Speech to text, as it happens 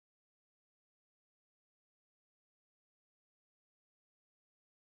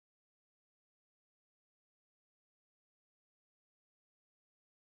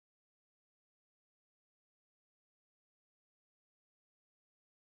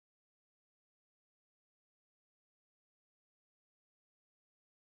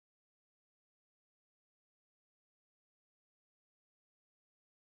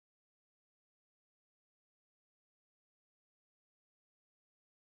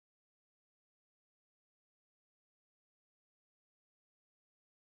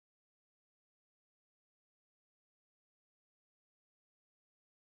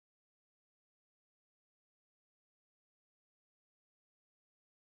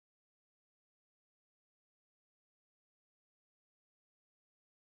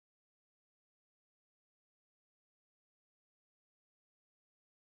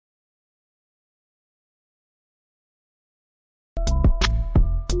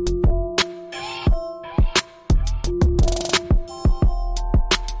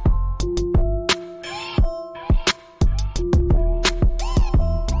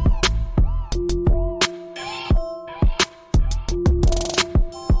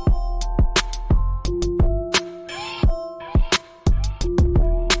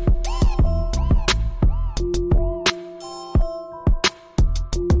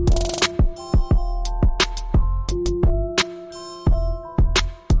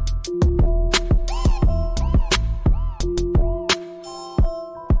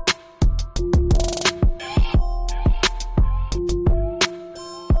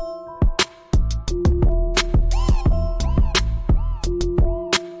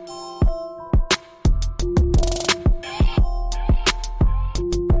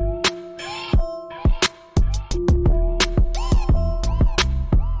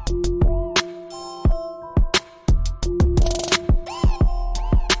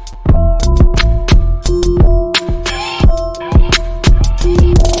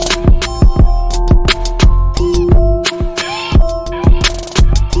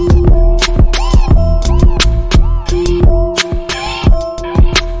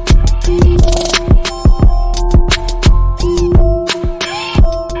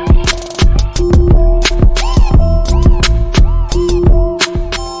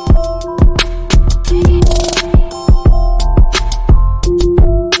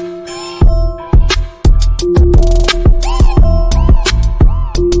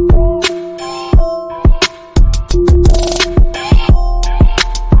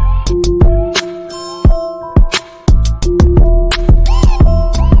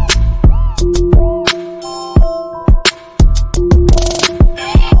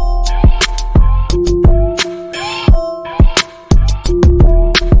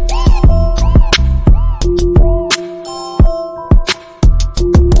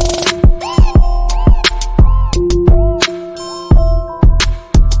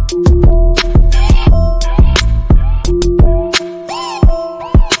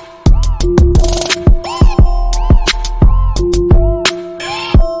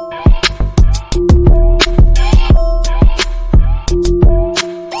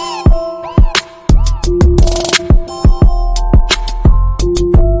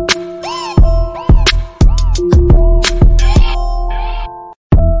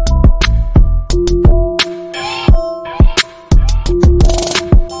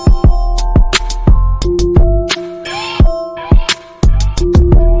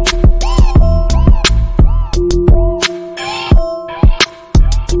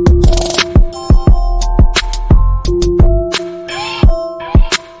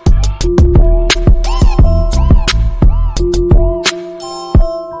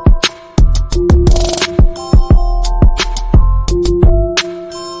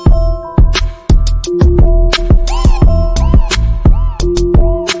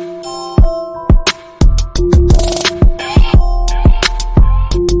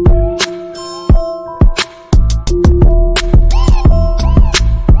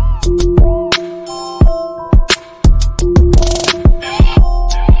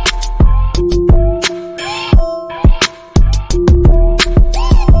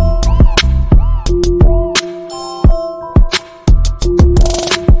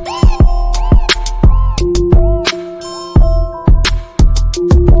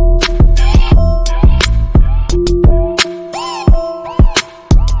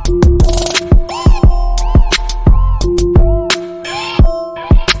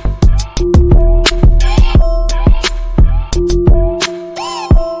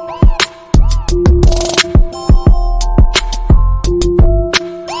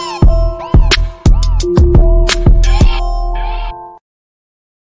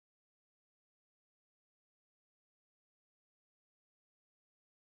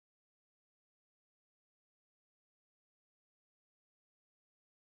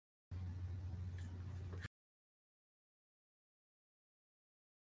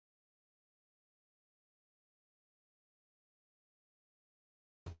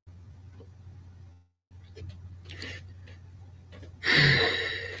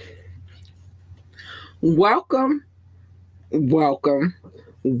Welcome, welcome,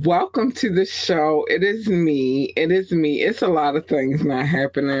 welcome to the show. It is me. It is me. It's a lot of things not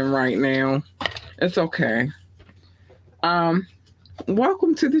happening right now. It's okay. Um,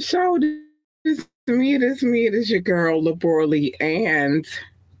 Welcome to the show. It is me. It is me. It is your girl, Laborly, and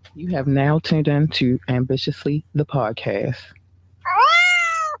You have now tuned in to Ambitiously the podcast.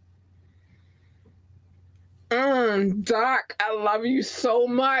 Doc. I love you so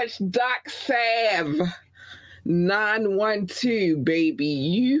much, Doc Sav. 912, baby.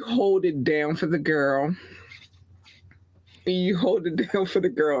 You hold it down for the girl. You hold it down for the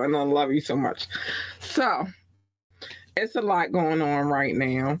girl, and I love you so much. So, it's a lot going on right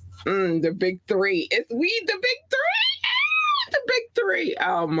now. The big three. It's we, the big three. The big three.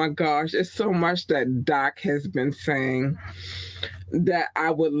 Oh my gosh. It's so much that Doc has been saying that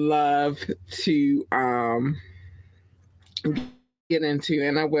I would love to get into,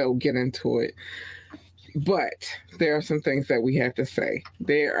 and I will get into it. But there are some things that we have to say.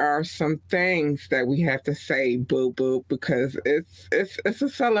 There are some things that we have to say, boo boo, because it's a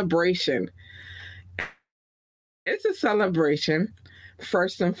celebration. It's a celebration.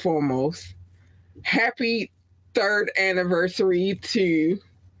 First and foremost, happy third anniversary to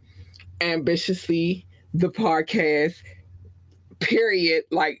Ambitiously the podcast. Period.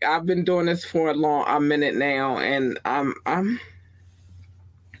 Like I've been doing this for a minute now, and I'm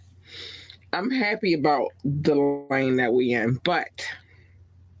happy about the lane that we in. But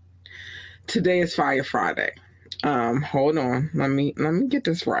today is Fire Friday. Hold on. Let me get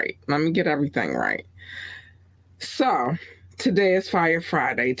this right. Let me get everything right. So today is Fire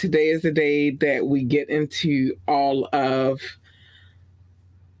Friday. Today is the day that we get into all of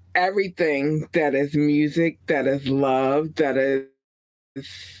everything that is music, that is love, that is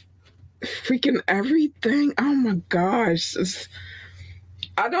freaking everything. Oh my gosh.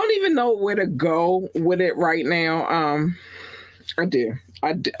 I don't even know where to go with it right now. I do.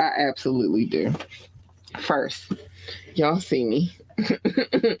 I absolutely do. First, y'all see me.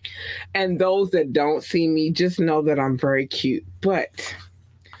 And those that don't see me, just know that I'm very cute. But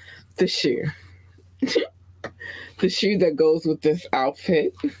the shoe, the shoe that goes with this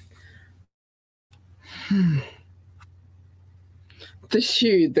outfit, the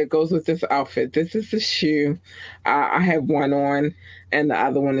shoe that goes with this outfit. This is the shoe. I have one on, and the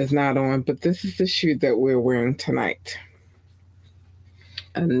other one is not on. But this is the shoe that we're wearing tonight.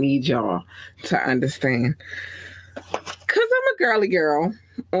 I need y'all to understand. Cause I'm a girly girl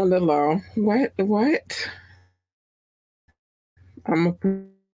on the low. What? I'm gonna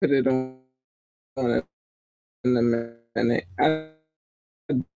put it on in a minute. I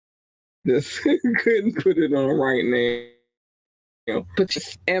just couldn't put it on right now. But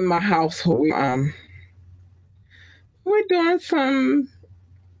in my household, we're doing some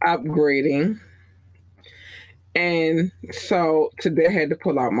upgrading, and so today I had to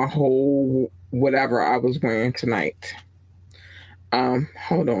pull out my whole whatever I was wearing tonight.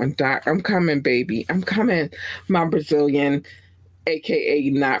 Hold on, Doc. I'm coming, baby. I'm coming, my Brazilian, aka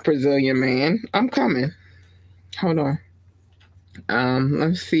not Brazilian man. I'm coming. Hold on.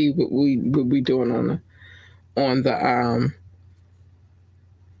 Let's see what we doing on the.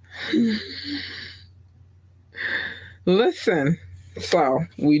 Listen. So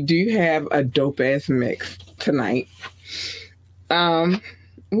we do have a dope ass mix tonight. Um,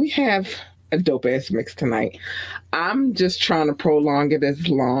 we have a dope ass mix tonight. I'm just trying to prolong it as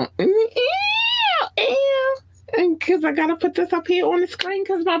long. And because I gotta put this up here on the screen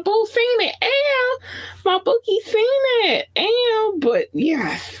because my boo seen it. My bookie seen it. But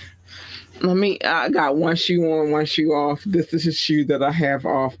yes. I got one shoe on, one shoe off. This is a shoe that I have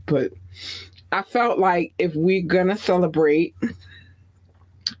off, but I felt like if we're gonna celebrate,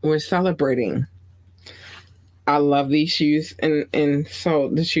 we're celebrating. I love these shoes, and so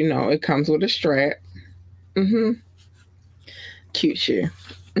that you know, it comes with a strap. Mm-hmm. Cute shoe.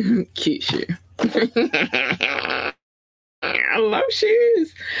 Cute shoe. I love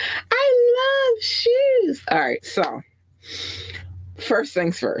shoes. I love shoes. All right, so first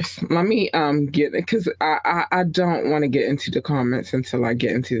things first. Let me get it because I don't want to get into the comments until I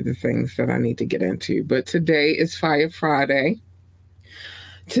get into the things that I need to get into. But today is Fire Friday.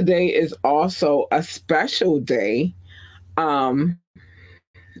 Today is also a special day.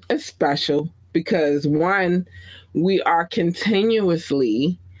 It's special because one, we are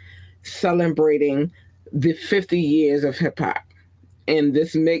continuously celebrating the 50 years of hip hop. And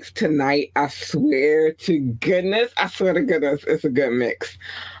this mix tonight, I swear to goodness, it's a good mix.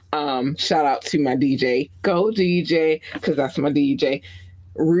 Shout out to my DJ, go DJ, because that's my DJ,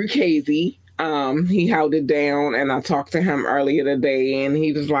 Rukazy. He held it down, and I talked to him earlier today, and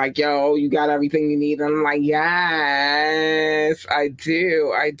he was like, "Yo, you got everything you need." And I'm like, "Yes, I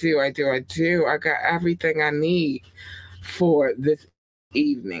do. I got everything I need for this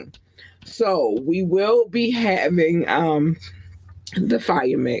evening." So we will be having the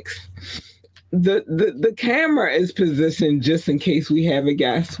fire mix. The camera is positioned just in case we have a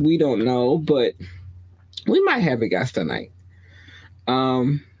guest. We don't know, but we might have a guest tonight.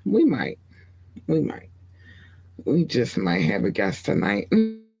 We might. We might. We just might have a guest tonight.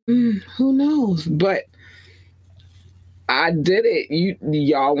 Who knows? But I did it.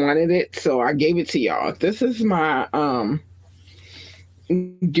 Y'all wanted it, so I gave it to y'all. This is my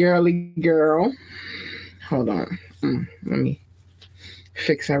girly girl. Hold on. Let me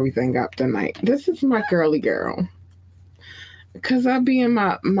fix everything up tonight. This is my girly girl. Because I be in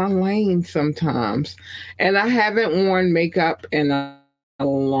my lane sometimes. And I haven't worn makeup in a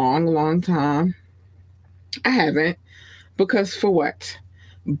long time. I haven't. Because for what?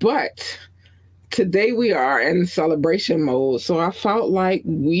 But today we are in celebration mode. So I felt like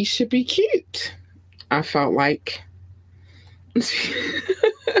we should be cute. I felt like we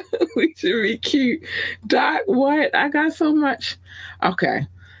should be cute. Doc, what? I got so much. Okay.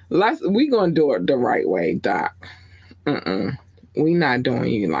 We gonna do it the right way, Doc. We not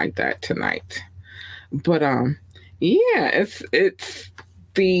doing you like that tonight. But yeah, it's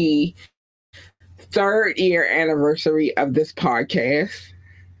the 3rd year anniversary of this podcast.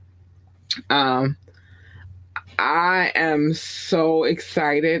 I am so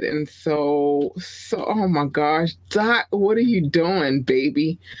excited and so oh my gosh, Doc, what are you doing,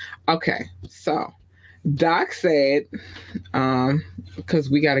 baby? Okay, so Doc said, because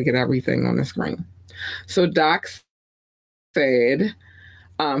we got to get everything on the screen. So Doc said,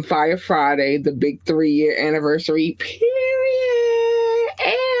 Fire Friday, the big 3-year anniversary, period.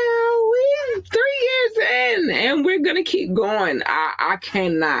 And we're 3 years in, and we're gonna keep going. I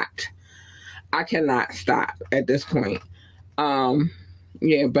cannot stop at this point.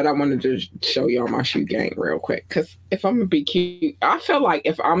 Yeah, but I wanted to show y'all my shoe game real quick. Because if I'm going to be cute, I feel like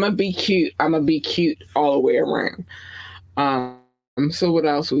if I'm going to be cute, I'm going to be cute all the way around. So what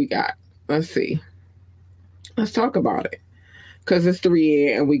else we got? Let's see. Let's talk about it. Because it's 3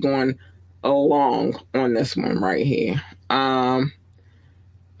 years and we going along on this one right here.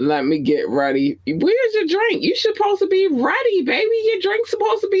 Let me get ready. Where's your drink? You're supposed to be ready, baby. Your drink's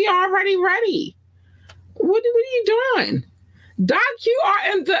supposed to be already ready. What are you doing? Doc, you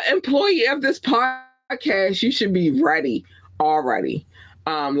are the employee of this podcast. You should be ready already.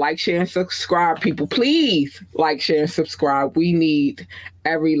 Like, share, and subscribe, people. Please like, share, and subscribe. We need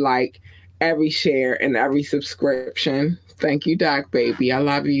every like, every share, and every subscription. Thank you, Doc, baby. I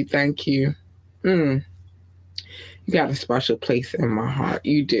love you. Thank you. You got a special place in my heart.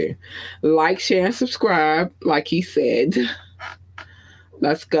 You do. Like, share, and subscribe, like he said.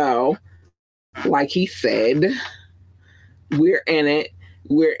 Let's go. Like he said. We're in it.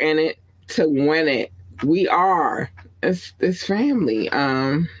 We're in it to win it. We are. It's family.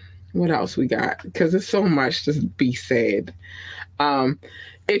 What else we got? Because there's so much to be said.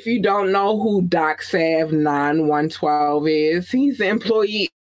 If you don't know who Doc Sav 9112 is, he's the employee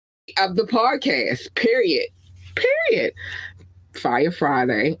of the podcast. Period. Fire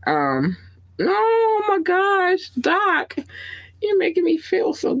Friday. Oh my gosh, Doc, you're making me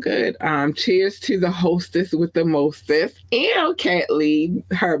feel so good. Cheers to the hostess with the mostest. And can't lead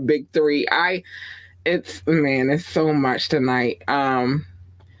her big 3. It's so much tonight.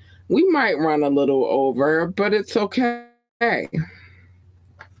 We might run a little over, but it's okay.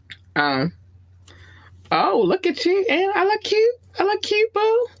 Oh, look at you. And I look cute.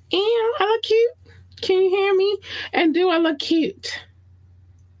 Boo. And I look cute. Can you hear me? And do I look cute?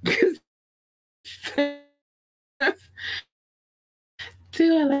 Do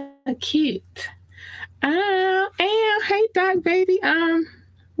I look cute? And hey, Doc, baby.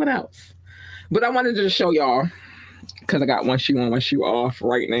 What else? But I wanted to show y'all, because I got one shoe on, one shoe off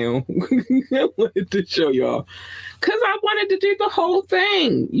right now. I wanted to show y'all, because I wanted to do the whole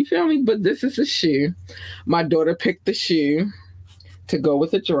thing. You feel me? But this is a shoe. My daughter picked the shoe to go with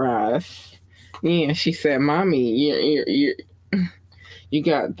the dress. Yeah, she said, "Mommy, you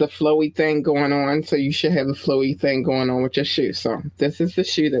got the flowy thing going on, so you should have the flowy thing going on with your shoe." So this is the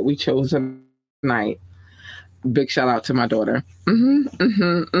shoe that we chose tonight. Big shout out to my daughter. We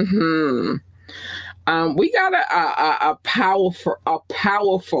got a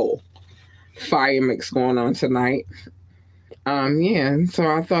powerful fire mix going on tonight. Yeah,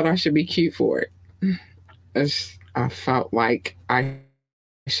 so I thought I should be cute for it. I felt like I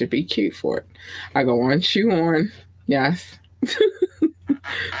should be cute for it. I go on, shoe on, yes.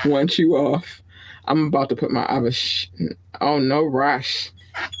 Once you off, I'm about to put my other. Oh, no rush.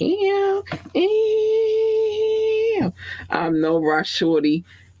 Ew, ew. No rush, shorty.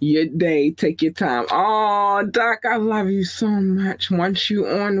 Your day, take your time. Oh, Doc, I love you so much. Once you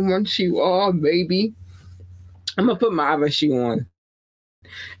on, once you off, baby. I'm gonna put my other shoe on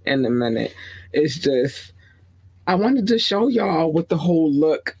in a minute. It's just I wanted to show y'all what the whole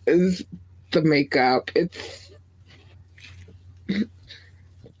look is. The makeup. It's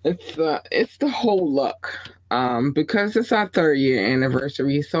the whole look. Because it's our 3rd year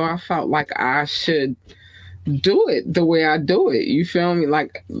anniversary, so I felt like I should do it the way I do it. You feel me?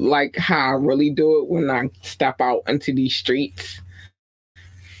 Like how I really do it when I step out into these streets.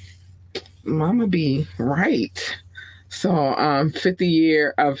 Mama be right. So 50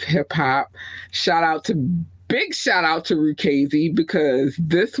 year of hip hop. Big shout out to Rukazi, because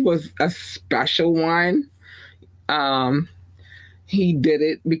this was a special one. He did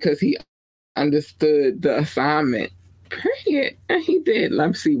it because he understood the assignment. Period. And he did.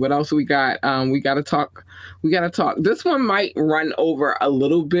 Let's see what else we got. We gotta talk. This one might run over a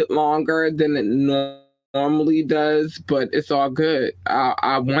little bit longer than it normally does, but it's all good.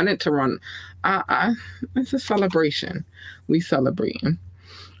 I wanted to run. It's a celebration. We celebrating.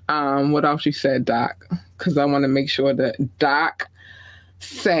 What else you said, Doc? Because I want to make sure that Doc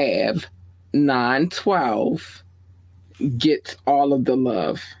Sav 912 gets all of the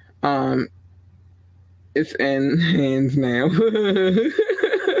love. It's in hands now.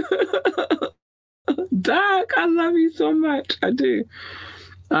 Doc, I love you so much. I do.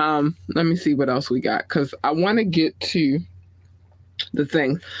 Let me see what else we got, because I want to get to the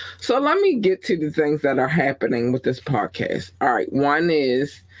things. So let me get to the things that are happening with this podcast. All right. One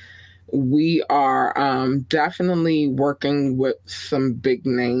is we are definitely working with some big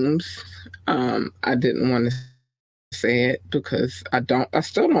names. I didn't want to say it because I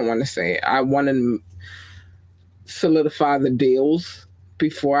still don't want to say it. I want to solidify the deals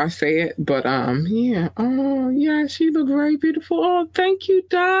before I say it, but yeah. Oh yeah, she looked very beautiful. Oh, thank you,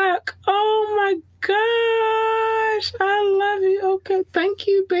 Doc. Oh my gosh, I love you. Okay, thank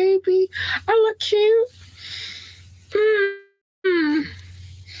you, baby. I look cute.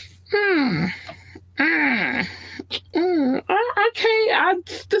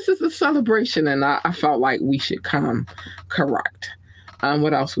 This is a celebration, and I felt like we should come correct.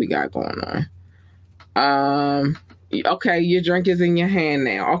 What else we got going on? Okay, your drink is in your hand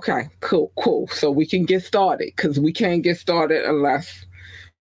now. Okay, cool. So we can get started, because we can't get started unless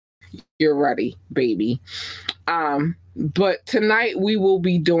you're ready, baby. But tonight we will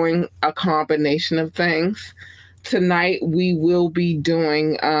be doing a combination of things. Tonight we will be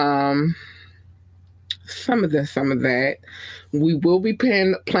doing some of this, some of that. We will be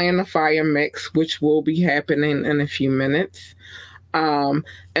playing the fire mix, which will be happening in a few minutes.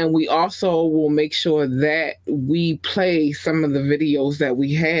 And we also will make sure that we play some of the videos that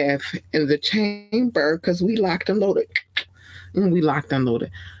we have in the chamber, because we locked and loaded.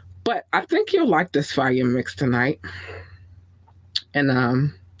 But I think you'll like this fire mix tonight.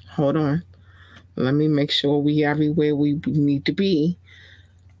 And hold on. Let me make sure we everywhere we need to be,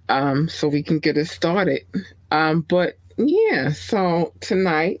 so we can get it started. But yeah, so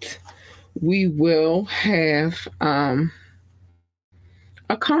tonight we will have a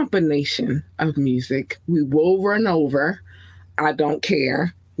combination of music. We will run over. I don't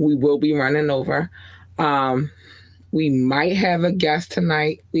care. We will be running over. We might have a guest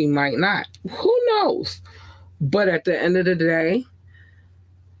tonight. We might not. Who knows? But at the end of the day,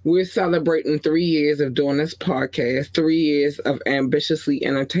 we're celebrating 3 years of doing this podcast, 3 years of Ambitiously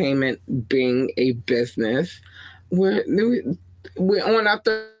Entertainment being a business. We're on our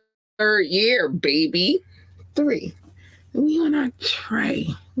third year, baby. 3. We on our tray.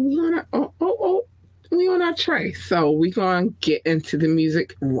 We on our tray. So we're gonna get into the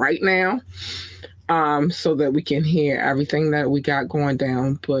music right now, so that we can hear everything that we got going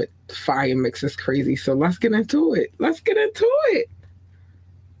down. But fire mix is crazy. So let's get into it.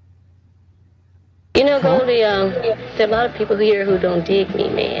 You know, Goldie, there are a lot of people here who don't dig me,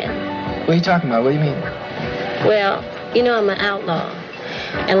 man. What are you talking about? What do you mean? Well, you know I'm an outlaw,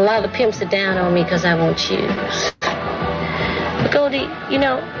 and a lot of the pimps are down on me because I won't choose. But Goldie, you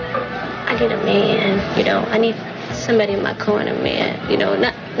know, I need a man. You know, I need somebody in my corner, man. You know,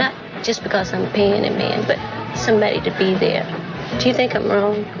 not just because I'm paying a man, but somebody to be there. Do you think I'm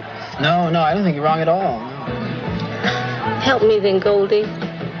wrong? No, I don't think you're wrong at all. Help me then, Goldie.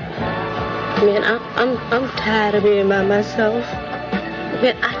 Man, I'm tired of being by myself.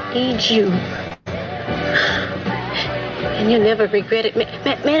 Man, I need you. And you'll never regret it.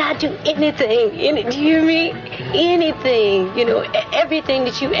 Man, I'd do anything. Do you hear me? Anything. You know, everything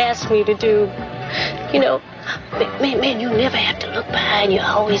that you ask me to do. You know, man, you never have to look behind. You'll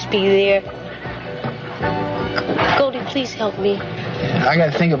always be there. Goldie, please help me. Yeah, I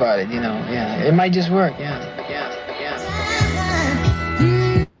gotta think about it, you know. Yeah, it might just work. Yeah.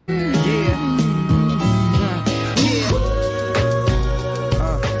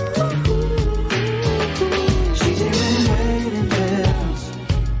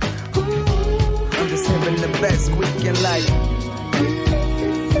 Best weekend life.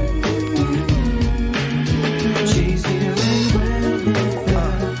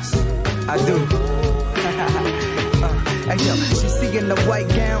 I do. Hey yo, she's seeing the white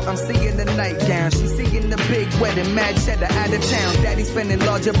gown, I'm seeing the nightgown. She's seeing the big wedding, mad cheddar out of town. Daddy spending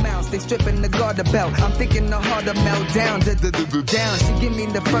large amounts, they stripping the garter belt. I'm thinking the harder melt down, down. She give me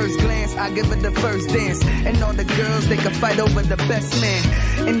the first glance, I give her the first dance. And all the girls, they can fight over the best man.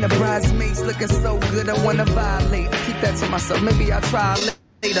 And the bridesmaids looking so good, I wanna violate. I keep that to myself, maybe I'll try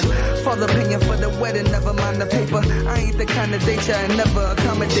later. Full opinion for the wedding, never mind the paper. I ain't the kind of date ya and never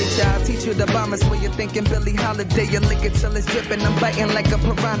accommodate ya. I'll teach you the bombers where you're thinking Billie Holiday. You lick it till it's dripping, I'm biting like a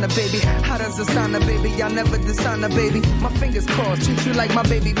piranha, baby. How does a sauna, baby? I'll never dishonor, baby. My fingers crossed, treat you like my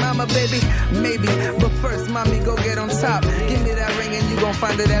baby mama, baby. Maybe, but first, mommy, go get on top. Give me that ring and you gon'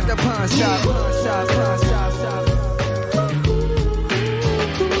 find it at the pawn shop. Pawn shop, pawn shop, shop.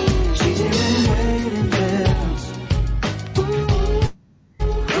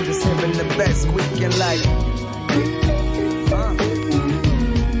 Having the best weekend life.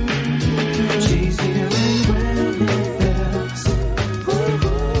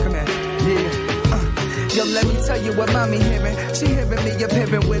 Come here, yeah. Yo, let me tell you what mommy hearing. She hearing me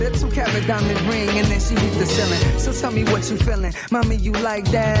appearing with a 2-carat diamond ring, and then she hit the ceiling. So tell me what you feeling, mommy. You like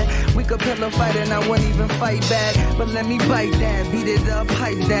that? We could pillow fight and I wouldn't even fight back. But let me bite that, beat it up,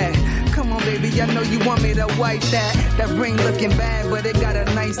 hype that. Come on, baby, I know you want me to wipe that. That ring looking bad, but it got a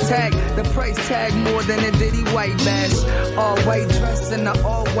nice tag. The price tag more than a Diddy white bash. All white dress and the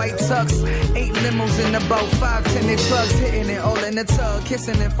all white tux. 8 limos and about 5 tinted trucks. Hitting it all in the tub,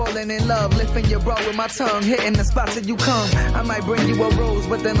 kissing and falling in love. Lifting your bra with my tongue, hitting the spots that you come. I might bring you a rose,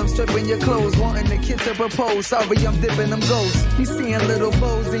 but then I'm stripping your clothes. Wanting the kid to propose, sorry I'm dipping them ghosts. You seeing little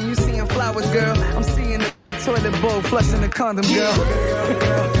bows and you seeing flowers, girl. I'm seeing the toilet bowl, flushing the condom, girl.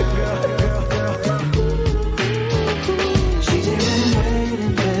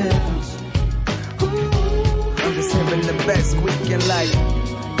 The best weekend life.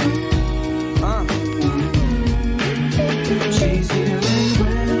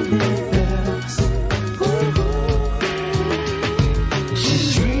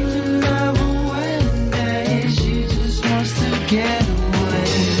 She's dreaming of a wedding day. She just wants to get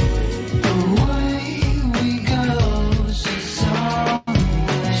away. Away we go. She's on the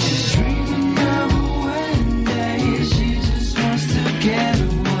way. She's dreaming of a wedding day. She just wants to get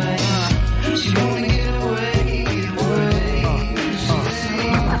away. She wanna get away.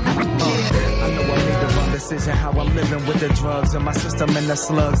 Decision how I'm living with the drugs and my system and the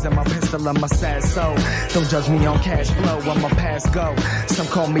slugs and my pistol and my sad soul. Don't judge me on cash flow, I'm a pass go. Some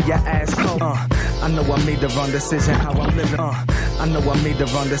call me an asshole. I know I made the wrong decision how I'm living. I know I made the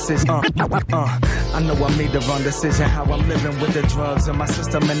wrong decision. I know I made the wrong decision how I'm living with the drugs and my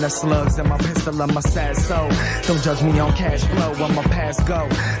system and the slugs and my pistol and my sad soul. Don't judge me on cash flow, I'm a pass go.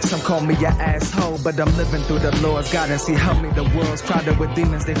 Some call me an asshole, but I'm living through the Lord's guidance. He helped me. The world's crowded with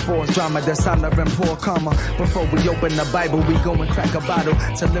demons, they force drama, dishonor and poor karma. Before we open the Bible, we go and crack a bottle.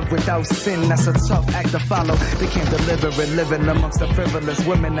 To live without sin, that's a tough act to follow. They can't deliver it, living amongst the frivolous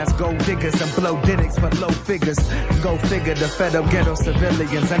women that's gold diggers and blow diddicks for low figures. Go figure, the fed up ghetto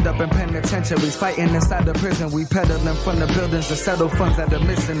civilians end up in penitentiaries, fighting inside the prison. We peddling from the buildings to settle funds that are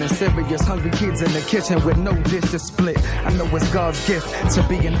missing. And serious hungry kids in the kitchen with no dish to split. I know it's God's gift to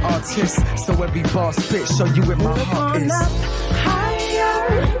be an artist, so every bar spit show you what my heart is.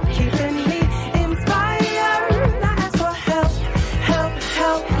 Higher, keeping me inspired. I ask for help, help,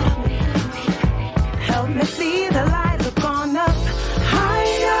 help. Help me see the light, look on up.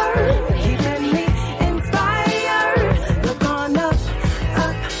 Higher, keeping me inspired. Look on up,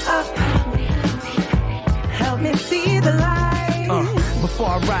 up, up. Help me see the light. Before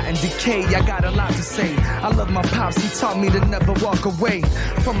I rot and decay, I got a lot to say. I love my pops, he taught me to never walk away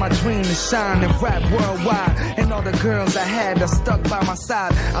from my dream to shine and rap worldwide. And all the girls I had are stuck by my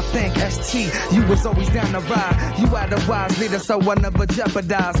side. I thank ST, you was always down the ride. You had a wise leader, so I never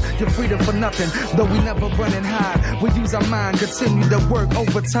jeopardize your freedom for nothing, though we never run and hide. We use our mind, continue to work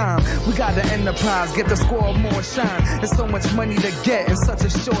overtime. We got the enterprise, get the score more shine. There's so much money to get in such a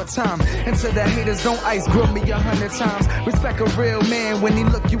short time. And to the haters, don't ice grill me 100 times. Respect a real man when he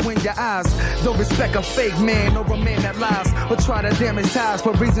look you in your eyes. Don't respect a fake man or a man that lies or try to damage ties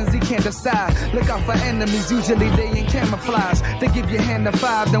for reasons he can't decide. Look out for enemies, usually they in camouflage. They give you hand to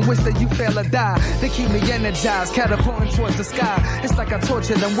five, then wish that you fail or die. They keep me energized, catapulting towards the sky. It's like I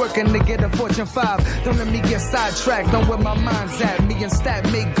torture them, working to get a Fortune 5. Don't let me get sidetracked on where my mind's at. Me and Stat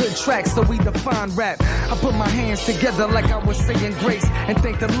make good tracks, so we define rap. I put my hands together like I was saying grace, and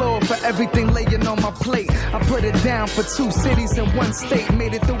thank the Lord for everything laying on my plate. I put it down for 2 cities in 1 state.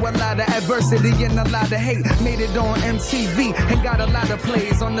 Made it through a lot of adversity and a lot of hate. Made it on MTV and got a lot of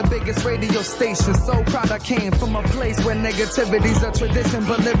plays on the biggest radio station. So proud I came from a place where negativity's a tradition,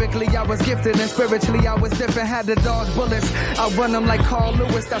 but lyrically I was gifted and spiritually I was different. Had to dodge bullets, I run them like Carl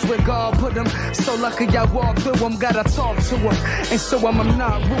Lewis. That's where God put them. So lucky I walk through them. Gotta talk to them and show them I'm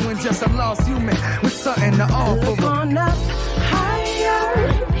not ruined, just a lost human with something to offer. Look on up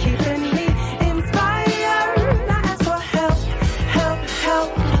higher, keeping me inspired. I ask for help, help,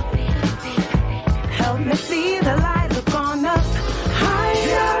 help. Help me see the light. Look on up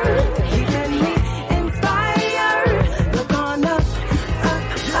higher, keeping me inspired. Look on up,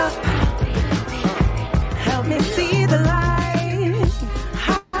 up. Help me see the light.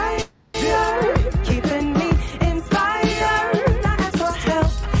 Higher, keeping me inspired. I ask for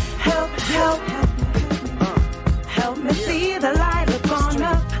help, help, help. Help me see the light. Look on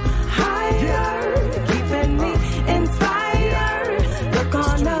up higher, keeping me inspired. Look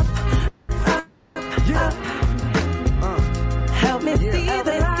on up, up. Help me see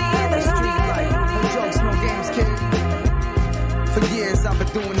the light. No jokes, no games, kid. For years I've been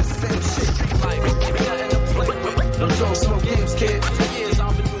doing the same shit. No jokes, no games, kid. For years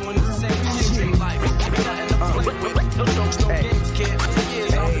I've been doing the same shit. No jokes, no games, kid. For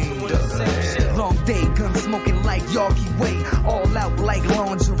years I've been doing the same shit. Long day, gun smoking like Yorkie Way, all out like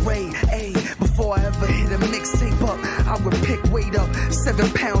lingerie. Ayy, before I ever hit a mixtape up, I would pick weight up.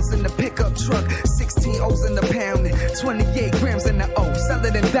 7 pounds in the pickup truck, 16 O's in the pound, and 28 grams in the O. Sell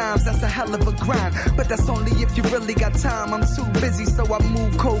it in dimes, that's a hell of a grind. But that's only if you really got time. I'm too busy, so I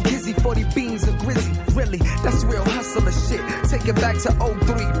move cold gizzy. 40 beans of grizzy. Really, that's real hustler shit. Take it back to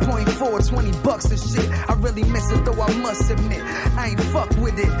 03.4, 20 bucks and shit. I really miss it, though I must admit, I ain't fuck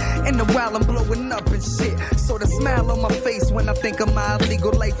with it. In a while, I'm blowing up and shit. So the smile on my face when I think of my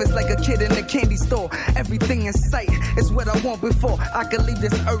illegal life is like a kid in a candy store. Everything in sight is what I want before I can leave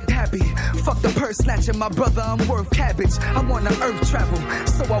this earth happy. Fuck the purse snatching, my brother, I'm worth cabbage. I wanna earth travel,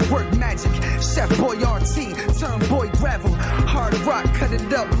 so I work magic. Chef Boy RT, turn boy gravel. Hard rock, cut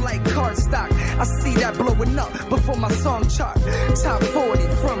it up like cardstock. I see that blowing up before my song chart. Top 40,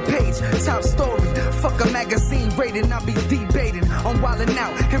 front page, top story. Fuck a magazine rating, I be debating on wildin'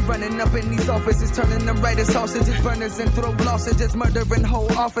 out and running up in these offices, turning them right as sausages, burners and throat lozenges, murdering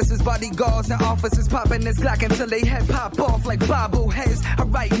whole offices, bodyguards and officers, popping this Glock until they head pop off like bobbleheads. I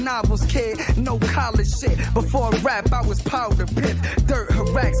write novels, kid, no college shit. Before rap, I was powder piff, dirt,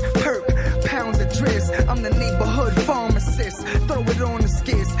 harax, perk, pounds of drizz. I'm the neighborhood pharmacist, throw it on the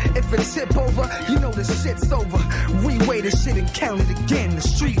skids. If it tip over, you know the shit's over. Reweigh the shit and count it again. The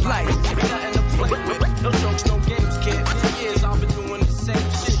street life. Nothing to play with, no jokes, no games, kid. For years I've been doing the same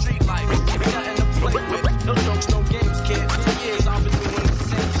shit. Street life. Nothing to play with, no jokes, no games, kid. For years I've been doing the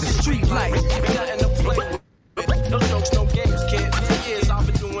same shit. The street life. Nothing to play with, no jokes, no games, kid. For years I've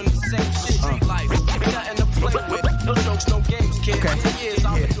been doing the same shit. Street life. Nothing to play with, no jokes, no games, kid. For years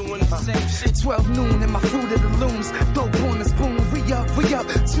I've been doing the same shit. 12 noon and my food at the looms. Dope on the spoon. Re up.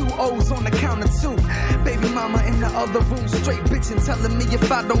 2 O's on the counter too. Baby mama in the other room, straight bitchin', telling me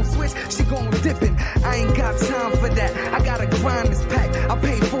if I don't switch, she gon' dippin'. I ain't got time for that. I gotta grind this pack. I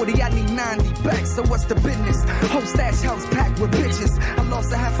paid 40, I need 90 back. So what's the business? Whole stash house packed with bitches. I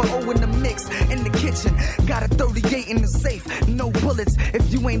lost a half a O in the mix in the kitchen. Got a 38 in the safe, no bullets.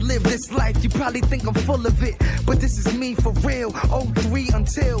 If you ain't lived this life, you probably think I'm full of it. But this is me for real. 03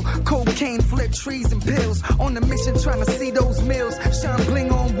 until cocaine, flip trees and pills. On the mission trying to see those meals. Shine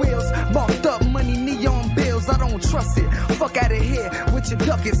bling on wheels. Marked up money, neon bills. I don't trust it. Fuck out of here with your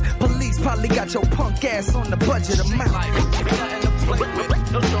ducats. Police probably got your punk ass on the budget amount. Nothing to play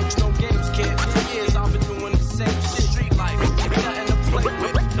with, no jokes, no games, kid. For years I've been doing the same shit. Street life. Nothing to play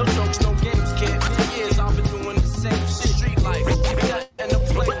with, no jokes, no games, kid. For years I've been doing the same shit. Street life. Nothing to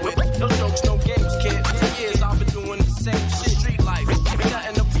play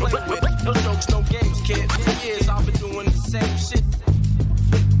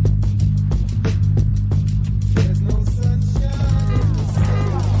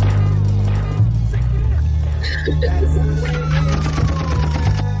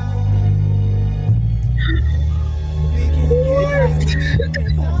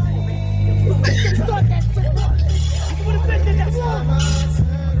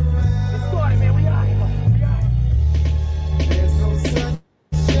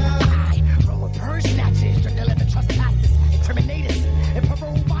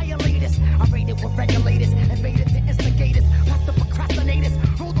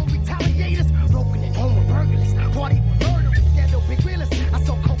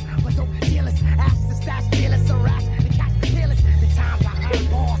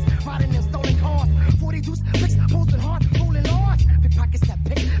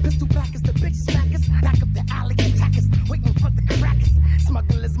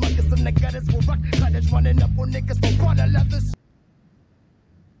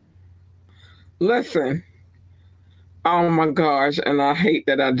Listen. Oh my gosh, and I hate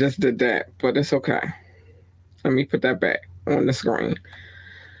that I just did that, but it's okay. Let me put that back on the screen.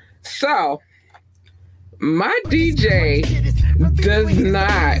 So, my DJ does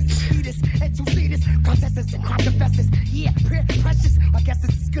not.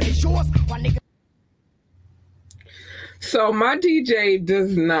 So, my DJ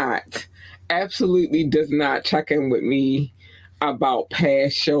does not, absolutely does not check in with me about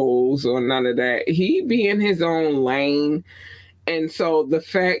past shows or none of that. He be in his own lane. And so the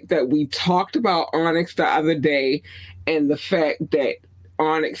fact that we talked about Onyx the other day and the fact that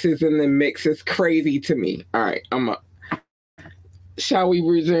Onyx is in the mix is crazy to me. All right, shall we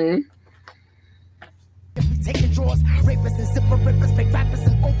resume? Taking drawers, rapists and zipper rippers, fake rappers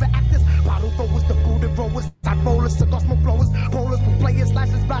and overactors, bottle throwers, the booty rollers, top rollers, cigar smoke blowers, rollers with players,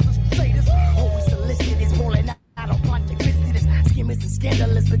 slashes, blasters, crusaders, always solicitous, falling out on project visitors, schemers and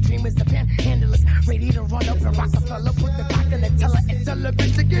scandalous, the dreamers, the panhandlers, ready to run up and Rockefeller, put the back in the teller and tell a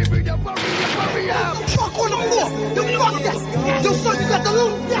bitch to give me the hurry up. Truck on the floor, you fuck that. Yo, son, you got the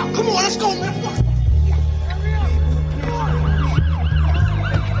loot? Yeah, come on, let's go, man. Fuck.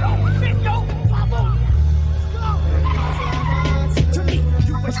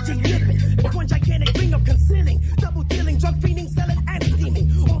 It's one gigantic ring of concealing, double dealing, drug fiending, selling and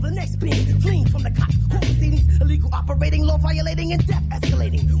scheming. All the next being fleeing from the cops, court proceedings, illegal operating, law violating, and death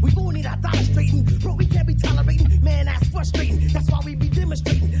escalating. We gon' need our dollar straightened, bro. We can't be tolerating, man. That's frustrating. That's why we be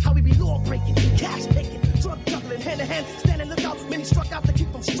demonstrating how we be law breaking, cash taking, drug juggling, hand to hand, standing lookout. Many struck out to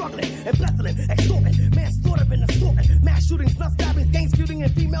keep them struggling, embezzling, extorting, manslaughter and assaulting, mass shootings, blood stabbings, gangs feuding,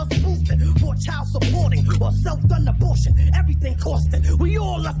 and females boosting for child supporting or self-done abortion. Everything costing. We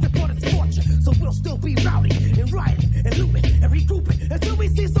all lusted for this fortune, so we'll still be rowdy and rioting and looting and regrouping until we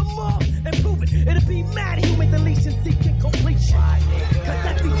see some more improving. It'll be mad human deletion seeking completion. Cause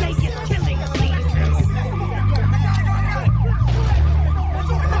every day is killing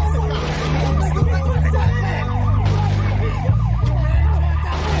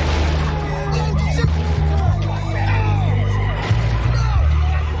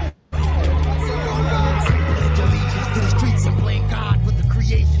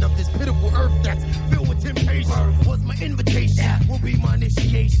of this pitiful earth that's filled with temptation. Was my invitation, will be my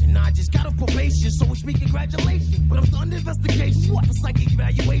initiation. I just got a probation, so wish me congratulations. But I'm still under investigation. What? For psychic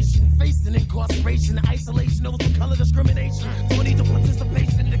evaluation, facing incarceration, isolation, over the color discrimination. So I need your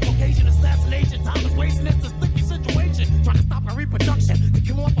participation in the Caucasian assassination. Time is wasting, it's a sticky situation. Trying to stop our reproduction, to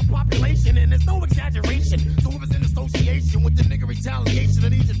kill off a population, and there's no exaggeration. So if it's in association with the nigga retaliation, I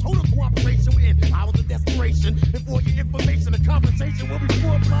need your total cooperation. We're in hours of desperation, and for your information, the compensation will be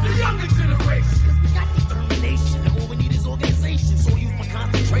for the younger generation. We got determination, all we need is organization. So I use my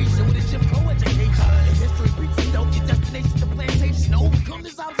concentration with a Jim Crow education. And history reaches itself, your destination, the plantation. To overcome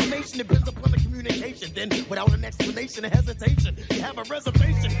this observation depends upon the communication. Then, without an explanation or hesitation, you have a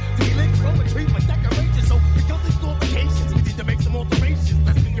reservation to be linked poetry for decoration. So, because these glorifications, we need to make some alterations.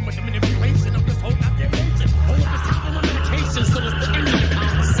 Let's begin with the manipulation of this whole occupation. Hold up this time on medication, so it's the end of the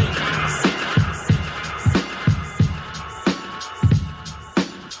conversation.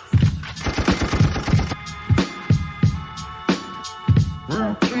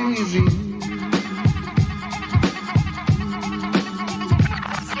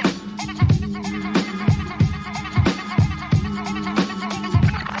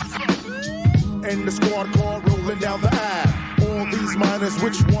 And the squad car rolling down the Ave. All these minors,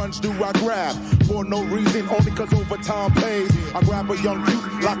 which ones do I grab? For no reason, only cause overtime pays. I grab a young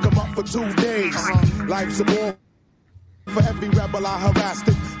youth, lock him up for 2 days. Life's a ball. For every rebel I harassed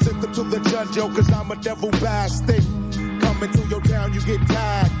it. Sent them to the judge, yo, cause I'm a devil bastard. Coming to your town, you get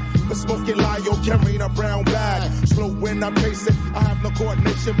tagged. For smoking Lyo, carrying a brown bag. Slow when I'm pacing, I have no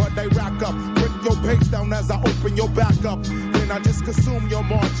coordination, but they rack up. Break your pace down as I open your back up. Then Then I just consume your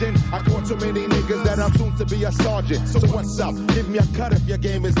margin. I caught too many niggas that I'm soon to be a sergeant. So what's up? Give me a cut if your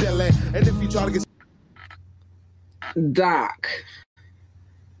game is dealing. And if you try to get... Doc.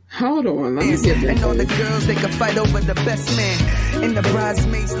 Hold on, let me get this. And all the girls, they can fight over the best man. And the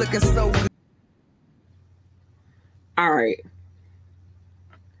bridesmaids looking so good. All right.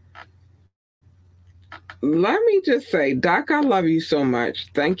 Let me just say, Doc, I love you so much.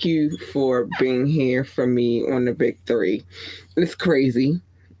 Thank you for being here for me on the Big Three. It's crazy.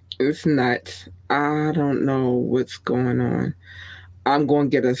 It's nuts. I don't know what's going on. I'm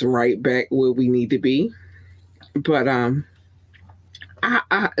going to get us right back where we need to be. But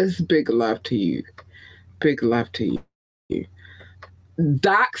it's big love to you. Big love to you.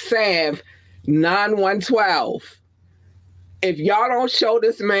 Doc Sav 9112. If y'all don't show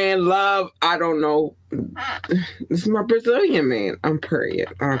this man love, I don't know. This is my Brazilian man. I'm period.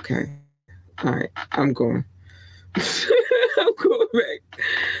 Okay. All right. I'm going. I'm going back.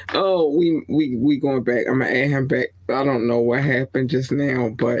 Oh, we going back. I'm gonna add him back. I don't know what happened just now,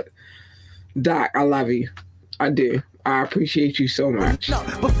 but Doc, I love you. I do. I appreciate you so much. No,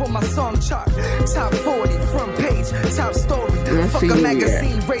 before my song chart, top 40, front page, top story. Fuck a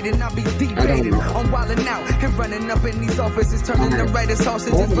magazine rating, I'll be debated. I'm wilding out and running up in these offices, turning the writers,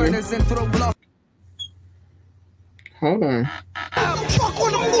 sausages, burners, and throw block. Hold on. Truck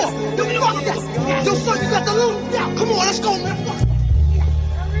on the floor. You fuck that. Yo, son, you got the little. Yeah, come on, let's go, man. Fuck.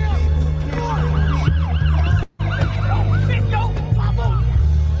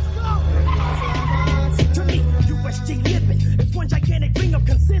 USG living. It's one gigantic ring of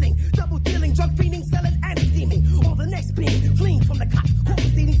concealing, double dealing, drug fiending, selling and scheming. All the next being fleeing from the cops, court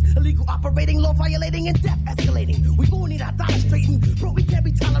proceedings, illegal operating, law violating, and death escalating. We all need our dollar straightened, bro. We can't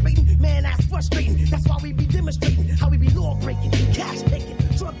be tolerating, man. That's frustrating. That's why we be demonstrating how we be law breaking, cash taking,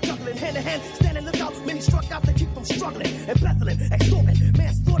 drug juggling, hand to hand, standing lookout. Many struck out to keep from struggling, embezzling, extorting,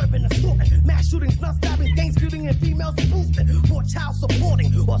 manslaughter and assaulting, mass shootings, non stabbings, gangs shooting, and females boosting for child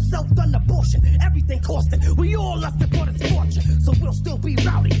supporting or self-done abortion. Everything costing. We all lusted for this fortune, so we'll still be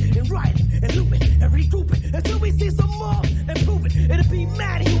rowdy and rioting and looting and regrouping until we see some more improvement. It'll be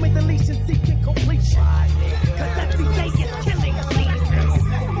mad human deletion seeking completion. Cause every day is killing us.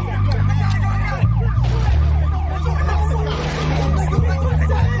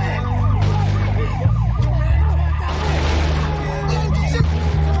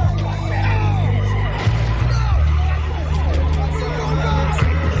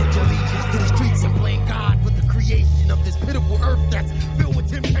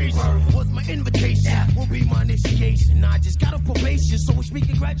 Invitation will be my initiation. I just got a probation, so wish me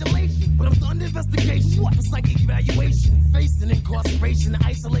congratulations. But I'm still under investigation. What? A psychic evaluation. Facing incarceration,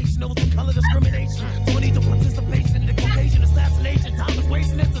 isolation, over some color discrimination. So I need the participation in the Caucasian assassination. Time is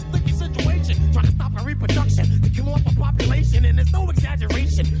wasting, it's a sticky situation. Trying to stop our reproduction, to kill off a population, and there's no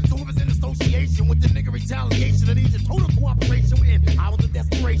exaggeration. So if it's in association with the nigga retaliation, I need your total cooperation within hours of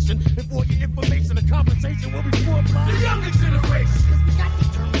desperation. And for your information, the compensation will be for the younger generation. Cause we got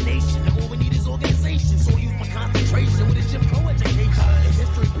determination. All we need is organization, so I use my concentration with a Jim Crow education. And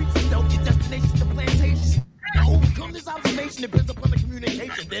history preaches don't your destination to plantation. Now overcome this observation depends upon the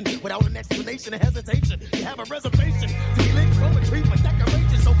communication. Then, without an explanation or hesitation, you have a reservation to be lit from a treatment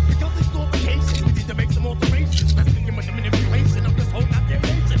decoration. So, because it's glorification, we need to make some alterations. Let's begin with the manipulation of this whole goddamn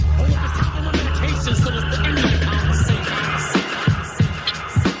nation. All of this time on medication, so it's the end of the conversation.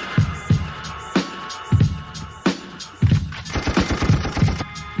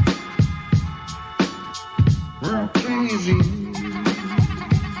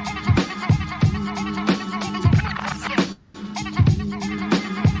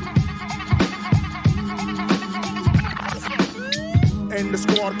 And the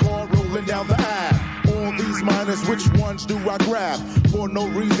squad car rolling down the Ave. All these minors, which ones do I grab? For no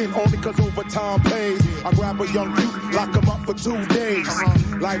reason, only cause overtime pays. I grab a young youth, lock him up for 2 days.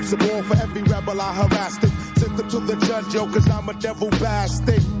 Life's a ball for every rebel I harassed it. Sent them to the judge, yo, cause I'm a devil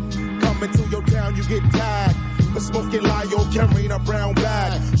bastard. Coming to your town, you get tagged. For smoking Lyo, carrying a brown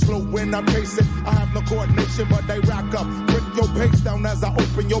bag. Slow when I pace it, I have no coordination, but they rack up. Break your pace down as I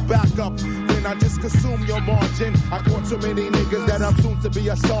open your back up. Then I just consume your margin. I caught too many niggas that I'm soon to be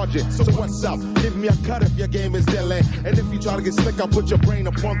a sergeant. So what's up? Give me a cut if your game is dealing. And if you try to get slick, I'll put your brain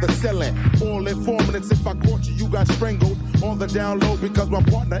up on the ceiling. All informants, if I caught you, you got strangled. On the down low because my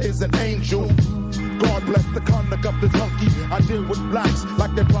partner is an angel. God bless the conduct of the junkie. I deal with blacks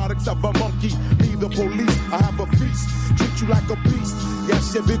like they're products of a monkey. Be the police, I have a feast. Treat you like a beast.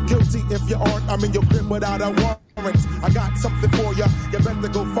 Yes, you'll be guilty if you aren't. I'm in your crib without a warrant. I got something for ya. You better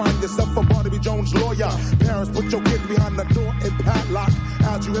go find yourself a Barnaby Jones lawyer. Parents, put your kid behind the door and padlock.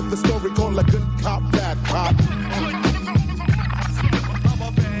 As you hit the story, call a good cop, bad cop.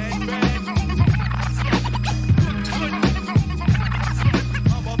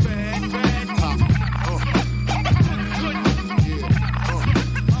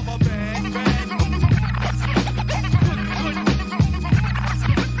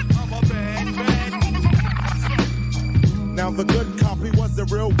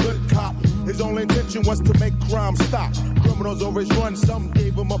 only intention was to make crime stop. Criminals always run, some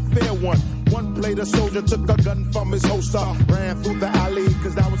gave him a fair one. One played a soldier, took a gun from his holster, ran through the alley,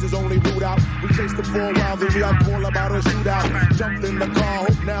 cause that was his only route out. We chased him for a while, then we got call about a shootout. Jumped in the car,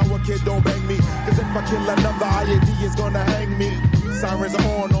 hope now a kid don't bang me, cause if I kill another, IAD is gonna hang me. Sirens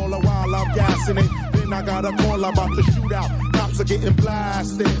are on all the while I'm gassing it. Then I got a call about the shootout. Cops are getting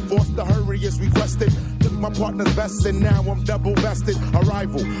blasted, forced to hurry is requested. Took my partner's vest and now I'm double vested.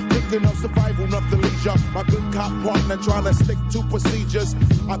 Arrival, thinking of survival, nothing leisure. My good cop partner trying to stick to procedures.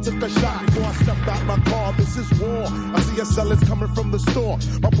 I took a shot before I stepped out my car. This is war. I see a sellers coming from the store.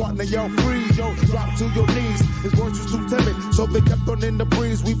 My partner yelled freeze, yo, drop to your knees. His words was too timid, so they kept on in the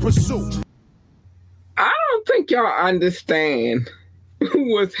breeze. We pursue. I don't think y'all understand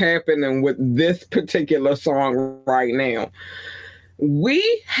what's happening with this particular song right now.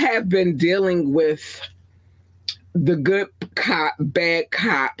 We have been dealing with the good cop, bad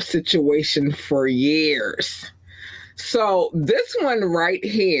cop situation for years. So this one right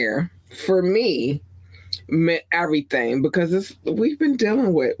here, for me, meant everything because we've been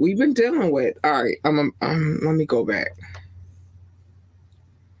dealing with. All right, let me go back.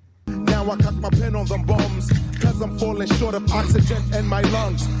 Now I cock my pen on them bums, cause I'm falling short of oxygen in my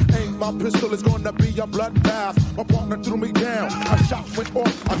lungs. Ain't my pistol is gonna be a bloodbath. My partner threw me down, a shot went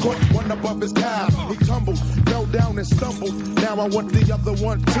off, I caught one above his calf. He tumbled, fell down and stumbled. Now I want the other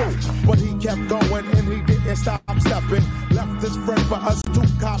one too, but he kept going and he didn't stop stepping. Left his friend for us two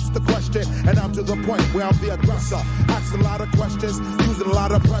cops to question, and I'm to the point where I'm the aggressor. Asking a lot of questions, using a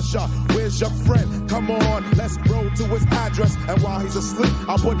lot of pressure. Where's your friend? Come on, let's roll to his address. And while he's asleep,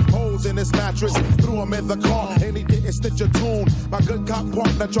 I put holes in his mattress, threw him in the car, and he didn't stitch a tune. My good cop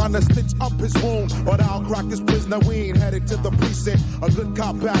partner trying to stitch up his wound, but I'll crack his prisoner. We ain't headed to the precinct. A good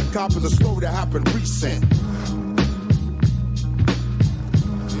cop, bad cop is a story that happened recent.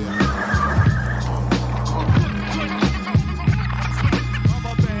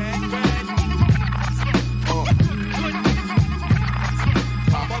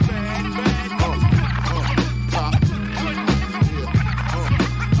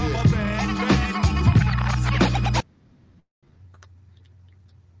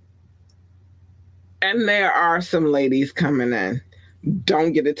 And there are some ladies coming in.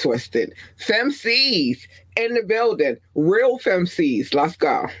 Don't get it twisted. FemCs in the building. Real FemCs. Let's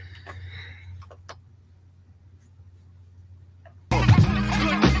go.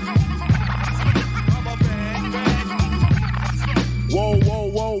 Whoa, whoa,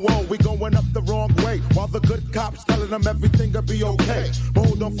 whoa, whoa, we going up the wrong way. While the good cops telling them everything'll be okay. But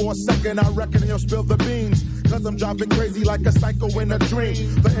hold on for a second, I reckon he'll spill the beans. Cause I'm driving crazy like a psycho in a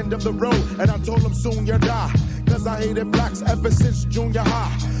dream. The end of the road, and I told him soon you'll die. Cause I hated blacks ever since junior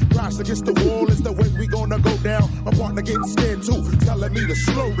high. Crash against the wall is the way we gonna go down. My partner getting scared too, telling me to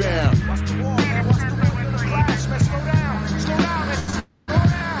slow down. Watch the wall, man, watch the wheel in the crash, man, slow down, slow down, man.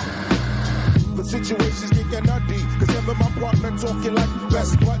 The situation's getting nutty, cause him and my partner talking like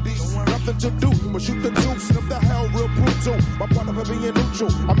best buddies. Nothing to do but shoot the two, sniff the hell real brutal. My partner for being neutral,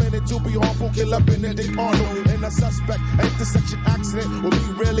 I meant it to be harmful. Kill up Benedict Arnold and a suspect. Intersection accident will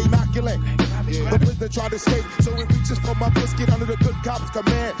be really immaculate. The prisoner tried to escape, so he reaches for my biscuit under the good cop's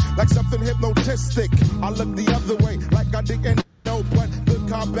command, like something hypnotistic. I look the other way, like I didn't know, but good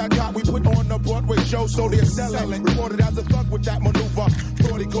cop, bad cop, we put on the Broadway show, so they sell it. Reported as a thug with that maneuver.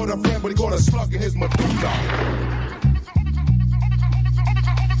 Thought he caught a friend, but he caught a slug in his medulla.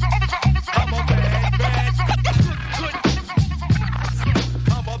 I'm a bad, bad. I'm a bad,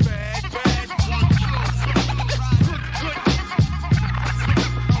 bad. I'm a bad, bad.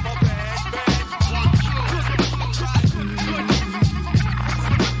 I'm a bad, bad.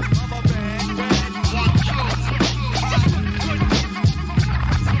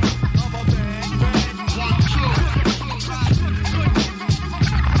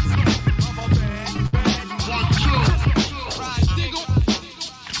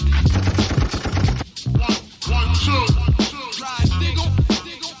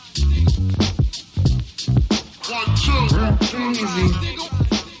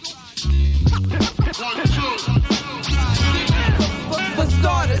 For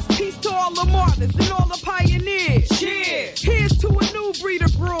starters, peace to all the martyrs and all the pioneers. Yeah. Here's to a new breed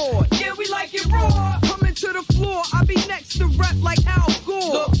abroad. Yeah, we like it raw. Coming to the floor, I be next to rep like Al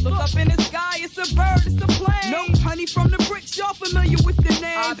Gore. Look up in the sky, it's a bird, it's a plane. No honey from the bricks, y'all familiar with the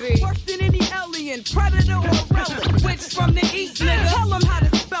name. Worse than any alien, predator or relic. Witch from the east, nigga. Tell them how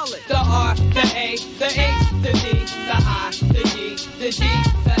to spell it. The R, the A, the H, the D, the I, the G, the G,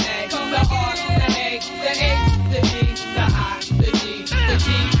 the A. The R, the A, the H, the D, the I, the G, the G,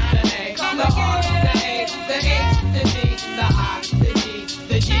 the A. The R, the A, the H, the D, the I, the G,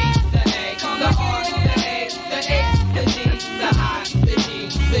 the G, the A. The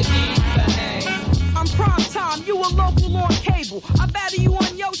table. I batter you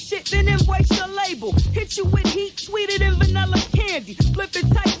on your shit, then embrace your label. Hit you with heat sweeter than vanilla candy. Flip it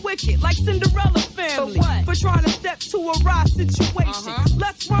tight wicked like Cinderella family. For trying to step to a raw situation.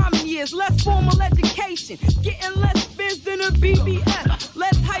 Less rhyming years, less formal education. Getting less spins than a BBS.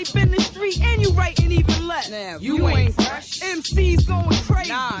 Less hype in the street and you writing even less. Now, you ain't fresh. MCs going crazy.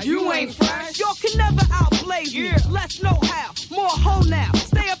 Nah, you ain't fresh. Y'all can never outblaze me. Less know-how, more hoe now.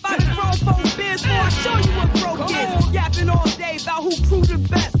 Stay up out of grown folks' biz before I show you what broke is. Yapping all day about who crew the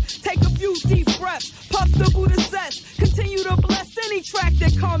best. Take a few deep breaths, puff the Buddha cess. Continue to bless any track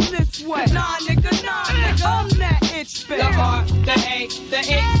that come this way. Nah, nigga, I'm that itch fit. The R, the A, the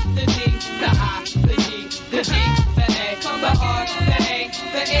H, the D, the I, the G, the G, the A. The R, the A,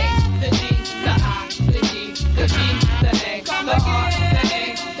 the H, the D, the I, the G, the G, the A. The R, the A,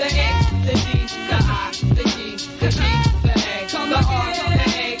 the H, the D, the I, the G, the G, the A. The R, the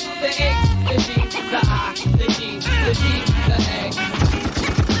A, the H, the D, the I, the G, the G, the A.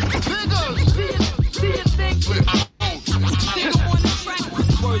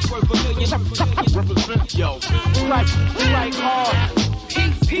 Words worth a million. Yo, right hard.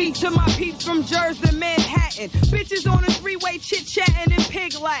 Peace to my peeps from Jersey to Manhattan. Bitches on a three-way chit-chatting in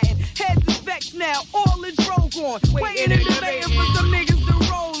pig Latin. Heads is vexed now, all is rogue on. Waiting and debating for some niggas to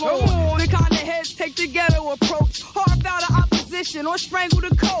roll on. The kind of heads take the ghetto approach. Hard out of opposition or strangle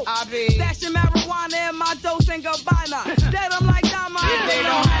the coke. Stashing marijuana in my dose and goodbye. Dead I'm like Dama. They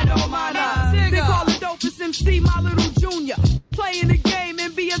don't have no mana. They call it dopest MC, my little junior. Playing the game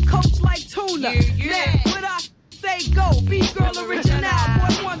and be a coach like Tuna. Now, what I say go, be girl original.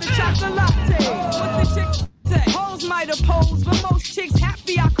 Boy, want the chocolate latte. What the chicks say? Hoes might oppose, but most chicks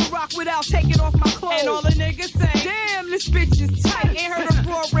happy I could rock without taking off my clothes. And all the niggas say, damn, this bitch is tight. Ain't heard a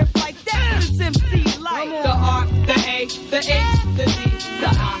raw rip like that since MC Light. The R, the A, the H, the D, the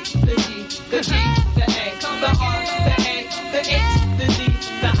I, the G, the G, the A. The R, the A, the H, the D,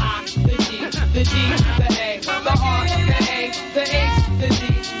 the I, the G, the G, the A. The R, the A, the H, the D,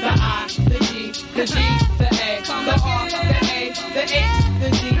 the I, the G, the G, the A. The R, the A, the H, the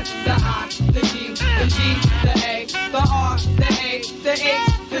D, the I, the G, the G, the A. The R, the A, the H,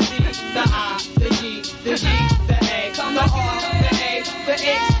 the D, the I, the G, the G, the A. The R, the A, the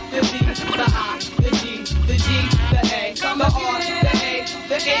H, the D, the I, the G, the G, the A. The R, the A,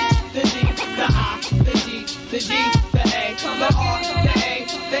 the H, the D, the I, the G, the G, the A. The R, the A,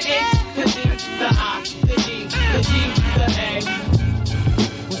 the H, the D, the I, the G, the G, the A.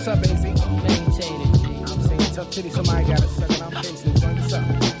 What's up, AZ? Maintain it, G. I'm saying tough titty, somebody got a second. I'm facing it. What's up?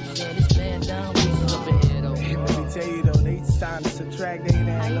 Yeah, this man down, pieces up ahead, though. Hey, let me tell you though, they starting to subtract. They ain't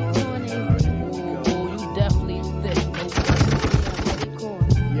had no. Oh, you definitely thick.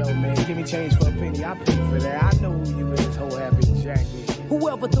 Yo, man, give me change for a penny. I pay for that. I know who you is, whole happy jacket.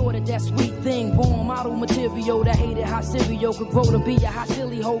 Whoever thought of that sweet thing, born model material that hated how Syrio could grow to be a hot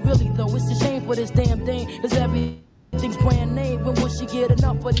silly hoe. Really though, it's a shame for this damn thing. Cause everything's brand name. When will she get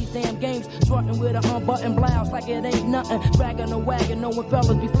enough of these damn games? Strutting with a unbuttoned blouse like it ain't nothing. Dragging a wagon, knowing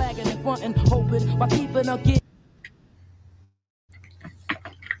fellas be flagging and fronting, hoping by keeping her kid.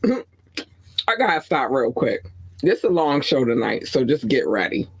 I gotta stop real quick. This is a long show tonight, so just get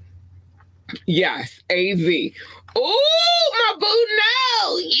ready. Yes, AZ. Ooh, my boo,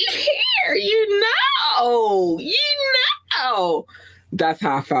 no, you here, you know. That's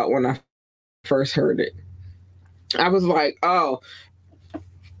how I felt when I first heard it. I was like,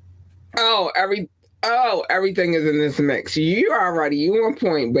 everything is in this mix. You on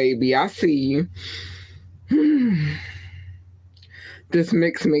point, baby. I see you. This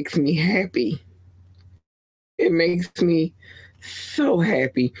mix makes me happy. It makes me so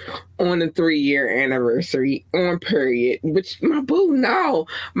happy on the 3-year anniversary on period, which my boo know.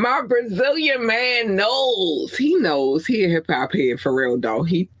 My Brazilian man knows. He knows. He a hip hop head for real though.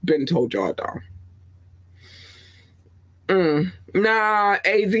 He been told y'all though. Nah,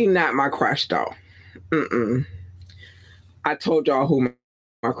 AZ not my crush though. I told y'all who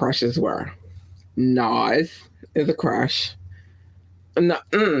my crushes were. Nas is a crush. No,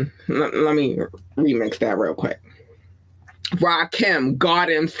 let me remix that real quick. Rakim, God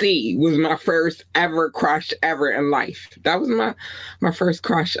MC, was my first ever crush ever in life. That was my first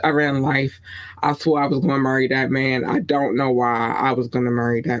crush ever in life. I swore I was going to marry that man. I don't know why I was going to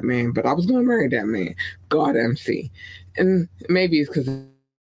marry that man, but I was going to marry that man, God MC. And maybe it's because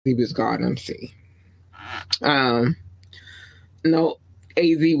he was God MC. No,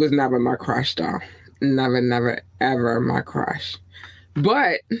 AZ was never my crush, though. Never, ever my crush.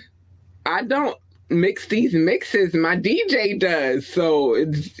 But I don't mix these mixes. My DJ does. So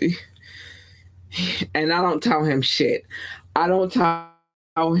it's... And I don't tell him shit. I don't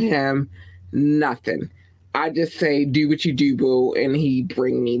tell him nothing. I just say, do what you do, boo, and he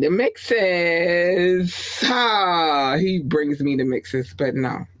bring me the mixes. He brings me the mixes, but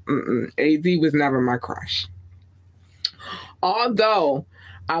no. AZ was never my crush. Although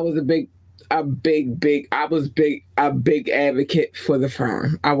I was a big advocate for the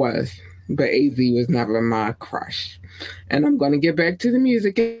firm. I was, but AZ was never my crush. And I'm going to get back to the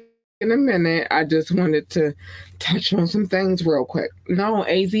music in a minute. I just wanted to touch on some things real quick. No,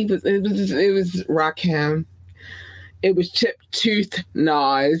 AZ was Rakim. It was Chip Tooth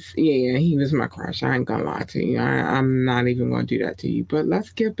Nas. Yeah, he was my crush. I ain't gonna lie to you. I'm not even gonna do that to you. But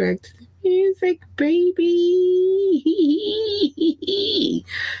let's get back to the music, baby.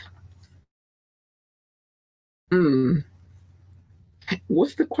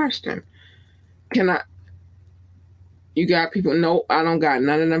 What's the question? You got people? No, I don't got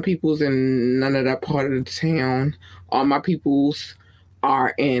none of them peoples in none of that part of the town. All my peoples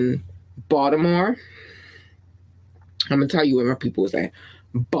are in Baltimore. I'm going to tell you where my people's at.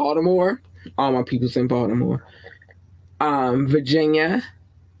 Baltimore. All my people's in Baltimore. Virginia,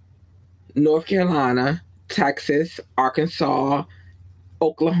 North Carolina, Texas, Arkansas,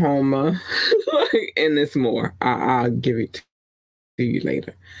 Oklahoma, and there's more. I'll give it to you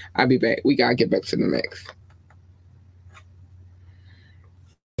later. I'll be back. We got to get back to the mix.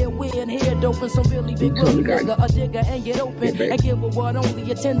 We're in here doping some really big money nigga, a digger and get open and give her what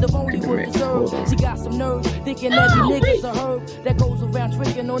only a tenderoni would deserve. She got some nerve, thinking every nigga's a herb that goes around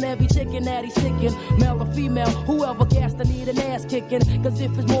tricking on every chicken that he's sticking. Male or female, whoever gas to need an ass kicking. Cause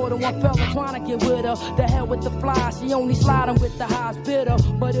if it's more than one fella trying to get with her, the hell with the fly, she only sliding with the highest bidder.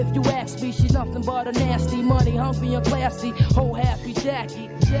 But if you ask me, she's nothing but a nasty, money hungry and classy, whole happy Jackie.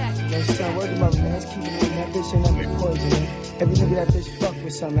 Yo, son, word them up, man. Let's keep it moving. That bitch ain't nothing poison, man. Every nigga that bitch fuck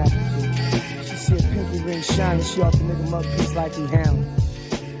with something happen to. She see a pinky ring shining, she off the nigga mouthpiece like he hound.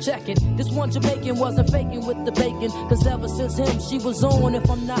 Check it, this one Jamaican wasn't faking with the bacon. Cause ever since him, she was on, if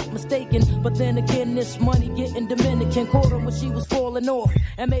I'm not mistaken. But then again, this money getting Dominican. Caught her when she was falling off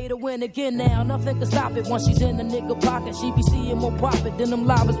and made her win again now. Nothing can stop it once she's in the nigga pocket. She be seeing more profit than them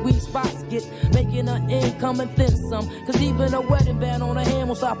lavas weed spots get. Making her income and then some. Cause even a wedding band on her hand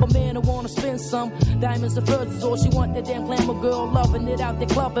will stop a man who wanna spend some. Diamonds and furs is all she want, that damn glamour girl. Loving it out there,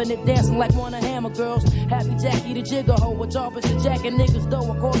 clubbing it, dancing like one of Hammer girls. Happy Jackie the jigger hoe, a job is the jacking niggas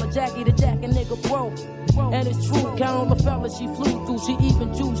dough. I call her Jackie the jack and nigga bro. And it's true, count on the fellas she flew through. She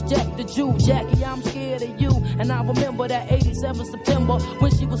even juiced Jack the Jew. Jackie, I'm scared of you. And I remember that 87 September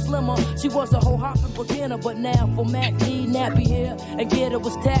when she was slimmer. She was a whole hopping beginner. But now for Mac D, nappy hair, and get her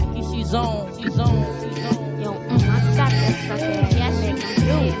was tacky. She's on. Yo, I got that sucker. Yes,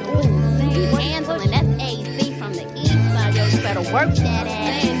 you handling. That's AZ from the east side. Yo, you better work that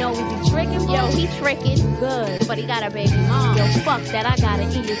ass. They ain't know we be tricking, bro. Yo, he tricking. Good. But he got a baby mom. Yo, fuck that. I gotta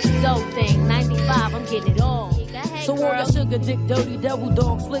eat his dope thing. 95, I'm getting it all. So all your sugar dick, dirty devil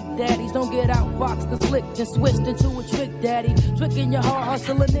dogs, slick daddies, don't get out foxed and slicked and switched into a trick daddy. Tricking your heart,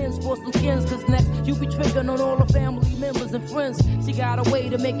 hustling in for some skins, cause next you be tricking on all the family members and friends. She got a way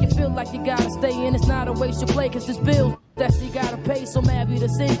to make you feel like you gotta stay in. It's not a waste you play, cause this bill that she gotta pay. So marry the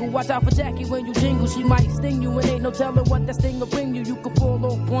single. Watch out for Jackie when you jingle. She might sting you and ain't no telling what that sting will bring you. You could fall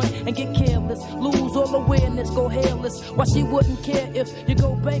off point and get careless, lose all awareness, go hairless. Why she wouldn't care if you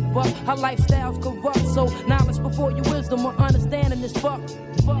go bankrupt? Her lifestyle's corrupt, so knowledge before your wisdom or understanding is fuck.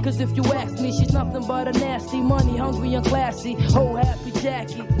 Cause if you ask me, she's nothing but a nasty, money hungry and classy, whole happy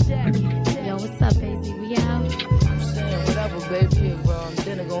Jackie. Yo, what's up, AZ? We out? I'm saying whatever, baby. If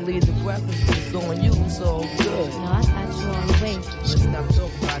dinner gonna leave the breakfast, it's on you, so good. Yo, I got you on the way. Let's stop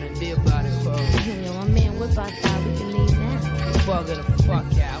talking about it, be about it, bro. Yo, my man whip outside, we can leave now. Bugging the fuck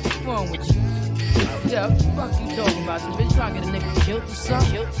out. What's wrong with you? Yeah, what the fuck you talking about? You bitch trying to get a nigga killed or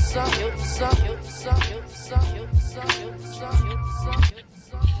something? Killed or something? Killed or something? Killed or something? Killed or something? Killed or something? Killed or something? Killed or something?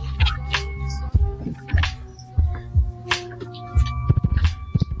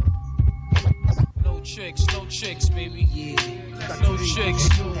 No tricks, baby. Yeah. No tricks.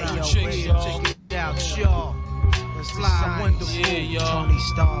 Hey, yo, check it out, y'all. Fly, wonderful. Yeah, y'all. Tony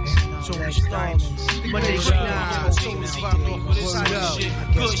Starks. But they shine.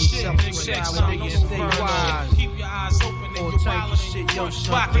 Good shit. Stay wise. Keep your eyes open and your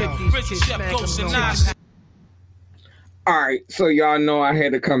wallet. Rich Chef Ghost and Nas. All right, so y'all know I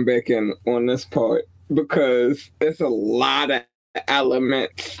had to come back in on this part because there's a lot of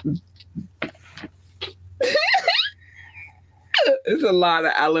elements. There's a lot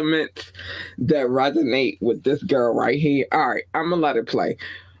of elements that resonate with this girl right here. All right, I'm going to let it play.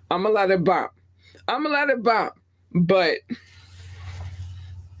 I'm going to let it bump. But,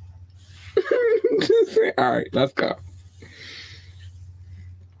 all right, let's go.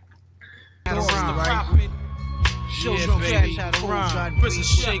 Right? shows Yeah, don't baby. catch how to rhyme. Prison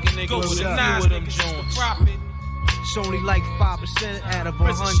shaking nigga Go with a up. nine of them Jones. It's only like 5% out of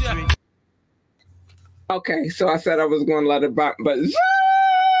Prison 100. Okay, so I said I was going to let it back, but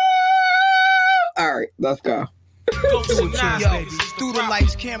all right, let's go. Yo, through the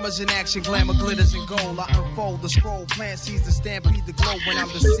lights, cameras in action, glamour, glitters, and gold. I unfold the scroll, plant seeds to stampede the globe when I'm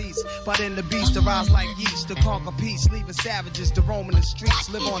deceased. But in the beast, arise like yeast to conquer peace, leaving savages to roam in the streets,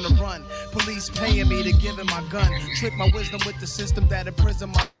 live on the run. Police paying me to give him my gun, trick my wisdom with the system that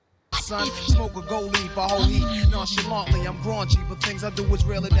imprisoned my son. Smoke a gold leaf, a whole heat. Nonchalantly, I'm graunchy, but things I do is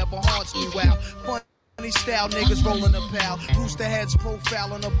real, it never haunts me. Wow, funny style, niggas rolling a pal. Rooster heads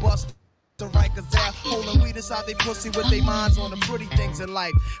profile on a bus. The Rikers out, holding weed inside they pussy with their minds on the pretty things in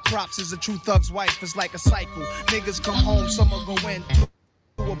life. Props is a true thug's wife, it's like a cycle. Niggas come home, summer go in.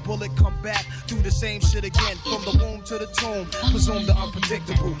 A bullet come back, do the same shit again. From the womb to the tomb, presume the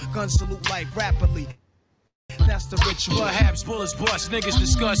unpredictable. Gun salute life rapidly. That's the ritual. Perhaps bullets bust, niggas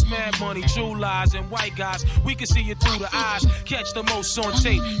discuss mad money, true lies, and white guys. We can see you through the eyes, catch the most on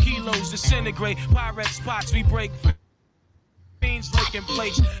tape. Kilos disintegrate, pirate spots we break. Fiends licking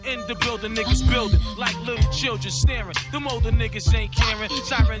plates in the building, niggas building like little children staring. Them older niggas ain't caring.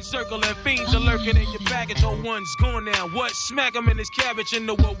 Sirens circling, fiends are lurking in your baggage. Oh, one's gone now. What? Smack him in his cabbage in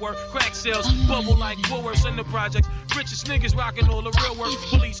the woodwork. Crack sales bubble like Woolworths in the projects. Richest niggas rocking all the real work.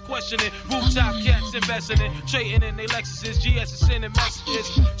 Police questioning. Rooftop cats investing in. Trading in they Lexuses. GS is sending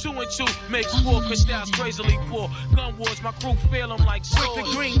messages. 2 and 2 makes 4. Crystals crazily poor. Gun wars, my crew feel them like swords. With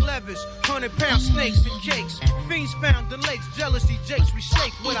the green levers, 100-pound snakes and cakes. Fiends found in lakes, jealousy jakes. We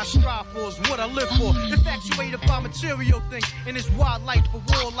shake what I strive for is what I live for. Infatuated by material things in this wild life for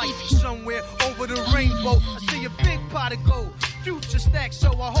war life. Somewhere over the rainbow, I see a big pot of gold. Future stacks, so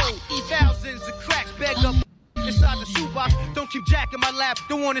I hold thousands of cracks bagged up inside the shoebox. Don't keep Jack in my lap.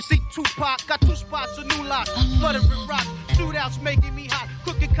 Don't wanna see Tupac. Got 2 spots, a new lock. Flooded with rocks. Shootouts making me hot.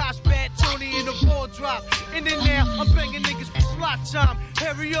 Cooking cops bad. Tony in the ball drop. In and now, I'm banging niggas for slot time.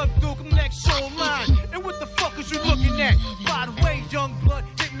 Hurry up, Duke. I'm next show line. And what the fuck is you looking at? By the way, young blood,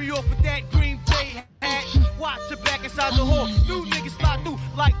 hit me off with that Green Bay hat. Watch the back inside the hall. New niggas slide through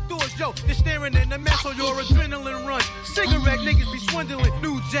like doors. Yo, they're staring in the mess on your adrenaline run. Cigarette niggas be swindling.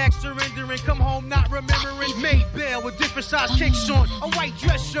 New Jack surrendering. Come home not remembering. Made bail with different size kicks on. A white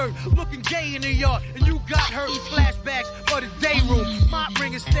dress shirt. Looking gay in the yard. And you got hurt. Flashbacks for the day room. Mop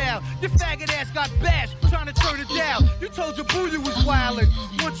ringing style. Your faggot ass got bashed. Trying to turn it down. You told your boo you was wildin'.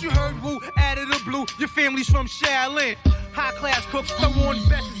 Once you heard woo, added a blue. Your family's from Shaolin. High class cooks throw on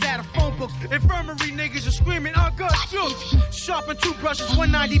vests out of phone books. Infirmary niggas are screaming, I got jokes. Sharpen toothbrushes,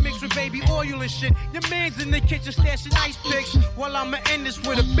 190 mixed with baby oil and shit. Your man's in the kitchen stashing ice picks. While I'ma end this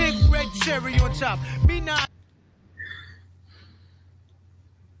with a big red cherry on top. Me not.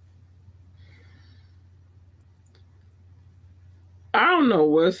 I don't know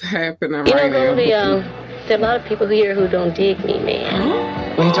what's happening You right know, Goldie, now. there are a lot of people here who don't dig me,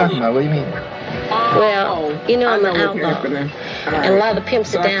 man. What are you talking about? What do you mean? Well, you know I'm an outlaw. And a lot of the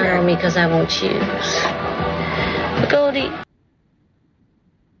pimps are down on me because I won't choose. But Goldie.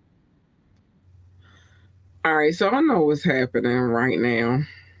 All right, so I know what's happening right now.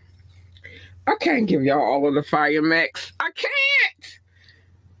 I can't give y'all all of the fire mix. I can't.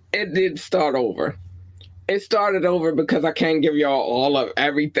 It did start over. It started over because I can't give y'all all of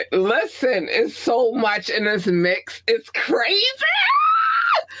everything. Listen, it's so much in this mix. It's crazy.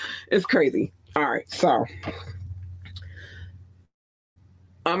 It's crazy. All right, so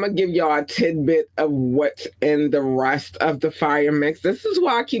I'm going to give y'all a tidbit of what's in the rest of the fire mix. This is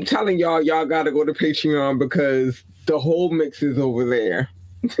why I keep telling y'all got to go to Patreon because the whole mix is over there.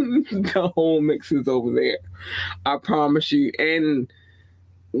 The whole mix is over there. I promise you. And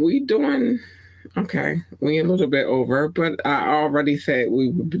we doing... Okay, we a little bit over, but I already said we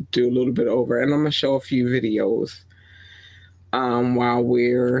would do a little bit over, and I'm gonna show a few videos while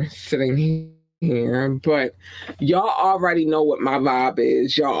we're sitting here. But y'all already know what my vibe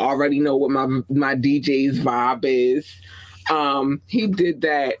is. Y'all already know what my DJ's vibe is. He did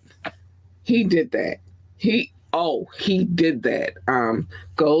that. He did that. He did that.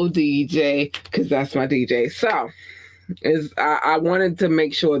 Go DJ, because that's my DJ. So. I wanted to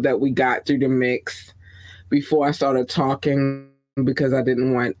make sure that we got through the mix before I started talking because I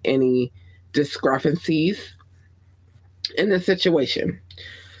didn't want any discrepancies in the situation.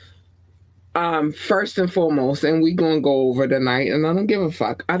 First and foremost, and we're going to go over tonight, and I don't give a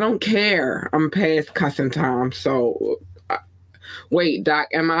fuck. I don't care. I'm past cussing time. So, wait, Doc,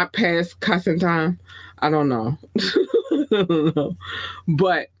 am I past cussing time? I don't know. I don't know.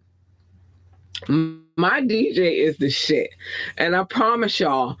 But my DJ is the shit. And I promise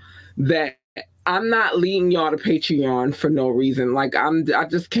y'all that I'm not leading y'all to Patreon for no reason. Like I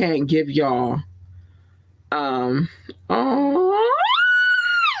just can't give y'all. Oh, I love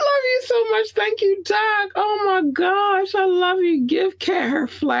you so much. Thank you, Doc. Oh my gosh, I love you. Give Kat her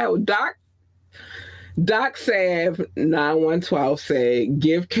flower, Doc. Doc Sav 9112 said,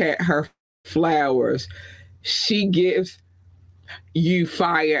 "Give Kat her flowers. She gives you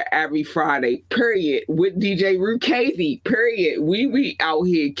fire every Friday, period, with DJ Rukazi, period. We out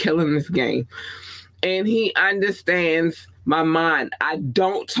here killing this game. And he understands my mind. I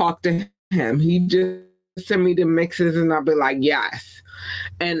don't talk to him. He just send me the mixes and I'll be like, yes.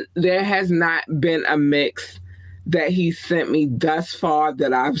 And there has not been a mix that he sent me thus far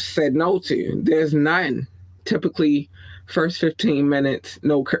that I've said no to. There's none. Typically, first 15 minutes,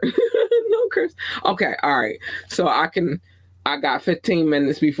 no curse. No curse. Okay, all right. So I got 15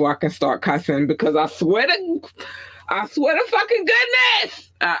 minutes before I can start cussing because I swear to fucking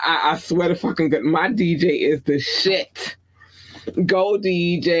goodness. I swear to fucking goodness. My DJ is the shit. Go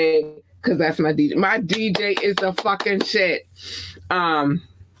DJ, because that's my DJ. My DJ is the fucking shit. I'm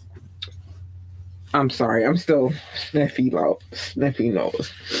sorry. I'm still sniffy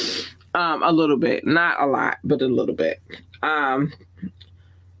nose. A little bit. Not a lot, but a little bit.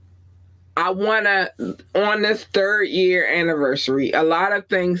 I want to, on this 3rd year anniversary, a lot of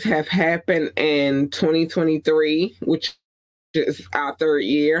things have happened in 2023, which is our 3rd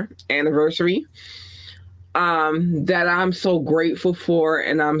year anniversary, that I'm so grateful for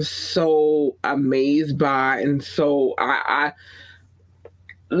and I'm so amazed by. And so I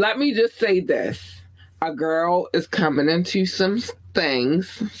let me just say this. A girl is coming into some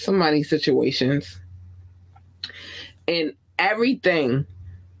things, some money situations, and everything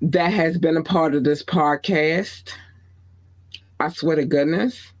that has been a part of this podcast, I swear to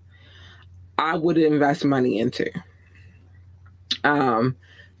goodness, I would invest money into.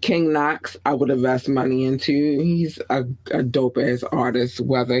 King Knox, I would invest money into. He's a dope ass artist,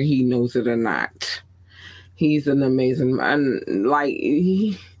 whether he knows it or not. He's an amazing man. Like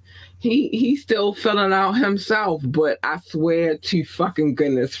he's still filling out himself, but I swear to fucking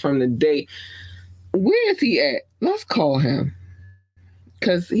goodness, from the day, where is he at? Let's call him.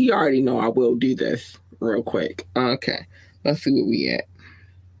 Because he already know I will do this real quick. Okay. Let's see where we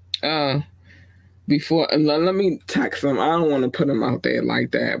at. Before, let me text him. I don't want to put him out there like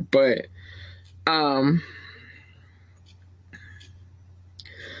that. But,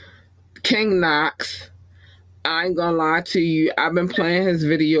 King Knox, I ain't gonna lie to you. I've been playing his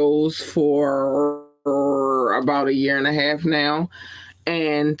videos for about 1.5 years now.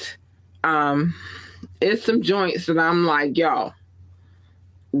 And, it's some joints that I'm like, yo,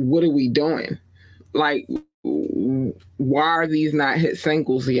 what are we doing? Like, why are these not hit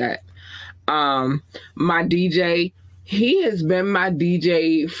singles yet? My DJ, he has been my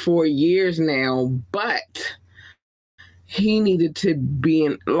DJ for years now, but he needed to be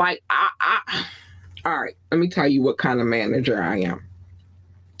in, like, all right, let me tell you what kind of manager I am.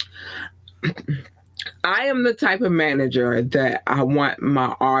 I am the type of manager that I want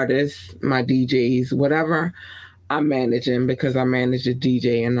my artists, my DJs, whatever I'm managing, because I manage a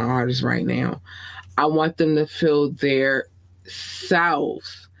DJ and the artist right now. I want them to feel their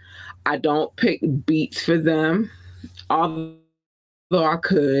selves. I don't pick beats for them, although I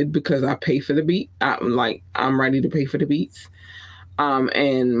could, because I pay for the beat. I'm ready to pay for the beats.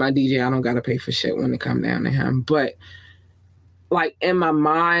 And my DJ, I don't gotta pay for shit when it come down to him. But like in my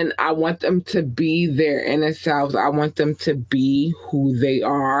mind, I want them to be their inner selves. I want them to be who they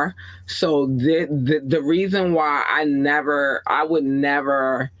are. So the reason why I would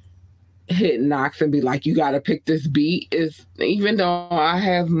never hit Knox and be like, you got to pick this beat, is even though I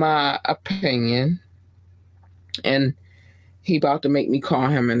have my opinion, and he about to make me call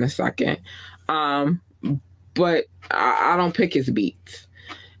him in a second, but I don't pick his beats.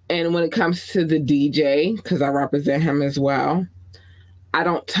 And when it comes to the DJ, because I represent him as well, I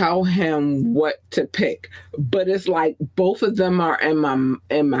don't tell him what to pick, but it's like both of them are in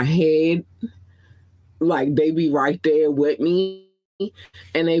my head. Like they be right there with me,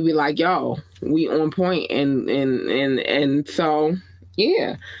 and they be like, "Yo, we on point." And so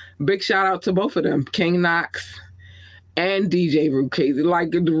yeah, big shout out to both of them, King Knox and DJ Rukazi.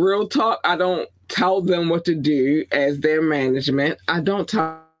 Like the real talk, I don't tell them what to do as their management. I don't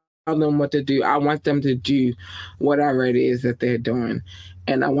tell them what to do. I want them to do whatever it is that they're doing,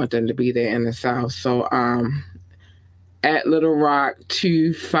 and I want them to be there in the South. So at Little Rock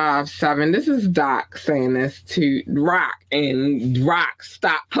 257, this is Doc saying this to Rock, and Rock,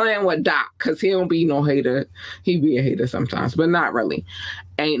 stop playing with Doc, because he don't be no hater. He be a hater sometimes, but not really.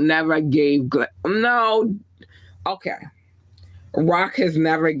 Ain't never gave no. Okay, Rock has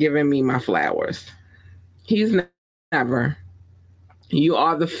never given me my flowers. He's never. You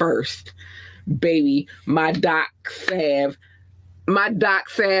are the first, baby. My Doc Sav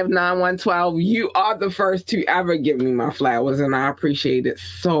 9112. You are the first to ever give me my flowers, and I appreciate it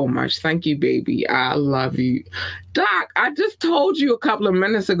so much. Thank you, baby. I love you, Doc. I just told you a couple of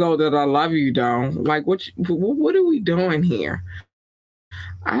minutes ago that I love you, though. Like, what are we doing here?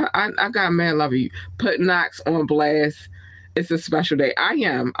 I got mad love you. Put Knox on blast. It's a special day. I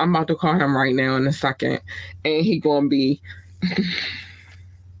am. I'm about to call him right now in a second, and he gonna be.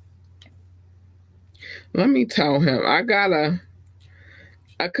 Let me tell him. I gotta,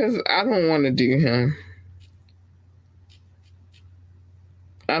 cause I don't want to do him.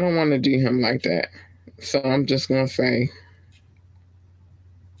 I don't want to do him like that. So I'm just gonna say,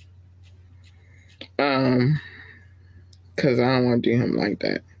 cause I don't want to do him like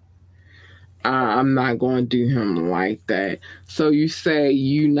that. I'm not going to do him like that. So you say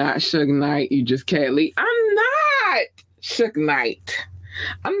you not Suge Knight, you just Cat Lee. I'm not Suge Knight.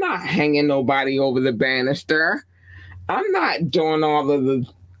 I'm not hanging nobody over the banister. I'm not doing all of the.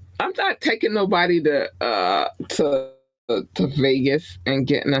 I'm not taking nobody to Vegas and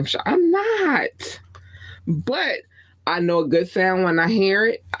getting them shot. I'm not. But I know a good sound when I hear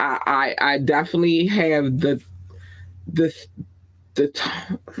it. I definitely have the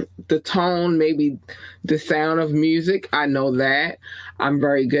tone, maybe the sound of music. I know that. I'm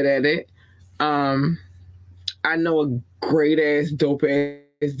very good at it. I know a great ass, dope ass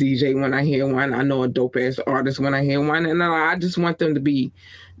DJ when I hear one. I know a dope ass artist when I hear one. And I just want them to be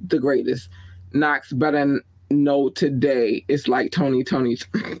the greatest. Knox better know today. It's like Tony's.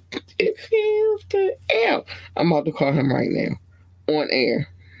 It feels good. Ew. I'm about to call him right now. On air.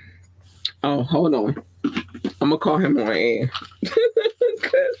 Oh, hold on. I'm going to call him on air.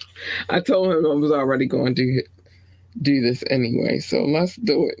 Because I told him I was already going to do this anyway. So let's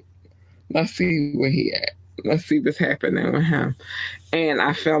do it. Let's see where he at. Let's see what's happening with him. And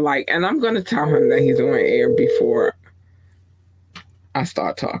I feel like, and I'm going to tell him that he's on air before I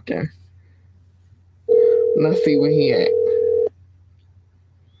start talking. Let's see where he at.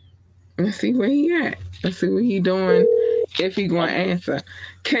 Let's see where he at. Let's see what he doing. If he going to answer.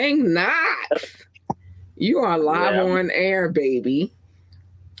 King Knox. You are live on air, baby.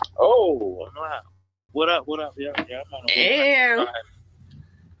 Oh, what up? Yeah, I'm on and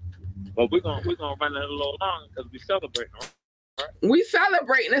but we're gonna run it a little long because we celebrating, right? We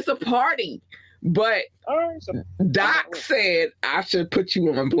celebrating. It's a party. But right, so Doc said I should put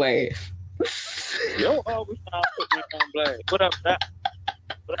you on blast. Yo, we trying to put me on blast. What up, Doc?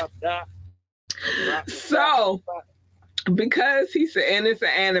 What up, Doc? So, because he said, and it's an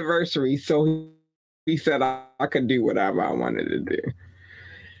anniversary, so he said I could do whatever I wanted to do.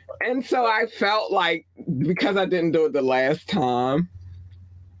 And so I felt like, because I didn't do it the last time,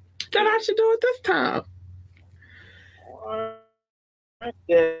 that I should do it this time.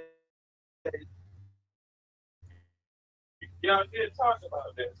 Y'all did talk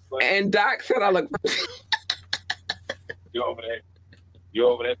about this. And Doc said I look. You over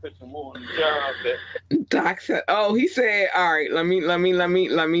there pitching more on the job. Doc said, "Oh, he said, all right. Let me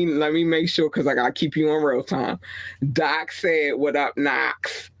make sure because I gotta keep you on real time." Doc said, "What up,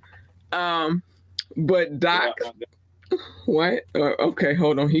 Knox?" But Doc, what? Okay,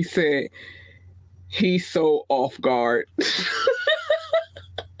 hold on. He said he's so off guard.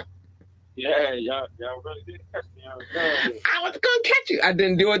 Yeah, y'all really did catch me. I was gonna catch you. I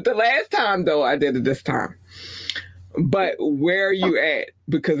didn't do it the last time though. I did it this time. But where are you at?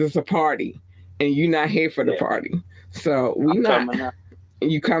 Because it's a party, and you're not here for the party. So we not. Coming out.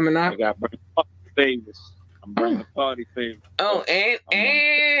 You coming out? I got party favors. I'm bringing party favors. Oh, and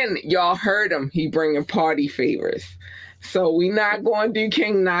y'all heard him. He bringing party favors. So we not going to do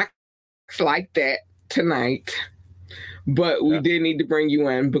King Knox like that tonight. But we did need to bring you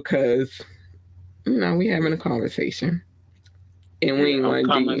in because, we having a conversation. And we ain't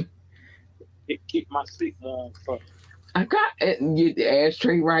want to do. Keep my seat warm first. I got the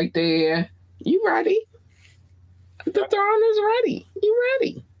ashtray right there. You ready? The throne is ready. You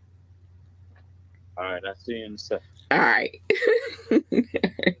ready? All right, I'll see you in a second. All right.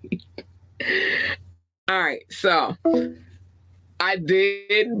 All right, so I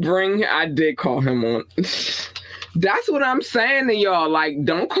did call him on. That's what I'm saying to y'all. Like,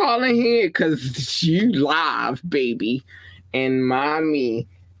 don't call in here because you live, baby. And mommy,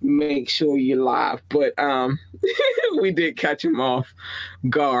 make sure you live. But we did catch him off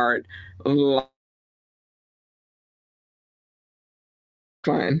guard. Fun.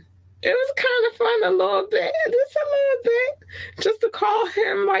 It was kind of fun a little bit. Just a little bit. Just to call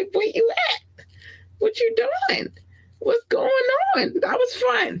him like, where you at? What you doing? what's going on? That was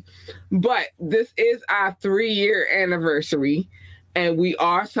fun. But this is our 3-year anniversary, and we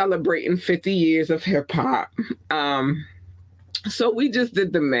are celebrating 50 years of hip hop. So we just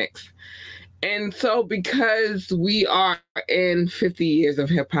did the mix. And so because we are in 50 years of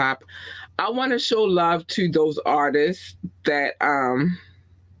hip hop, I want to show love to those artists that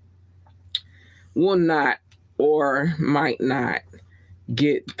will not or might not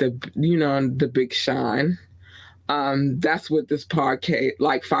get the big shine. That's what this podcast,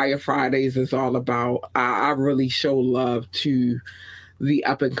 like Fire Fridays, is all about. I really show love to the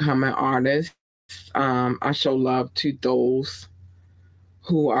up and coming artists. I show love to those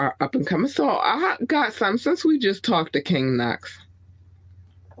who are up and coming. So I got some, since we just talked to King Knox,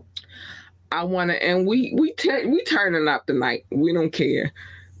 I want to, and we turning up tonight. We don't care.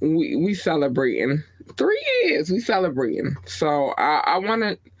 We celebrating 3 years. We celebrating. So I want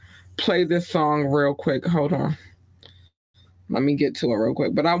to play this song real quick. Hold on. Let me get to it real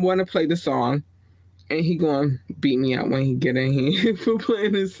quick. But I want to play the song, and he gonna beat me out when he get in here for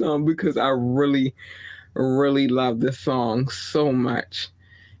playing this song, because I really, really love this song so much.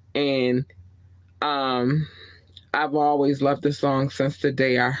 And I've always loved this song since the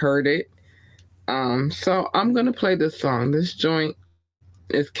day I heard it. So I'm gonna play this song. This joint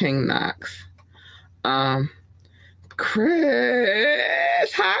is King Knox.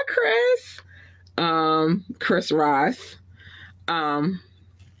 Chris. Hi, Chris. Chris Ross.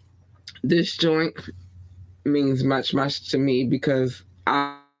 This joint means much, much to me because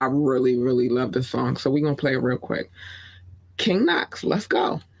I really, really love this song. So we're going to play it real quick. King Knox, let's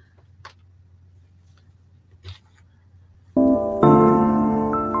go.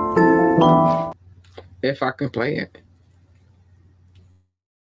 If I can play it.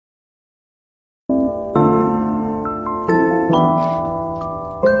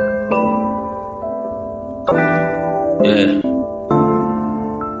 Yeah.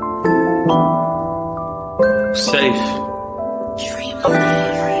 Safe. I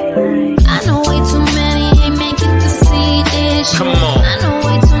know way too many ain't make it to see this. Come on. I know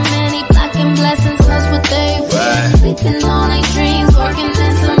way too many blocking blessings, cause what they feel. Sleeping on their dreams, working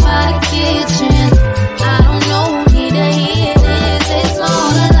in somebody's kitchen. I don't know who need to hear this. It's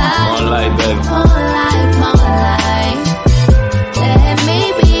all a lie. More life, baby. More life, more life. Let me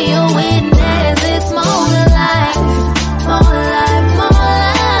be a witness. It's more life. More life, more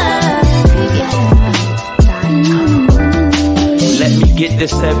life. Yeah. Let me get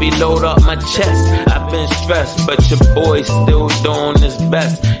this heavy load off my chest. I've been stressed, but your boy still doing his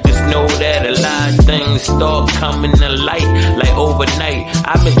best. Just know that a lot of things start coming to light, like overnight.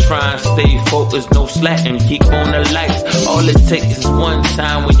 I've been trying to stay focused, no slacking, keep on the lights. All it takes is one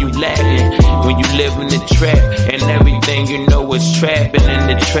time when you Latin, when you live in the trap, and everything you know is trapping. In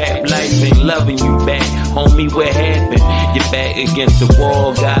the trap life ain't loving you back. Homie, what happened? You're back against the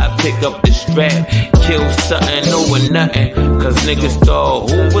wall, gotta pick up the strap. Kill something over nothing, cause niggas thought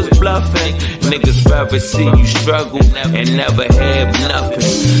who was bluffing. Niggas rather see you struggle and never have nothing.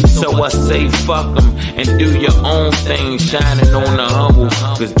 So I say fuck them and do your own thing, shining on the humble,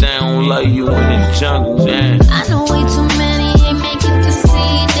 cause they don't love you in the jungle, damn. I know way too many ain't make it to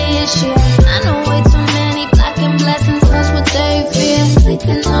see this shit. I know way too many blocking blessings, cause what they feel.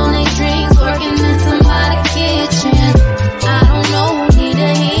 Sleeping on their dreams, working in somebody's kitchen. I don't know who need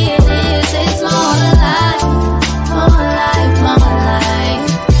to hear this. It's more life, more life, more life.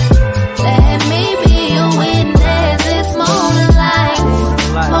 Let me be a witness. It's more life,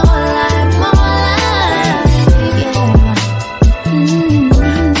 more life, more life. Yeah.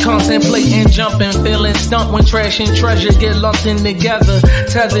 Contemplating, jumping, feeling stumped when trash and treasure get lumped in together.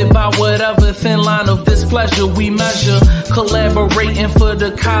 Tethered by whatever thin line of displeasure we measure. Collaborating for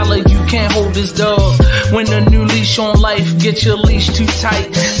the collar, you can't hold this dog. When a new leash on life, get your leash too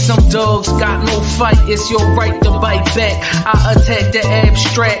tight. Some dogs got no fight, it's your right to bite back. I attack the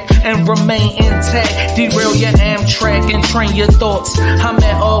abstract and remain intact. Derail your Amtrak and train your thoughts. I'm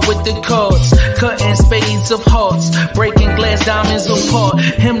at all with the cards, cutting spades of hearts, breaking glass diamonds apart.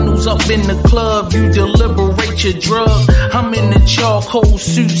 Hymnals up in the club, you deliberate your drug. I'm in the charcoal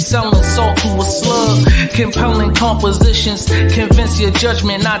suit, selling salt to a slug. Compelling compositions, convince your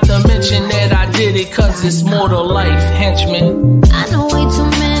judgment. Not to mention that I did it cause it's more to life, henchman. I know way too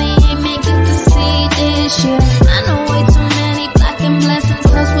many ain't make it to see this shit. I know way too many blocking blessings,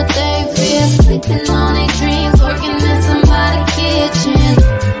 cause what they feel. Sleeping on their dreams, working in somebody's kitchen.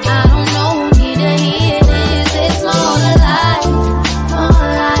 I don't know who need to hear this. It's more life, more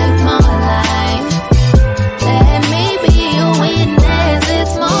life, more life. Let me be a witness.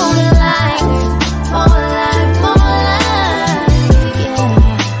 It's more life, more life, more life. Yeah.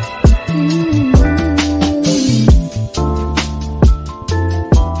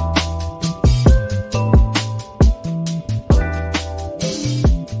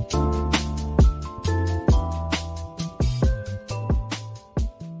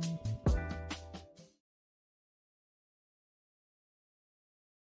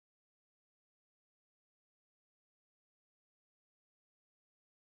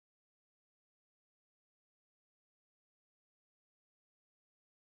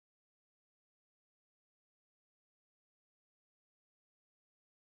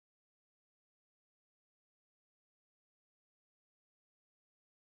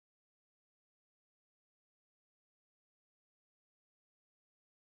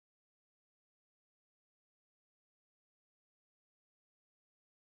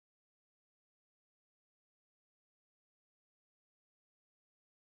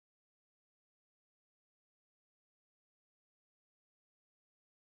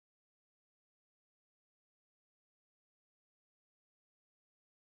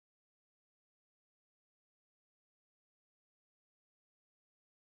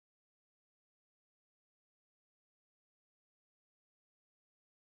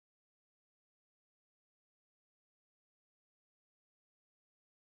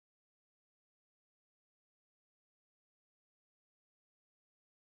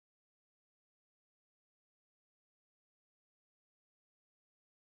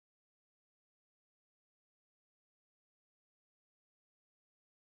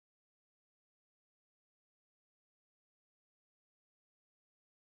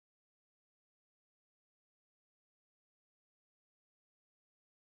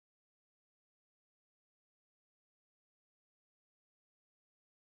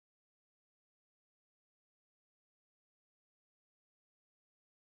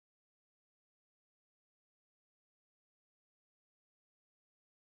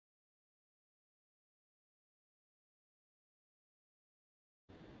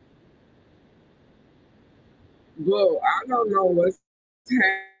 Boo, I don't know what's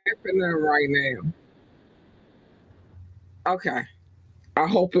happening right now. Okay. I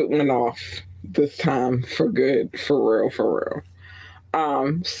hope it went off this time for good, for real.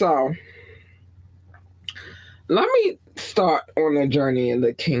 So let me start on the journey of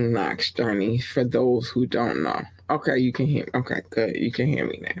the King Knox journey for those who don't know. Okay, you can hear me. Okay, good. You can hear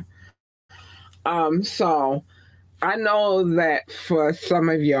me now. So I know that for some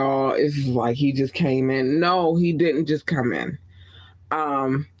of y'all, it's like he just came in. No, he didn't just come in.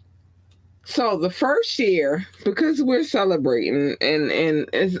 So the first year, because we're celebrating and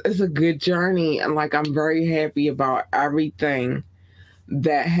it's a good journey, and like I'm very happy about everything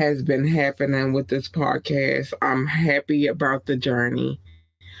that has been happening with this podcast. I'm happy about the journey.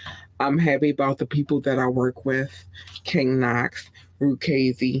 I'm happy about the people that I work with, King Knox,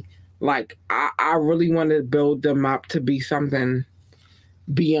 Rukazi. Like I really want to build them up to be something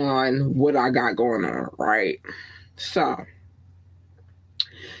beyond what I got going on, right? So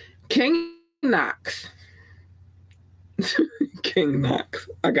King Knox. King Knox.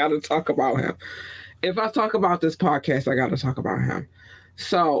 I got to talk about him. If I talk about this podcast, I got to talk about him.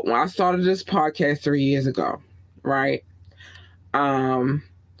 So when I started this podcast 3 years ago, right?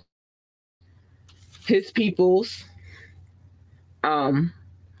 His peoples,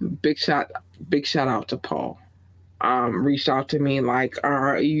 big shout out to Paul. Reached out to me like,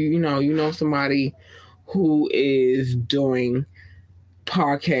 you know somebody who is doing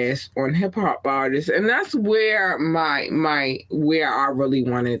podcasts on hip hop artists, and that's where where I really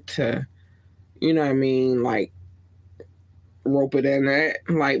wanted to, you know what I mean, like rope it in at,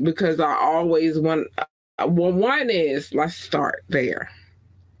 like, because I always want. Well, one is, let's start there.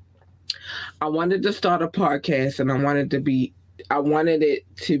 I wanted to start a podcast, and I wanted it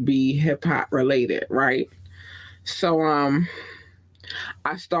to be hip hop related, right? So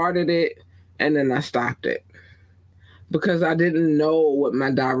I started it and then I stopped it because I didn't know what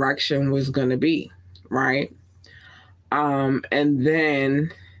my direction was gonna be, right? And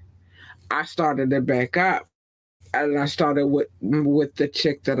then I started it back up. And I started with the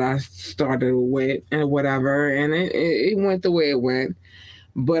chick that I started with and whatever, and it went the way it went.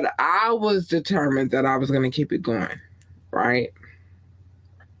 But I was determined that I was going to keep it going, right?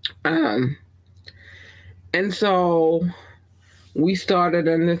 And so we started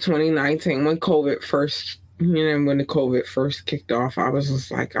in the 2019 when COVID first, when the COVID first kicked off. I was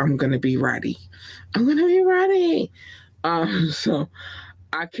just like, I'm going to be ready. I'm going to be ready. So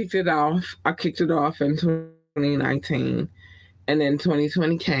I kicked it off. In 2019, and then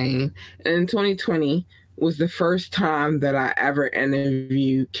 2020 came, and in 2020 was the first time that I ever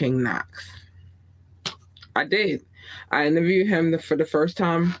interviewed King Knox. I did. I interviewed him for the first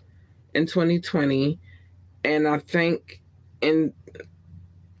time in 2020, and I think I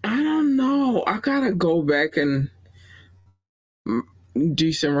don't know, I gotta go back and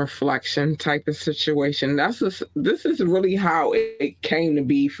do some reflection type of situation. This is really how it came to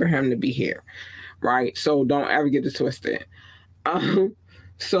be for him to be here, right? So don't ever get it twisted.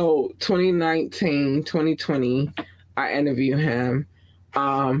 So 2019, 2020, I interviewed him.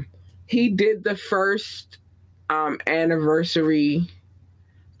 He did the first anniversary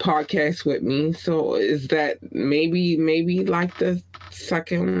podcast with me. So is that maybe like the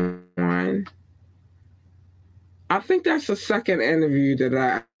second one? I think that's the second interview that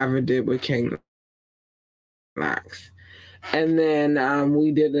I ever did with King Knox. And then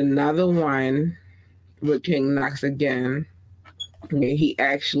we did another one with King Knox again. He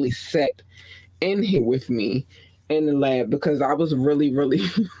actually sat in here with me in the lab because I was really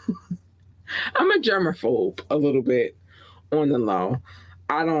I'm a germaphobe a little bit on the low.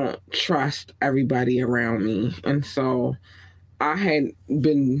 I don't trust everybody around me, and so I had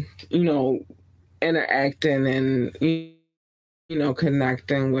been interacting and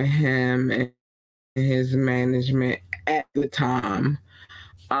connecting with him and his management at the time.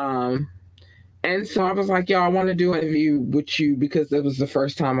 And so I was like, yo, I want to do an interview with you because it was the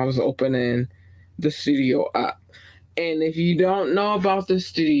first time I was opening the studio up. And if you don't know about the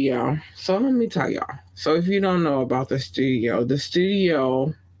studio, so let me tell y'all. So if you don't know about the studio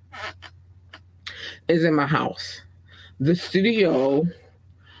is in my house. The studio,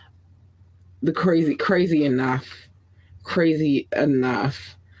 crazy enough,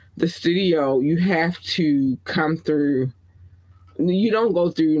 the studio, you have to come through. You don't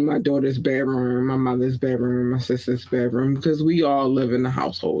go through my daughter's bedroom, my mother's bedroom, my sister's bedroom, because we all live in the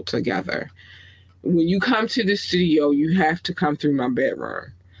household together. When you come to the studio, you have to come through my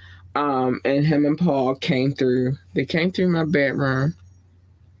bedroom. And him and Paul came through. They came through my bedroom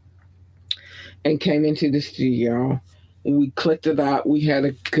and came into the studio. We clicked it out. We had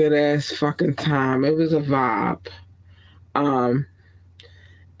a good ass fucking time. It was a vibe.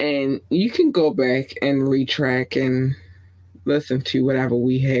 And you can go back and retrack and listen to whatever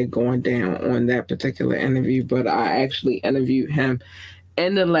we had going down on that particular interview. But I actually interviewed him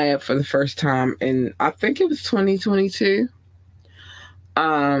in the lab for the first time, and I think it was 2022.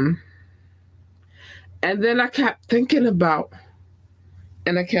 And then I kept thinking about,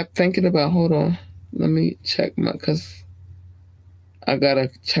 hold on, let me check because I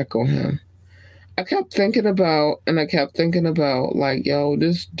gotta check on him. I kept thinking about, like, yo,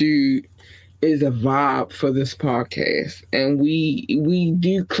 this dude is a vibe for this podcast, and we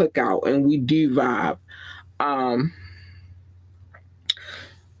do click out and we do vibe.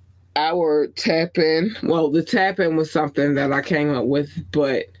 Our tap-in, well, the tap-in was something that I came up with,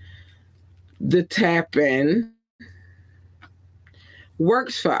 but the tap-in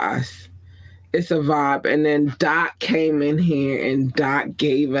works for us. It's a vibe. And then Doc came in here and Doc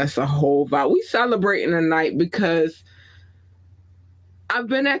gave us a whole vibe. We celebrating tonight because I've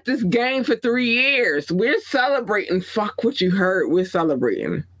been at this game for 3 years. We're celebrating. Fuck what you heard. We're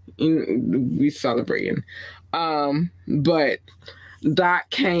celebrating. But Doc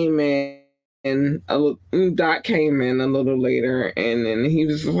came in a little later, and then he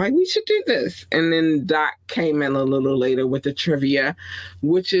was like, we should do this. And then Doc came in a little later with the trivia,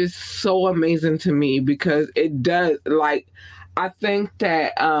 which is so amazing to me because it does, like, I think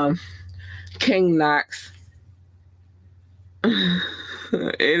that King Knox,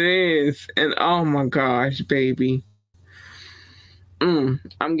 it is, and oh my gosh, baby. I'm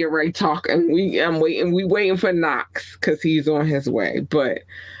getting ready to talk, and we waiting for Knox because he's on his way. But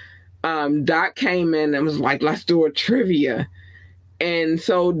Doc came in and was like, let's do a trivia. And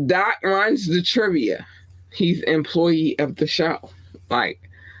so Doc runs the trivia. He's employee of the show. Like,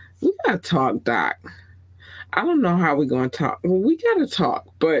 we gotta talk, Doc. I don't know how we're gonna talk. Well, we gotta talk.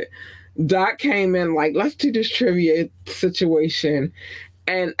 But Doc came in like, let's do this trivia situation.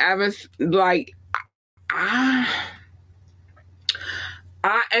 And I was like,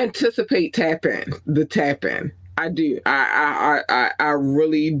 I anticipate the tap in. I do. I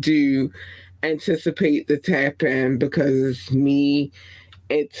really do anticipate the tap in because it's me.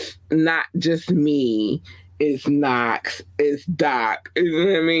 It's not just me. It's Knox. It's Doc. You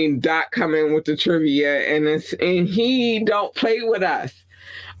know what I mean? Doc come in with the trivia, and he don't play with us.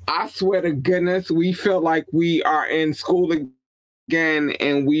 I swear to goodness, we feel like we are in school again,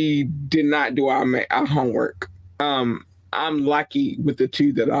 and we did not do our homework. I'm lucky with the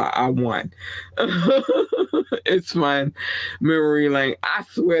 2 that I won. It's fun. Memory lane. I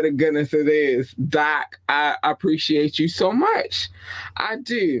swear to goodness it is. Doc, I appreciate you so much. I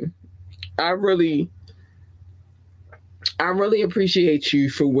do. I really appreciate you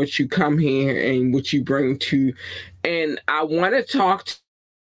for what you come here and what you bring to. And I want to talk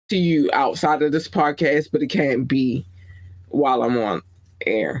to you outside of this podcast, but it can't be while I'm on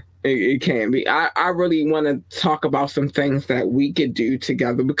air. It can be. I really want to talk about some things that we could do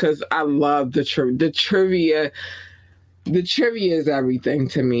together because I love the trivia. The trivia is everything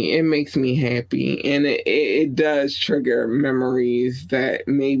to me. It makes me happy, and it does trigger memories that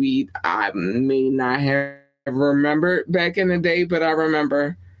maybe I may not have remembered back in the day, but I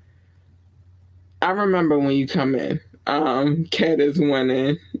remember when you come in. Cat is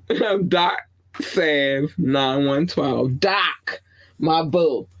winning. Doc Sav 9112. Doc, my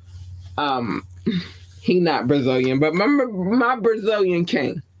boo. He not Brazilian, but my Brazilian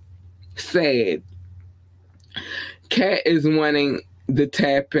king said Cat is winning the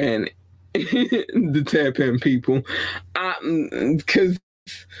tap in the tap in people. Because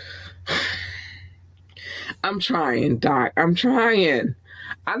I'm trying, Doc. I'm trying.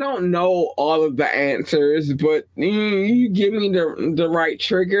 I don't know all of the answers, but you give me the right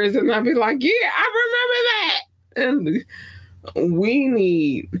triggers, and I'll be like, yeah, I remember that. And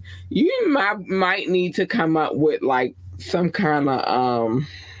you might need to come up with like some kind of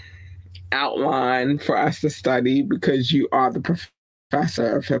outline for us to study because you are the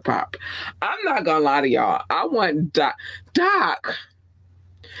professor of hip hop. I'm not gonna lie to y'all. I want Doc.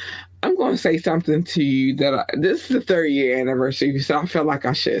 I'm gonna say something to you this is the 3rd year anniversary, so I feel like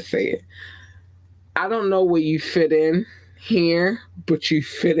I should say it. I don't know where you fit in here, but you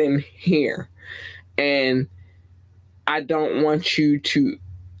fit in here, and I don't want you to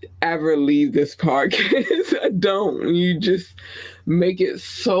ever leave this podcast. I don't. You just make it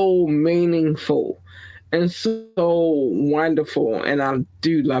so meaningful and so wonderful. And I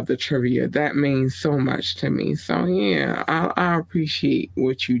do love the trivia. That means so much to me. So yeah, I appreciate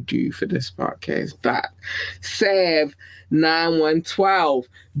what you do for this podcast. But Sav 9112,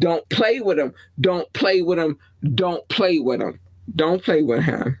 don't play with him. Don't play with him. don't play with him. Don't play with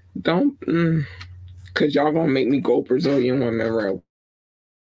him. Don't, because y'all gonna make me go Brazilian woman real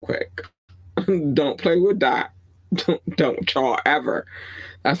quick. Don't play with Doc. Don't y'all ever.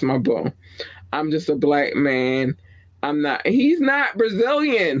 That's my boo. I'm just a black man. He's not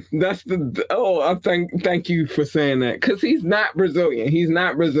Brazilian. That's thank you for saying that. Because he's not Brazilian. He's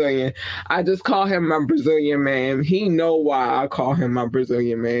not Brazilian. I just call him my Brazilian man. He know why I call him my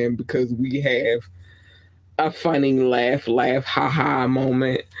Brazilian man, because we have a funny laugh, ha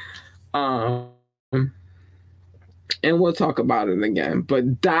moment. And we'll talk about it again.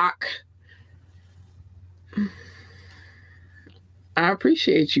 But Doc, I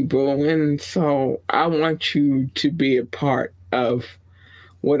appreciate you, boo, and so I want you to be a part of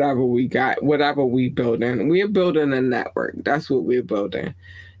whatever we got, whatever we building. We're building a network. That's what we're building.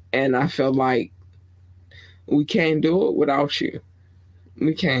 And I feel like we can't do it without you.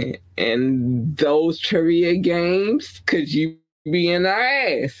 We can't. And those trivia games, because you be in our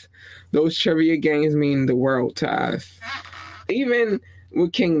ass, those trivia games mean the world to us. Even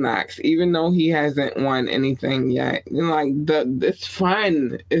with King Knox, even though he hasn't won anything yet, it's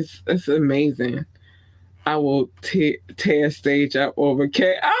fun. It's amazing. I will tear stage up over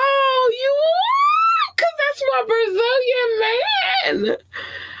K. Oh, you, because that's my Brazilian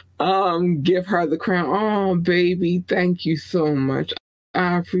man. Give her the crown. Oh, baby, thank you so much.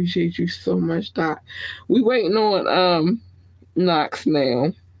 I appreciate you so much, Doc. We waiting on Knox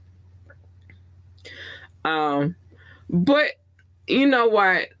now. But you know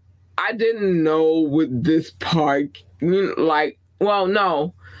what? I didn't know with this part,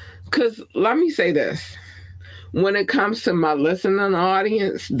 no, because let me say this. When it comes to my listening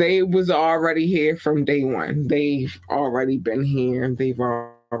audience, they was already here from day one. They've already been here. They've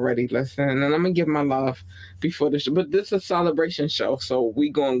already listened. And I'm going to give my love before the show. But this is a celebration show, so we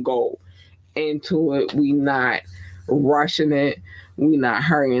going to go into it. We not rushing it. We not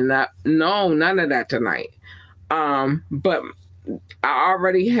hurrying up. No, none of that tonight. But I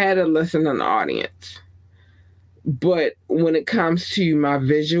already had a listening audience. But when it comes to my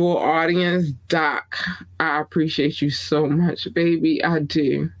visual audience, Doc, I appreciate you so much, baby. I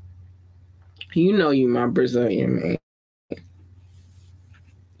do. You know you my Brazilian man.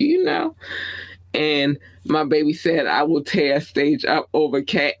 You know. And my baby said I will tear stage up over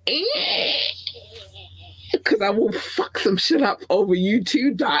Cat. Because I will fuck some shit up over you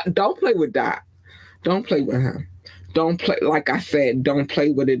too, Doc. Don't play with Doc. Don't play with him. Don't play, like I said, don't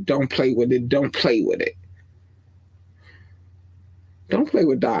play with it. Don't play with it. Don't play with it. Don't play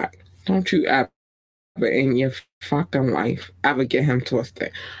with Doc. Don't you ever in your fucking life ever get him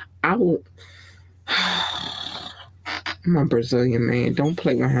twisted. I will. My Brazilian man. Don't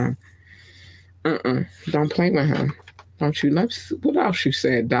play with him. Don't play with him. Don't you? What else you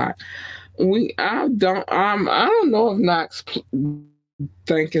said, Doc? I don't know if Knox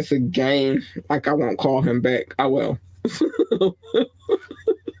think it's a game. Like, I won't call him back. I will. I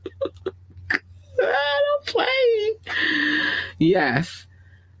don't play. Yes,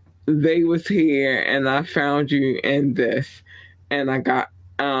 they was here, and I found you in this, and I got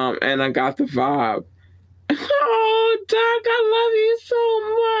the vibe. Oh, Doc, I love you so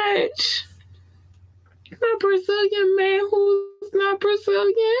much. My Brazilian man who's not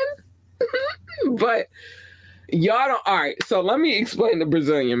Brazilian. But y'all don't. All right, so let me explain the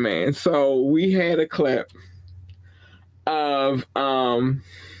Brazilian man. So we had a clip of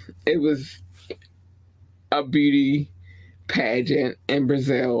it was a beauty pageant in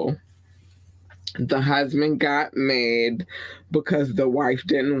Brazil. The husband got mad because the wife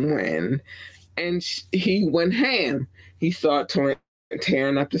didn't win, and he went ham. He started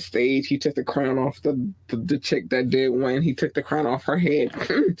tearing up the stage. He took the crown off the chick that did win. He took the crown off her head,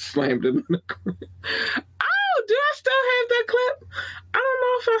 slammed it in the crown. Oh, do I still have that clip? I don't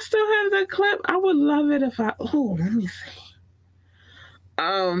know if I still have that clip. I would love it if I. Oh, let me see.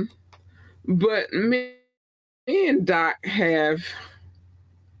 But me and Doc have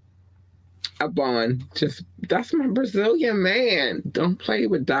a bond. That's my Brazilian man. Don't play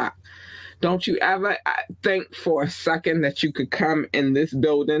with Doc. Don't you ever think for a second that you could come in this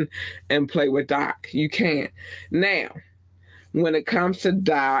building and play with Doc. You can't. Now, when it comes to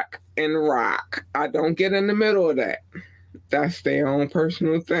Doc and Rock, I don't get in the middle of that. That's their own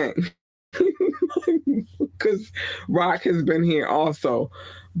personal thing. Because Rock has been here also.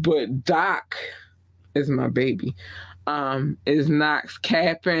 But Doc is my baby. Is Knox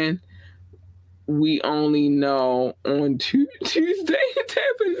capping? We only know on Tuesday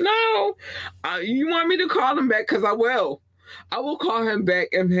tapping. No. You want me to call him back? Because I will. I will call him back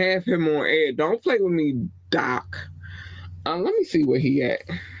and have him on air. Don't play with me, Doc. Let me see where he at.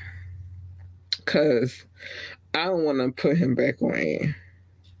 because I don't want to put him back on air.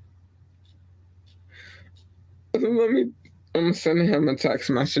 I'm sending him a text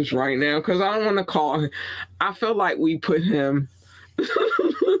message right now because I don't want to call him. I feel like we put him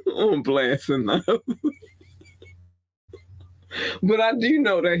on blast enough. But I do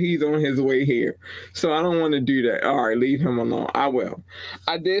know that he's on his way here. So I don't want to do that. All right, leave him alone. I will.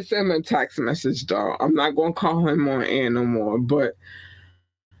 I did send him a text message, though. I'm not going to call him on air no more. But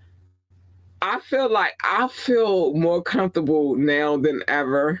I feel more comfortable now than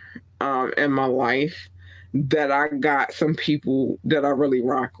ever in my life that I got some people that I really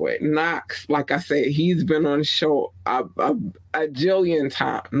rock with. Knox, like I said, he's been on the show a jillion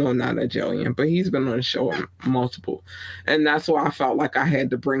times. No, not a jillion, but he's been on the show multiple. And that's why I felt like I had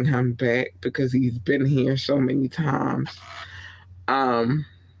to bring him back because he's been here so many times.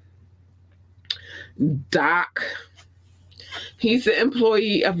 Doc, he's the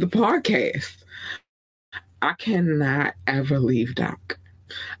employee of the podcast. I cannot ever leave Doc.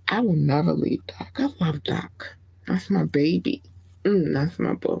 I will never leave Doc. I love Doc. That's my baby. That's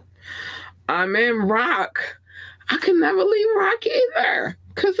my boo. I'm in Rock. I can never leave Rock either.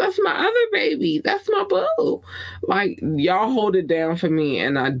 Because that's my other baby. That's my boo. Like, y'all hold it down for me,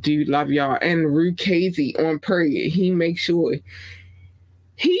 and I do love y'all. And Rukazi on Period. He makes sure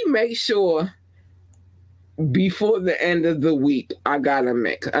before the end of the week, I got a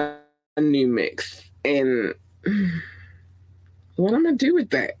new mix. And what I'm going to do with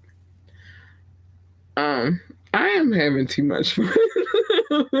that? I am having too much fun.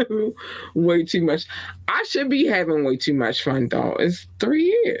 Way too much. I should be having way too much fun, though. It's 3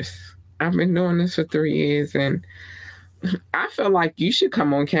 years. I've been doing this for 3 years, and I feel like you should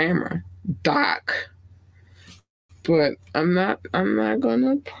come on camera, Doc. But I'm not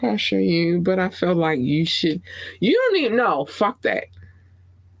gonna pressure you, but I feel like you should. You don't even know. Fuck that.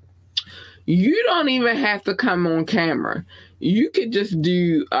 You don't even have to come on camera. You could just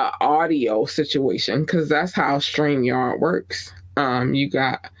do an audio situation because that's how StreamYard works. You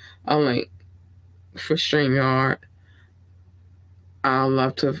got a link for StreamYard. I'd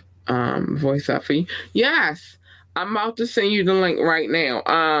love to voice up for you. Yes, I'm about to send you the link right now.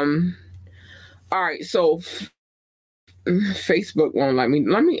 All right, so Facebook won't let me.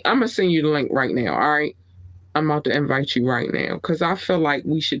 I'm gonna send you the link right now. All right, I'm about to invite you right now because I feel like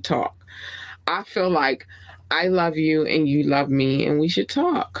we should talk. I feel like I love you and you love me and we should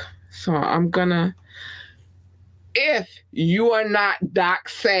talk. So I'm gonna, if you are not Doc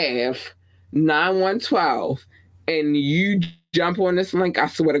Sav 9112 and you jump on this link, I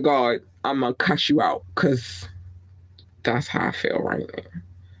swear to God, I'm gonna cuss you out because that's how I feel right now.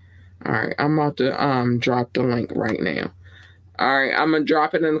 All right, I'm about to drop the link right now. All right, I'm gonna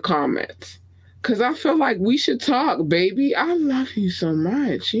drop it in the comments because I feel like we should talk, baby. I love you so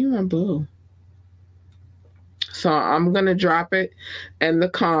much. You my boo. So I'm going to drop it in the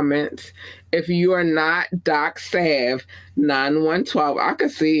comments. If you are not Doc Sav 9112, I can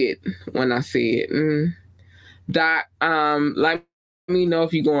see it when I see it. Doc, let me know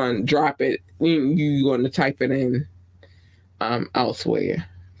if you're going to drop it. You're going to type it in elsewhere.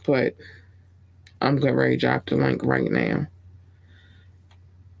 But I'm going to drop the link right now.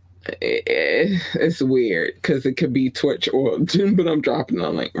 It's weird because it could be Twitch or, but I'm dropping the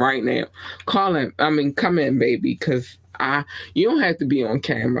link right now. Call him. Come in, baby, because you don't have to be on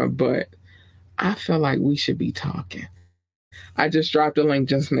camera, but I feel like we should be talking. I just dropped the link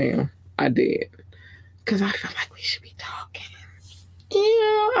just now. I did because I feel like we should be talking. Yeah,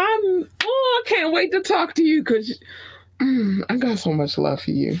 I can't wait to talk to you because I got so much love for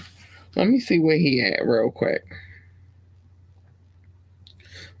you. Let me see where he at real quick.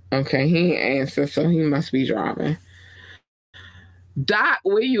 Okay, he ain't answered, so he must be driving. Doc,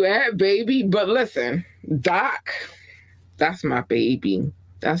 where you at, baby? But listen, Doc, that's my baby.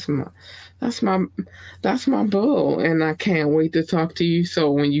 That's my boo, and I can't wait to talk to you. So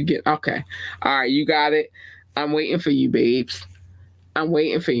when you get all right, you got it. I'm waiting for you, babes. I'm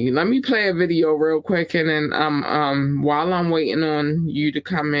waiting for you. Let me play a video real quick, and then while I'm waiting on you to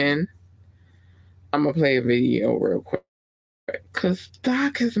come in, I'm gonna play a video real quick. Because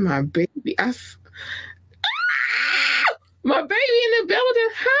Doc is my baby. My baby in the building.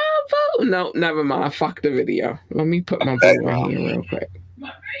 How boo? No, never mind. Fuck the video. Let me put my boo right here real quick. My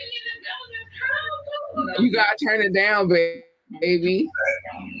baby in the building. How boo? You gotta turn it down, baby.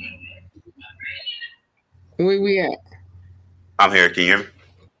 Where we at? I'm here. Can you hear me?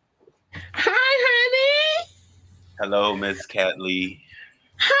 Hi, honey. Hello, Miss Cat Lee.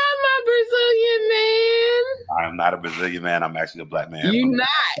 Hi, my Brazilian man. I am not a Brazilian man. I'm actually a black man. You're not,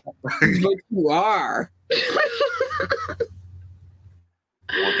 but you are.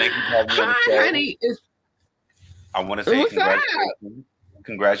 Well, thank you for having me on the Hi, show. honey. I want to say What's up?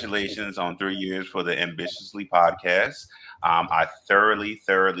 congratulations on 3 years for the Ambitiously podcast. I thoroughly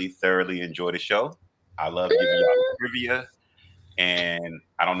enjoy the show. I love giving y'all trivia. And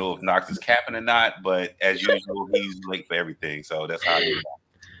I don't know if Knox is capping or not, but as usual, he's late for everything. So that's how it is.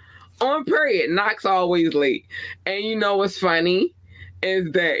 On period, Knox always late. And you know what's funny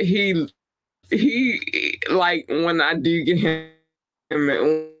is that he like when I do get him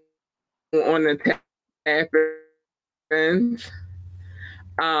on the tap-ins,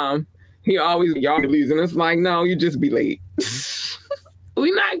 he always y'all losing. It's like, no, you just be late. We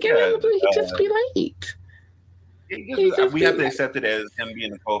not getting him, he just be late. We have to accept it as him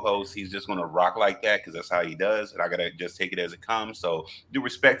being the co-host. He's just going to rock like that because that's how he does. And I got to just take it as it comes. So do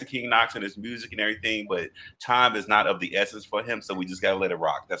respect to King Knox and his music and everything, but time is not of the essence for him. So we just got to let it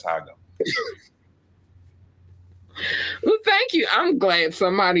rock. That's how I go. Well, thank you. I'm glad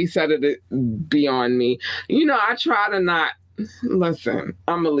somebody said it beyond me. You know, I try to not listen.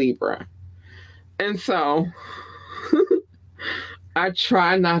 I'm a Libra. And so I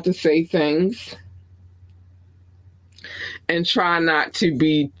try not to say things and try not to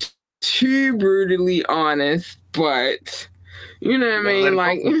be too brutally honest, but you know what I mean?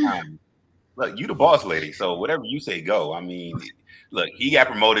 Like, look, you the boss lady, so whatever you say, go. I mean, look, he got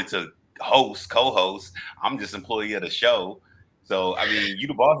promoted to host, co-host. I'm just employee of the show. So, I mean, you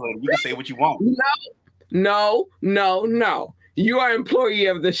the boss lady. You can say what you want. No. You are employee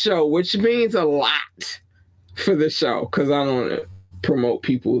of the show, which means a lot for the show because I don't promote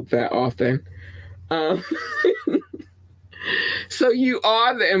people that often. So you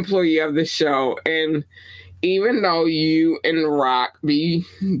are the employee of the show, and even though you and Rock be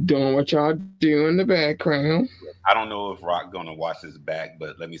doing what y'all do in the background, I don't know if Rock gonna watch this back,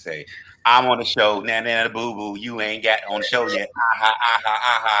 but let me say, I'm on the show. Nah, boo boo. You ain't got on the show yet.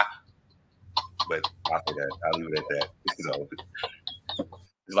 Aha. But I'll say that. I'll leave it at that. So,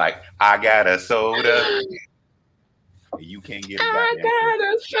 it's like I got a soda. You can't get a goddamn I got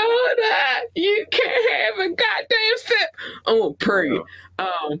a soda. You can't have a goddamn sip. Oh, period.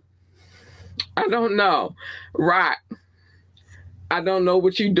 I don't know. Rock. I don't know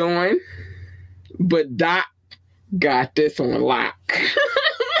what you're doing, but Doc got this on lock.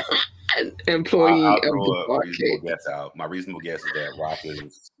 Employee I'll of throw the a reasonable podcast. guess out. My reasonable guess is that Rock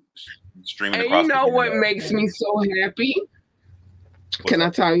is streaming And across you know the what internet. makes me so happy? Can I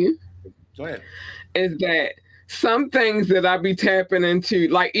tell you? Go ahead. Is that some things that I be tapping into,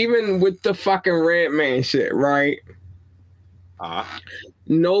 like even with the fucking Redman shit, right?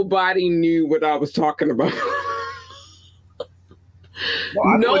 Nobody knew what I was talking about.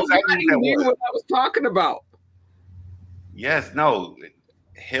 I know exactly Nobody what that knew was. what I was talking about. Yes, no.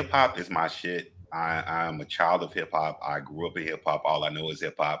 Hip hop is my shit. I'm a child of hip hop. I grew up in hip hop. All I know is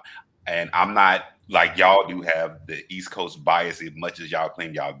hip hop. And I'm not like y'all do have the East Coast bias as much as y'all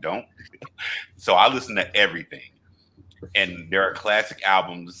claim y'all don't. So I listen to everything. And there are classic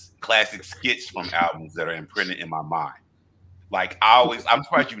albums, classic skits from albums that are imprinted in my mind. Like I'm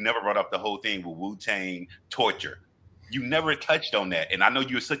surprised you never brought up the whole thing with Wu-Tang Torture. You never touched on that. And I know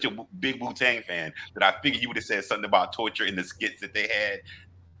you're such a big Wu-Tang fan that I figured you would have said something about Torture in the skits that they had.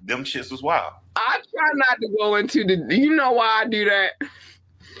 Them shits was wild. I try not to go into you know why I do that?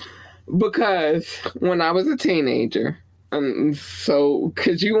 Because when I was a teenager, and so,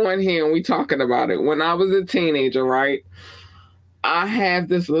 cause you on here and we talking about it. When I was a teenager, right? I have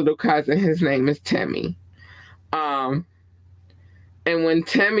this little cousin, his name is Timmy. And when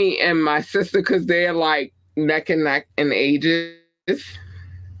Timmy and my sister, cause they're like neck and neck in ages.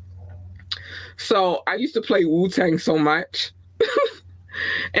 So I used to play Wu-Tang so much.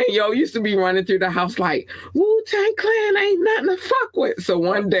 And yo used to be running through the house like, Wu-Tang Clan ain't nothing to fuck with. So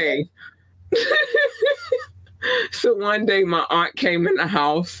one day my aunt came in the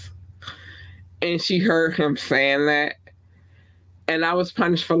house and she heard him saying that. And I was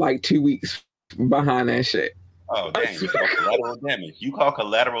punished for like 2 weeks behind that shit. Oh, dang. You call collateral damage. You call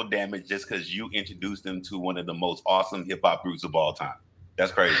collateral damage just because you introduced them to one of the most awesome hip hop groups of all time.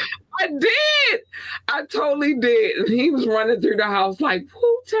 That's crazy. I did. I totally did. And he was running through the house like,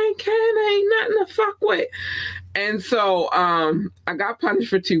 Wu-Tang Clan ain't nothing to fuck with. And so I got punished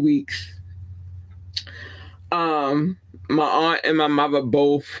for 2 weeks. My aunt and my mother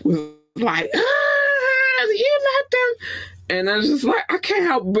both was like, you let them. And I was just like, I can't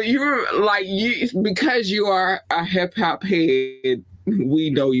help, but because you are a hip hop head,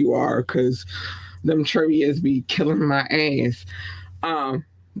 we know you are, because them trivias be killing my ass.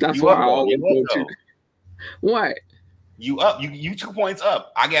 That's why I always go to. What? You up. You 2 points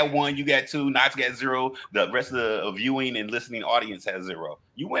up. I got 1. You got 2. Knox got 0. The rest of the viewing and listening audience has 0.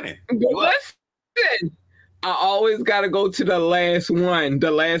 You winning. But You up. listen, I always got to go to the last one,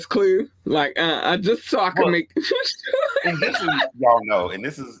 the last clue. Like, I just so I can make. And this is, y'all know, and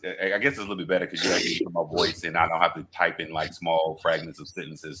this is, I guess it's a little bit better because you have to hear my voice and I don't have to type in like small fragments of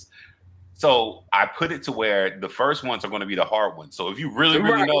sentences. So I put it to where the first ones are going to be the hard ones. So if you really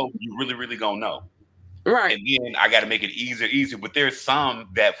know, you really gonna know. Right. And then I got to make it easier. But there's some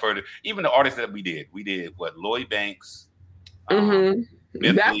that even the artists that we did what Lloyd Banks. Mm-hmm.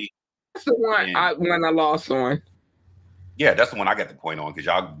 That's the one when I lost on. Yeah, that's the one I got the point on because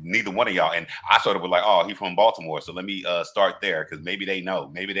y'all, neither one of y'all, and I sort of was like, oh, he's from Baltimore, so let me start there because maybe they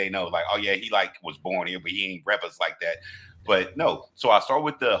know, like, oh yeah, he like was born here, but he ain't rep us like that. But no, so I start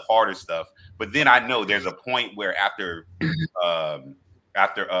with the harder stuff, but then I know there's a point where after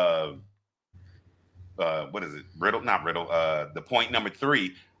what is it? Not riddle. The point number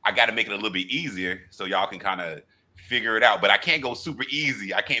 3, I got to make it a little bit easier so y'all can kind of figure it out. But I can't go super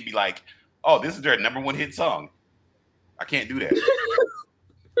easy. I can't be like, oh, this is their number 1 hit song. I can't do that.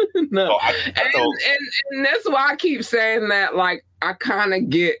 No, and that's why I keep saying that. Like, I kind of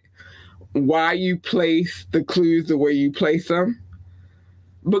get why you place the clues the way you place them,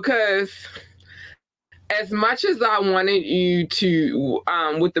 because as much as I wanted you to,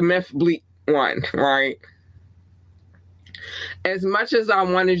 with the Memphis Bleak one, right? As much as I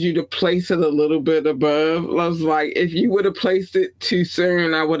wanted you to place it a little bit above, I was like, if you would have placed it too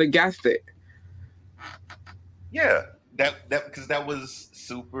soon, I would have guessed it. Yeah, that because that was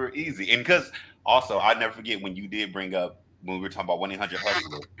super easy, and because also I never forget when you did bring up when we were talking about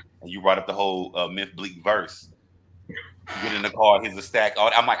 1-800-HUSTLER, and you brought up the whole Memphis Bleak verse. Get in the car, here's a stack.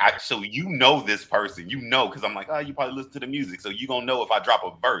 I'm like, so you know this person, because I'm like, oh, you probably listen to the music, so you gonna know if I drop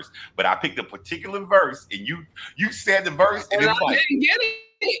a verse. But I picked a particular verse, and you said the verse, and it's like, didn't get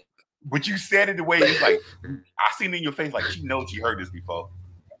it. But you said it the way it's like, I seen it in your face, like she knows she heard this before,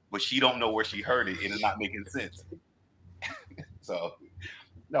 but she don't know where she heard it, and it's not making sense. So,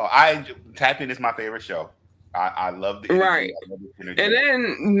 no, Tap In is my favorite show. I love the energy. Right. I love the energy. And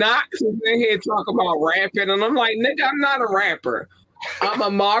then Knox is in here talking about rapping, and I'm like, nigga, I'm not a rapper. I'm a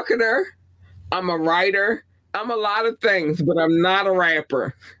marketer. I'm a writer. I'm a lot of things, but I'm not a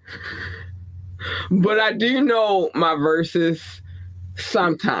rapper. But I do know my verses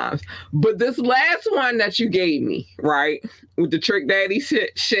sometimes. But this last one that you gave me, right, with the Trick Daddy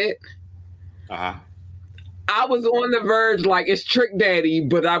shit. Uh-huh. I was on the verge, like, it's Trick Daddy,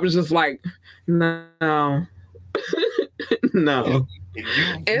 but I was just like, no. No.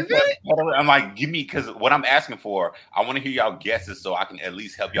 Is it? I'm like, give me, because what I'm asking for, I want to hear y'all guesses so I can at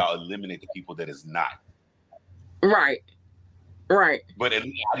least help y'all eliminate the people that is not. Right. But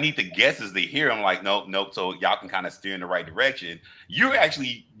I need the guesses to hear. I'm like, nope. So y'all can kind of steer in the right direction. You're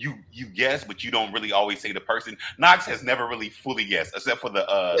actually, you guess, but you don't really always say the person. Knox has never really fully guessed, except for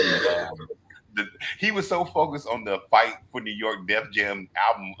he was so focused on the Fight for New York Def Jam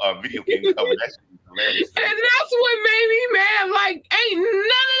album video game cover. That's hilarious. And that's what made me mad. Like, ain't none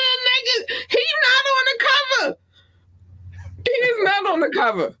of the niggas. He's not on the cover. He is not on the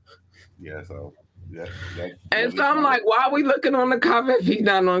cover. Yeah, so and so I'm like, why are we looking on the cover if he's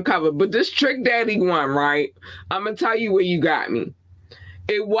not on the cover? But this Trick Daddy one, right? I'm gonna tell you where you got me.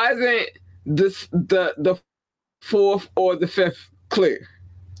 It wasn't the 4th or the 5th clue.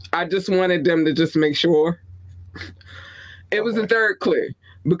 I just wanted them to just make sure. It was the 3rd clue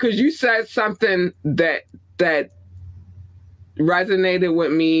because you said something that resonated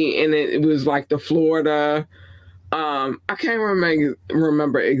with me, and it was like the Florida. I can't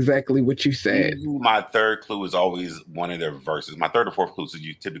remember exactly what you said. My 3rd clue is always one of their verses. My 3rd or 4th clue is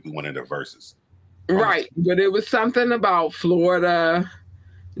typically one of their verses. Right, but it was something about Florida,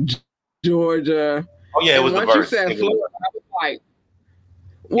 Georgia. Oh yeah, it was the verse. Once you said Florida, I was like,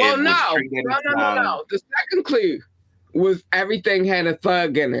 well, no. The 2nd clue was everything had a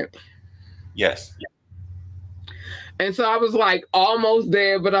thug in it. Yes. And so I was like almost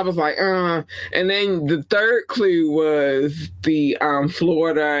there, but I was like, And then the 3rd clue was the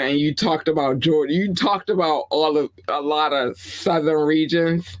Florida, and you talked about Georgia. You talked about a lot of southern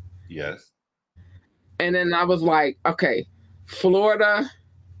regions. Yes. And then I was like, okay, Florida,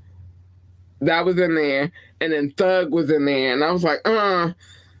 that was in there, and then Thug was in there, and I was like,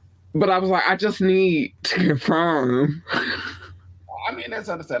 But I was like, I just need to confirm. I mean, that's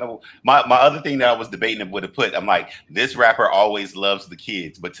understandable. My other thing that I was debating and would have put, I'm like, this rapper always loves the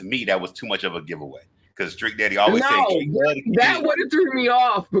kids, but to me, that was too much of a giveaway because Trick Daddy always said that would have threw me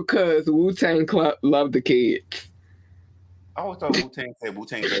off because Wu-Tang Club loved the kids. I always thought Wu-Tang said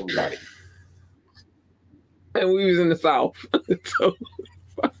Wu-Tang for everybody. and we was in the South. So,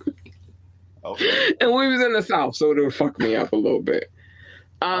 Okay. and we was in the South, so it would fuck me up a little bit.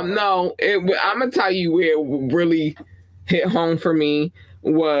 No, I'm gonna tell you where it really hit home for me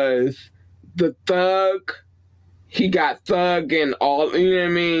was the Thug. He got Thug and all, you know what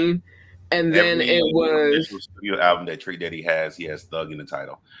I mean? And then it was studio album that Trick Daddy has. He has Thug in the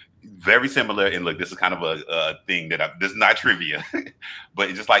title. Very similar. And look, this is kind of a thing that this is not trivia, but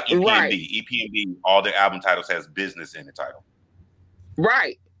it's just like EPMD. Right. EPMD, all their album titles has business in the title.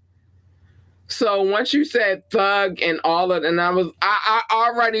 right. So once you said Thug and all of, and I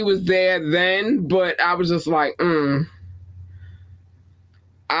already was there then, but I was just like, I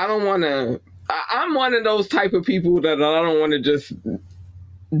don't want to. I'm one of those type of people that I don't want to just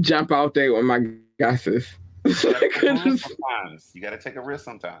jump out there with my guesses. Sometimes you got to take a risk.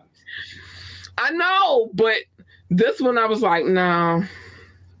 Sometimes I know, but this one I was like, no.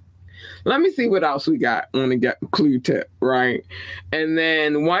 Let me see what else we got on the clue tip, right? And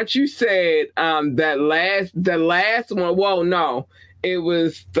then once you said the last one, well, no, it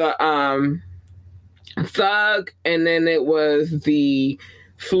was the Thug, and then it was the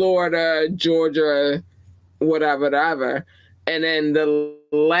Florida, Georgia, whatever. And then the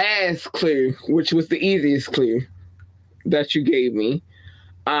last clue, which was the easiest clue that you gave me,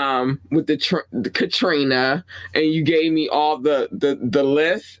 with the Katrina, and you gave me all the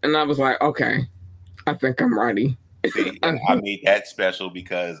list, and I was like, okay, I think I'm ready. See, and I made that special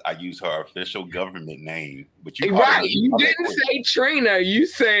because I use her official government name. But you right, you didn't say Trina, you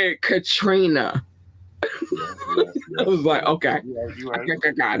said Katrina. I was like, okay, I think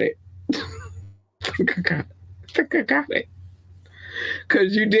I got it. I think I got it.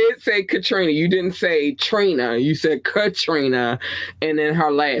 Because you did say Katrina. You didn't say Trina. You said Katrina and then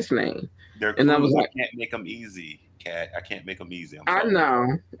her last name. And I was like, I can't make them easy, Kat. I can't make them easy. I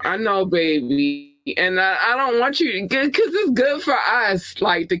know, baby. And I don't want you, because it's good for us,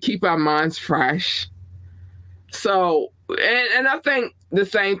 like, to keep our minds fresh. So, and I think the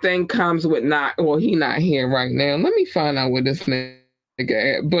same thing comes with he not here right now. Let me find out what this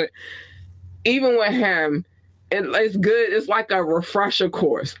nigga at. But even with him, it's good. It's like a refresher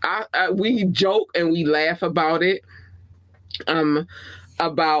course. We joke and we laugh about it,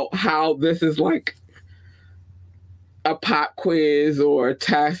 about how this is like a pop quiz or a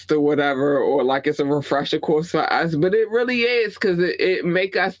test or whatever, or like it's a refresher course for us. But it really is, because it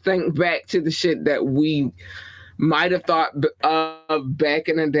make us think back to the shit that we might have thought of back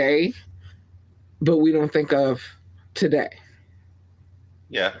in the day, but we don't think of today.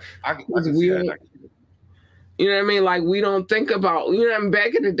 Yeah, I can see that. You know what I mean? Like, we don't think about, you know what I mean?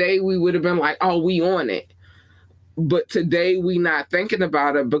 Back in the day, we would have been like, oh, we on it. But today, we not thinking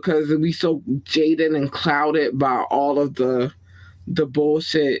about it because we so jaded and clouded by all of the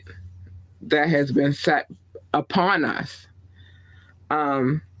bullshit that has been set upon us.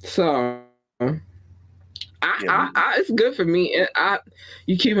 So it's good for me.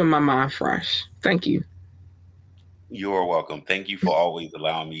 You keeping my mind fresh. Thank you. You're welcome. Thank you for always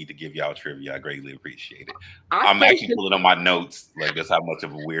allowing me to give y'all trivia. I greatly appreciate it. I'm actually pulling on my notes. Like, that's how much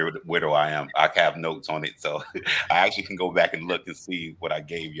of a weirdo I am. I have notes on it, so I actually can go back and look and see what I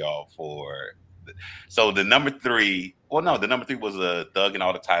gave y'all for. So the number 3. Well, no, the number 3 was a Thug and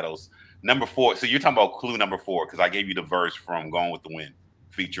all the titles. Number 4. So you're talking about clue number 4, because I gave you the verse from Gone with the Wind,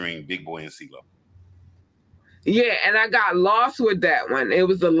 featuring Big Boy and CeeLo. Yeah, and I got lost with that one. It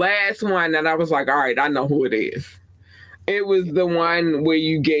was the last one that I was like, all right, I know who it is. It was the one where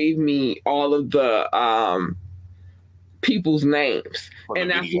you gave me all of the people's names. And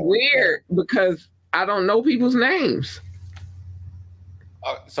that's weird because I don't know people's names.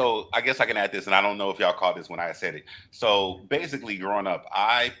 So I guess I can add this, and I don't know if y'all caught this when I said it. So basically, growing up,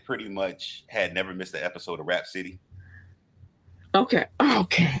 I pretty much had never missed an episode of Rap City. Okay. All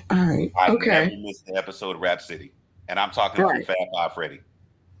right. I never missed an episode of Rap City. And I'm talking from Fab Five Freddy.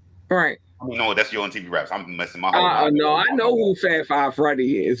 Right. I mean, no, that's Yo MTV Raps. I'm messing my whole life. No, I know who Fab Five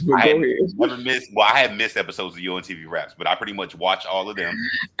Freddy is, but go ahead. I had missed episodes of Yo MTV Raps, but I pretty much watched all of them.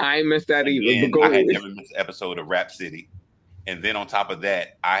 I ain't missed that either, but go ahead. I had never missed an episode of Rap City. And then on top of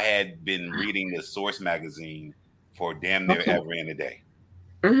that, I had been reading the Source magazine for damn near every and a day.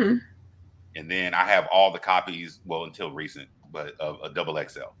 Mm-hmm. And then I have all the copies, well, until recent, but of a Double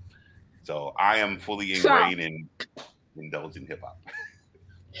XL. So I am fully ingrained in indulging hip hop.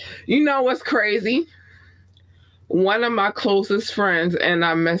 You know what's crazy? One of my closest friends, and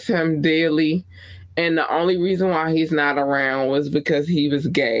I miss him dearly, and the only reason why he's not around was because he was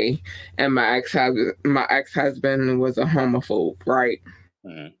gay, and my ex-husband was a homophobe, right?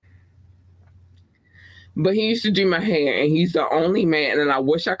 Mm-hmm. But he used to do my hair, and he's the only man, and I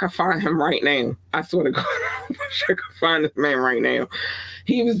wish I could find him right now. I swear to God, I wish I could find this man right now.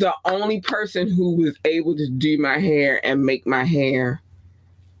 He was the only person who was able to do my hair and make my hair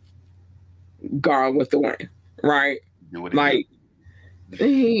gone with the wind, right? Like,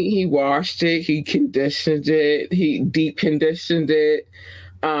 he washed it, he conditioned it, he deep conditioned it.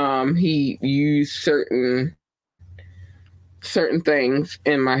 He used certain things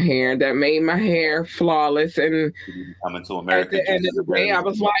in my hair that made my hair flawless. And coming to America, at the end of the day, I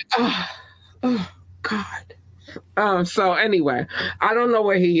was like, oh God. So anyway, I don't know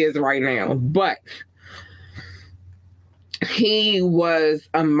where he is right now, but he was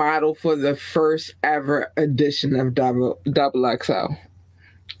a model for the first ever edition of Double XL.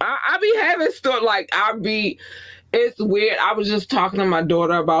 I be having stuff like it's weird. I was just talking to my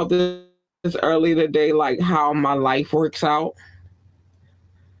daughter about this earlier today, like how my life works out,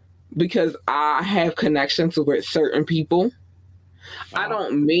 because I have connections with certain people. I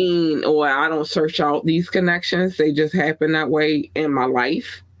don't mean, or I don't search out these connections. They just happen that way in my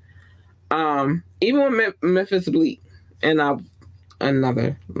life. Even with Memphis Bleak, and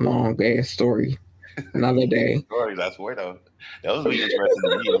another long ass story, another day. That's weird though. That was really interesting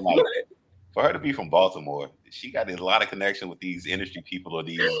to me. Like, for her to be from Baltimore, she got a lot of connection with these industry people or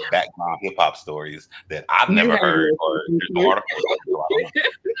these background hip hop stories that I've never heard or articles.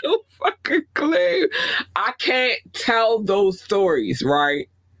 No fucking clue. I can't tell those stories, right?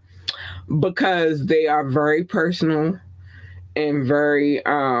 Because they are very personal and very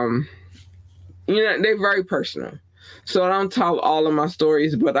they're very personal. So I don't tell all of my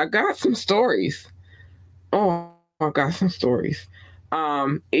stories, but I got some stories. Oh, I got some stories.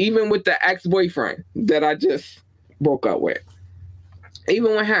 Even with the ex-boyfriend that I just broke up with.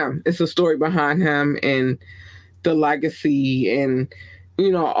 Even with him, it's a story behind him and the legacy and,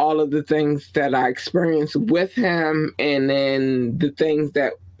 all of the things that I experienced with him, and then the things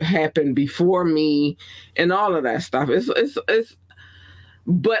that happened before me and all of that stuff. It's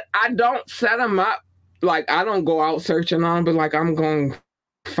but I don't set him up. Like, I don't go out searching on, but like, I'm going to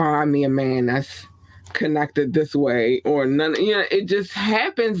find me a man that's connected this way or none. It just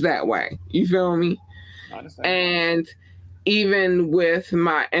happens that way. You feel me? And even with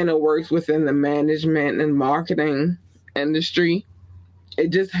my inner works within the management and marketing industry, it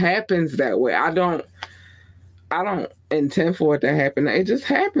just happens that way. I don't intend for it to happen. It just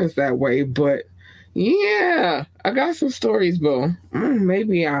happens that way. But yeah, I got some stories, boo.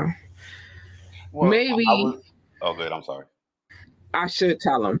 Maybe oh, good. I'm sorry. I should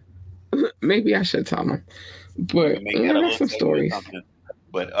tell him. Maybe I should tell him. But I got some stories.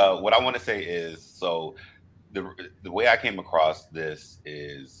 But what I want to say is, so the way I came across this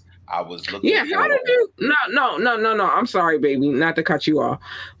is I was looking. Yeah, how did you? No. I'm sorry, baby, not to cut you off.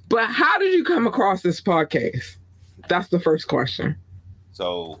 But how did you come across this podcast? That's the first question.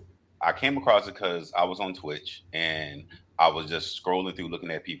 So I came across it because I was on Twitch and I was just scrolling through looking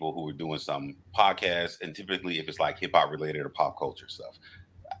at people who were doing some podcasts, and typically if it's like hip hop related or pop culture stuff,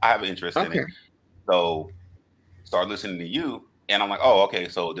 I have an interest in it. So start listening to you, and I'm like, oh, okay,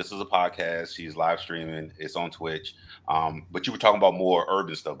 so this is a podcast. She's live streaming. It's on Twitch. But you were talking about more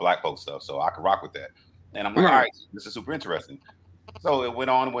urban stuff, black folk stuff, so I could rock with that. And I'm like, all right, this is super interesting. So it went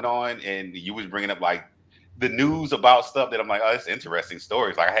on, and you was bringing up like the news about stuff that I'm like, oh, it's interesting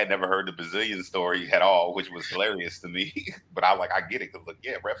stories. Like I had never heard the Brazilian story at all, which was hilarious to me. But I get it. Cause look,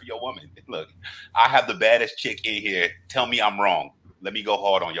 yeah, ref for your woman. Look, I have the baddest chick in here. Tell me I'm wrong. Let me go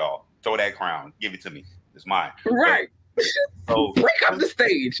hard on y'all. Throw that crown. Give it to me. It's mine. Right. So break up the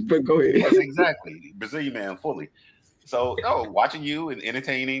stage. But go ahead. Yes, exactly. Brazilian man fully. So watching you and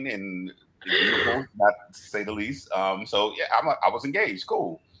entertaining and beautiful, not to say the least. So yeah, I was engaged.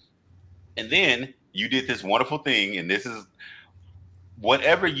 Cool. And then you did this wonderful thing, and this is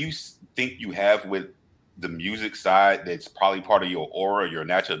whatever you think you have with the music side that's probably part of your aura, your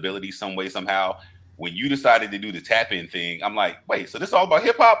natural ability some way, somehow. When you decided to do the tap-in thing, I'm like, wait, so this is all about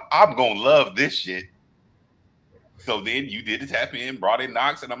hip-hop? I'm going to love this shit. So then you did the tap-in, brought in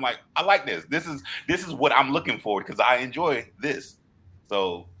Knox, and I'm like, I like this. This is what I'm looking for because I enjoy this.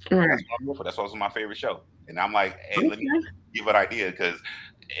 So that's why it was my favorite show. And I'm like, hey, let me give an idea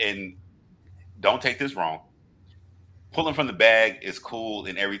and don't take this wrong. Pulling from the bag is cool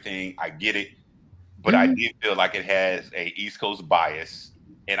and everything. I get it. But I did feel like it has a East Coast bias.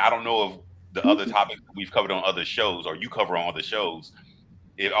 And I don't know if the other topics we've covered on other shows or you cover on other shows,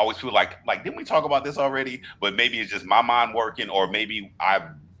 it always feels like didn't we talk about this already? But maybe it's just my mind working, or maybe I've,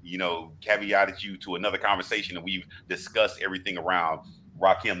 caveated you to another conversation and we've discussed everything around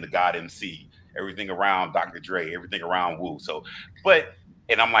Rakim, the God MC, everything around Dr. Dre, everything around Wu. So, but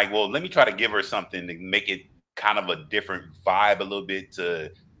And I'm like, well, let me try to give her something to make it kind of a different vibe a little bit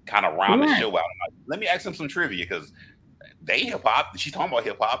to kind of round the Right. show out. I'm like, let me ask them some trivia because they hip hop. She's talking about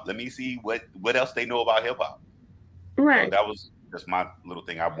hip hop. Let me see what else they know about hip hop. Right. So that was just my little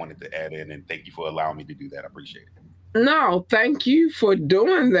thing I wanted to add in, and thank you for allowing me to do that. I appreciate it. No, thank you for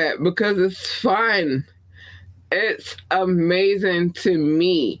doing that because it's fun. It's amazing to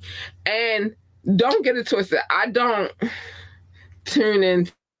me. And don't get it twisted. I don't tune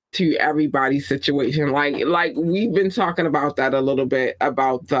into everybody's situation. Like we've been talking about that a little bit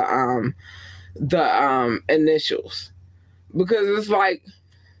about the initials. Because it's like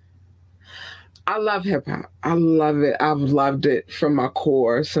I love hip hop. I love it. I've loved it from my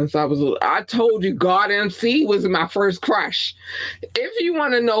core since I was little. I told you God MC was my first crush. If you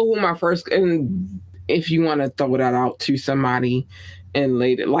want to know who my first, and if you want to throw that out to somebody and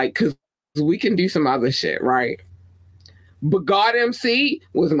later, like, because we can do some other shit, right? But God MC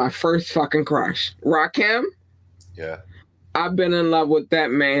was my first fucking crush. Rakim, Yeah. I've been in love with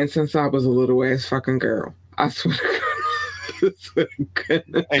that man since I was a little ass fucking girl. I swear to God.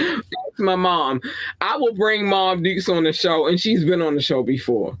 That's my mom. I will bring Mom Dukes on the show, and she's been on the show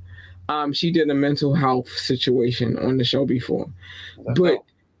before. She did a mental health situation on the show before. But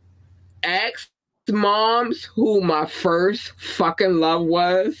ask moms who my first fucking love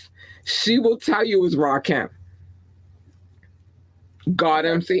was. She will tell you it was Rakim. God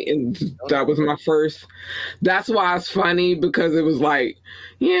MC, and that was my first. That's why it's funny because it was like,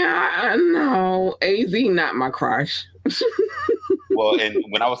 yeah, I know AZ not my crush. Well, and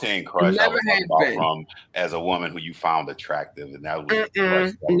when I was saying crush, I Never was had talking about been. from as a woman who you found attractive, and that was the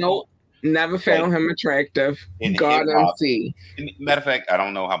crush. Nope, never found him attractive. In God hip-hop- MC. Matter of fact, I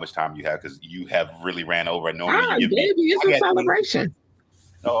don't know how much time you have because you have really ran over. Normally, Ah, you give me- baby, it's I a got 20 celebration.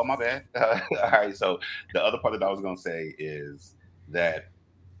 Oh, my bad. All right. So the other part that I was going to say is that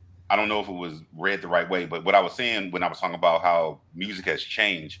I don't know if it was read the right way, but what I was saying when I was talking about how music has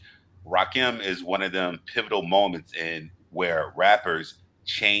changed, Rakim is one of them pivotal moments in where rappers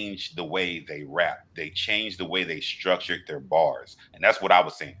change the way they rap. They change the way they structured their bars. And that's what I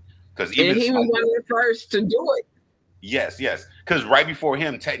was saying. Because even And he was one of the first to do it. Yes. Because right before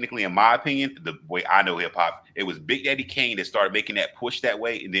him, technically, in my opinion, the way I know hip hop, it was Big Daddy Kane that started making that push that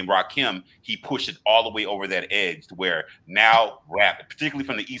way, and then Rakim, he pushed it all the way over that edge to where now rap, particularly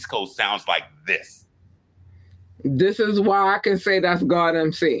from the East Coast, sounds like this. This is why I can say that's God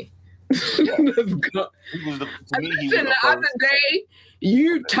MC. That's God. He was the, to me, he was Listen, the the other first. day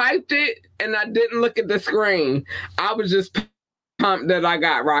you typed it and I didn't look at the screen. I was just pumped that I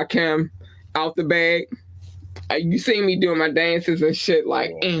got Rakim out the bag. You see me doing my dances and shit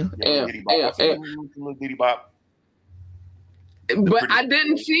like, Diddy Bop. But I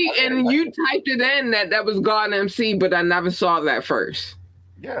didn't see, and you typed it in that was God MC, but I never saw that first.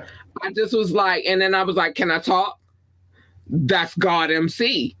 Yeah. I just was like, and then I was like, can I talk? That's God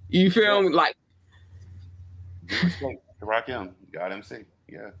MC. You feel me? Like, Rakim, God MC.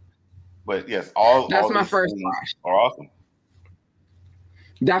 Yeah. But yes, all That's all my these first things crush. are awesome.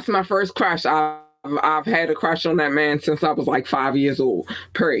 that's my first crush. I've had a crush on that man since I was like 5 years old,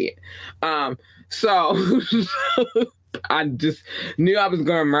 period. So I just knew I was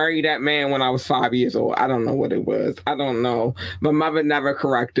going to marry that man when I was 5 years old. I don't know what it was. I don't know. My mother never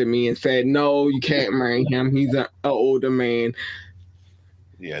corrected me and said, no, you can't marry him. He's an older man.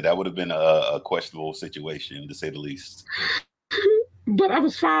 Yeah, that would have been a questionable situation, to say the least. But I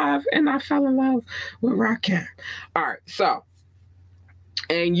was 5 and I fell in love with Rakim. All right, so.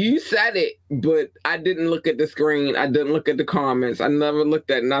 And you said it, but I didn't look at the screen. I didn't look at the comments. I never looked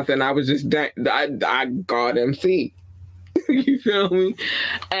at nothing. I was just, I God MC. You feel me?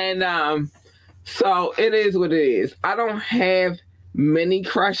 And so it is what it is. I don't have many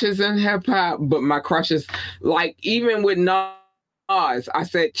crushes in hip hop, but my crushes, like even with Nas, I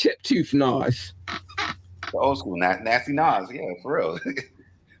said Chip Tooth Nas. The old school, Nasty Nas. Yeah, for real.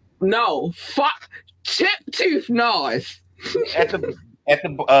 No, fuck Chip Tooth Nas. At the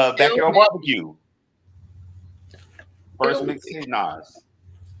backyard barbecue. First mixtape Nas.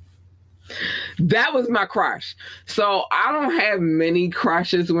 That was my crush. So I don't have many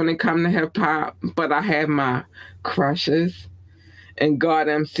crushes when it comes to hip hop, but I have my crushes. And God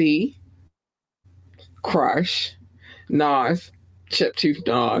MC, crush, Nas, Chip Tooth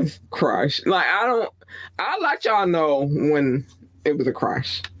Nas, crush. Like I'll let y'all know when it was a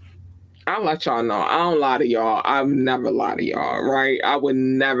crush. I'll let y'all know. I don't lie to y'all. I've never lied to y'all, right? I would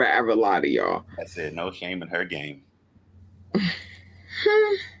never ever lie to y'all. I said no shame in her game.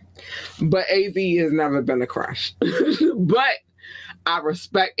 But AZ has never been a crush. But I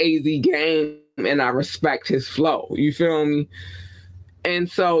respect AZ game and I respect his flow. You feel me? And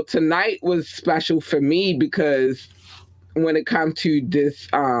so tonight was special for me because when it comes to this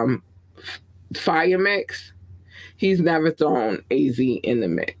fire mix, he's never thrown AZ in the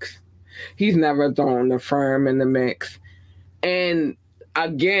mix. He's never thrown the Firm in the mix. And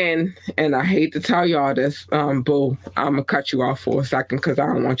again, and I hate to tell y'all this, Boo, I'm going to cut you off for a second because I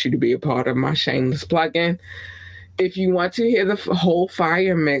don't want you to be a part of my shameless plug-in. If you want to hear the whole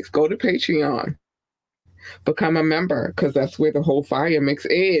fire mix, go to Patreon. Become a member because that's where the whole fire mix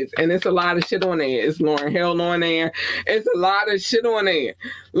is. And it's a lot of shit on there. It's Lauryn Hill on there. It's a lot of shit on there.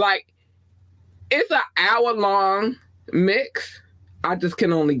 Like, it's an hour-long mix. I just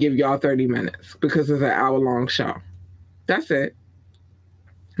can only give y'all 30 minutes because it's an hour-long show. That's it.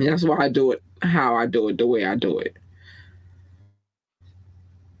 And that's why I do it, how I do it, the way I do it.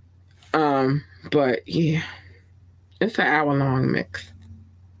 But yeah, it's an hour-long mix.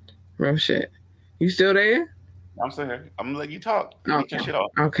 Real shit. You still there? I'm still here. I'm gonna let you talk. Okay. Get your shit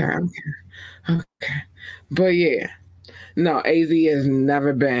off. Okay. But yeah, no, AZ has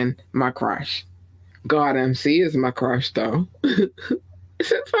never been my crush. God MC is my crush though. Since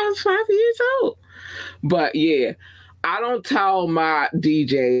I was 5 years old. But yeah, I don't tell my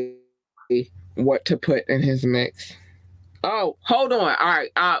DJ what to put in his mix. Oh, hold on. All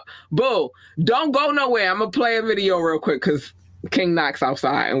right. Boo, don't go nowhere. I'm gonna play a video real quick because King Knox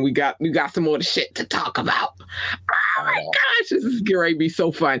outside and we got some more shit to talk about. Oh my gosh, this is gonna be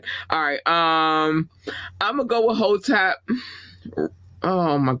so fun. All right. I'm gonna go with Hotep.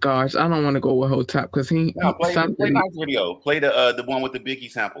 Oh my gosh, I don't want to go with Hotep because play Knox video. Play the one with the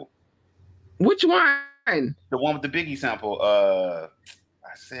Biggie sample. Which one? The one with the Biggie sample. I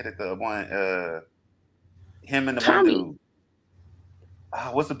said it. The one. Him and the Tommy. one dude.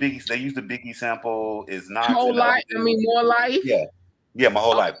 What's the Biggie? They use the Biggie sample. Is not More Life. Yeah, My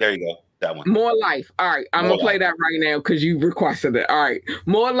Whole Life. There you go. That one. More Life. All right, I'm gonna play that right now because you requested it. All right,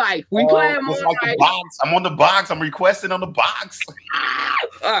 More Life. We playing More like Life. The box. I'm on the box. I'm requesting on the box.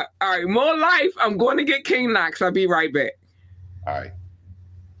 All right, More Life. I'm going to get King Knox. I'll be right back. All right.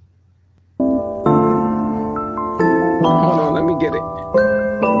 Hold on, let me get it.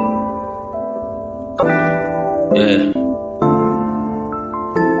 Yeah.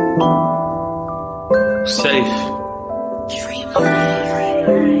 Safe.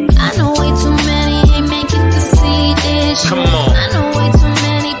 I know way too many ain't make it to see this. Come on. I know way too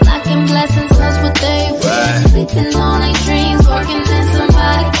many blocking blessings, cause what they feel. Sleeping on their dreams, working in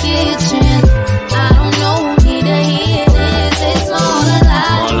somebody's kitchen. I don't know who need to hear this. It's more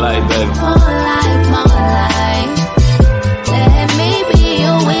life. More life, baby. More life, more life. Let me be a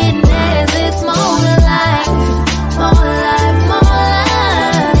witness. It's more life. More life, more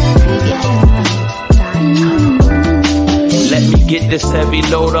life. Yeah. Let me get this heavy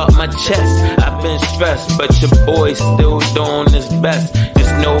load off my chest. I've been stressed, but your boy still doing his best.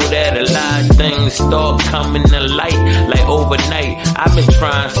 Just know that a lot of things start coming to light, like overnight. I've been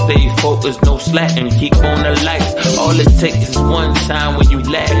trying to stay focused, no slacking, keep on the lights. All it takes is one time when you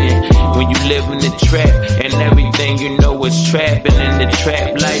laughing, when you live in the trap, and everything you know is trapping in the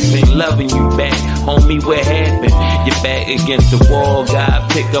trap life. Ain't loving you back, homie, what happened? You're back against the wall, gotta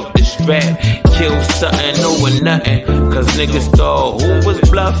pick up the strap, kill something over nothing, cause niggas thought who was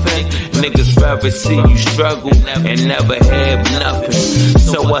bluffing. Niggas rather see you struggle and never have nothing.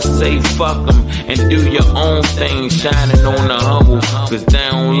 So I say fuck them and do your own thing, shining on the humble, cause they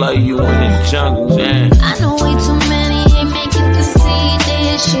don't love you in the jungle, damn. I know way too many ain't make it to see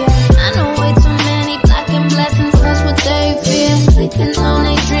this year. I know way too many blocking blessings, cause what they feel. Sleeping on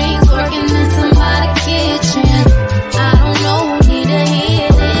their dreams, working in somebody's kitchen. I don't know who need to hear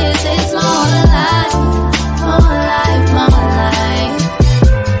this. It's more life, more life, more life.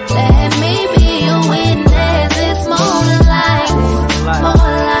 Let me be a witness. It's more life, more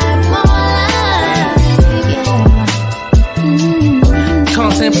life, more life. Yeah.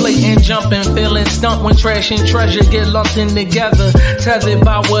 Contemplating, jumping, feeling stumped when trash and treasure get lumped in together. Tethered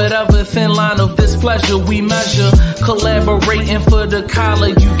by whatever thin line of displeasure we measure. Collaborating for the collar,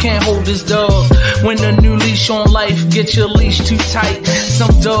 you can't hold this dog. When a new leash on life, get your leash too tight.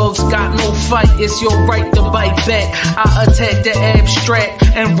 Some dogs got no fight, it's your right to bite back. I attack the abstract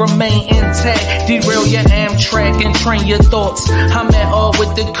and remain intact. Derail your Amtrak and train your thoughts. I'm at all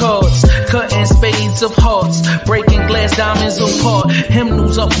with the cards, cutting spades of hearts, breaking glass diamonds apart.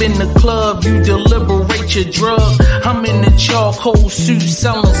 Hymnals up in the club, you deliberate your drug. I'm in the charcoal suit,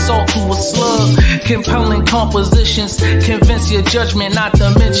 selling salt to a slug. Compelling compositions, convince your judgment, not to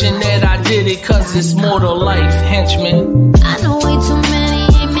mention that I did it cause it's more to life, henchman. I know way too many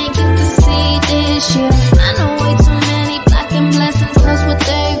ain't make it to see this year. I know way too many blocking blessings, cause what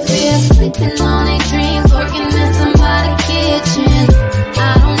they feel. Sleeping on their dreams, working in somebody's kitchen.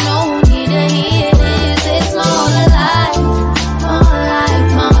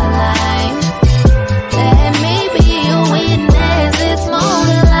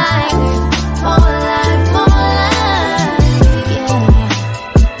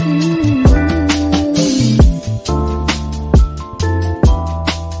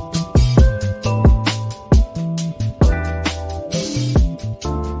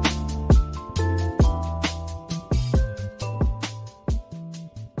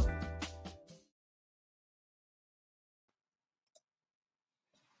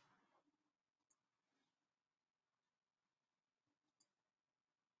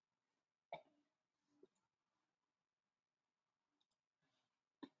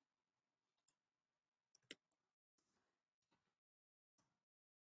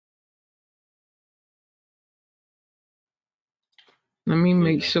 Let me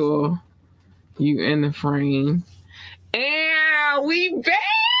make sure you in the frame. And we back.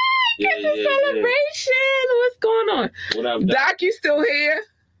 It's a celebration. What's going on? What up, Doc? You still here?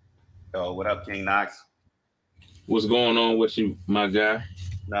 Yo, what up, King Knox? What's going on with you, my guy?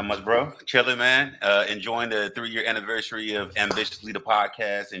 Not much, bro. Chilling, man. Enjoying the 3-year anniversary of Ambitiously the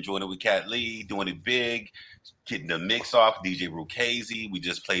podcast. Enjoying it with Cat Lee. Doing it big. Getting the mix off. DJ Rukazi. We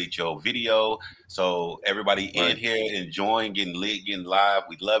just played your video. So everybody in here enjoying, getting lit, getting live.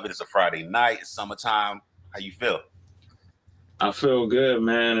 We love it. It's a Friday night. It's summertime. How you feel? I feel good,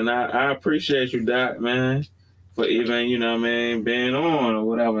 man. And I appreciate you, Doc, man, for even, you know what I mean, being on or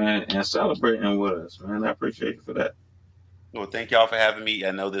whatever and celebrating with us, man. I appreciate you for that. Well, thank y'all for having me.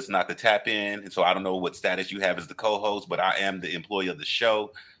 I know this is not the tap in, and so I don't know what status you have as the co-host, but I am the employee of the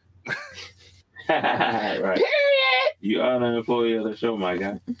show. Right. Period. You are the employee of the show, my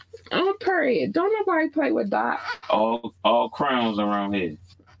guy. Period. Don't nobody play with Doc. All crowns around here.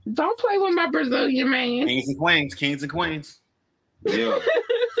 Don't play with my Brazilian man. Kings and queens. Kings and queens. Yeah.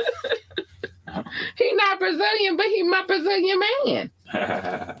 He not Brazilian, but he my Brazilian man.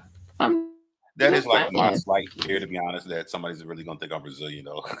 That is like my slight fear, to be honest, that somebody's really gonna think I'm Brazilian,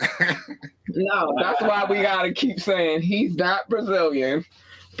 though. No, that's why we gotta keep saying he's not Brazilian,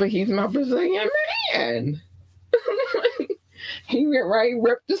 but he's my Brazilian man. He went right,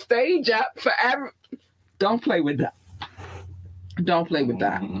 ripped the stage up forever. Don't play with that. Don't play with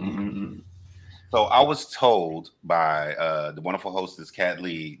that. So I was told by the wonderful hostess Cat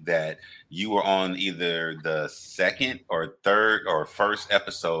Lee that you were on either the second or third or first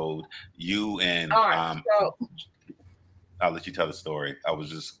episode. You and I'll let you tell the story. I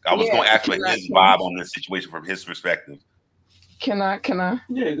was going to ask for his vibe on this situation from his perspective. Can I?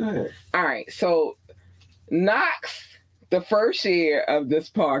 Yeah, go ahead. All right. So Knox, the first year of this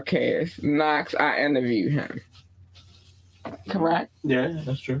podcast, Knox, I interviewed him. Correct? Yeah,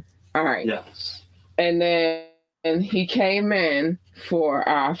 that's true. All right. Yes. And then he came in for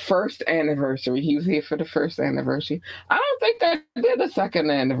our first anniversary. He was here for the first anniversary. I don't think they did a second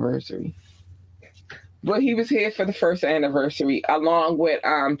anniversary. But he was here for the first anniversary along with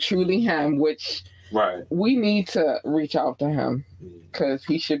Truly Him, which we need to reach out to him because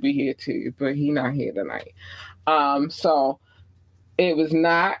he should be here too, but he's not here tonight. So it was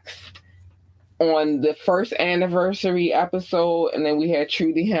Knox on the first anniversary episode, and then we had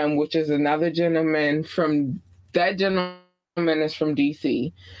Truly Him, which is another gentleman from is from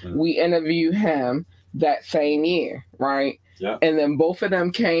DC. We interviewed him that same year, right? Yeah. And then both of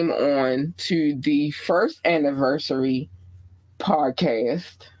them came on to the first anniversary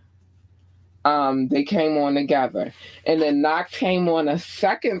podcast. They came on together, and then Knox came on a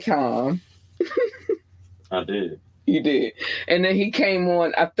second time. I did. You did, and then he came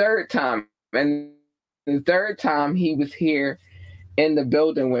on a third time. And the third time he was here in the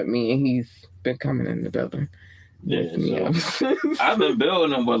building with me, and he's been coming in the building. Yeah, so I've been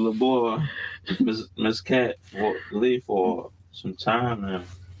building him with the boy, Miss Cat Lee, for some time now.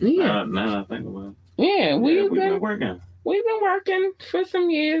 Yeah. Now I think about it. Yeah, we've been working. We've been working for some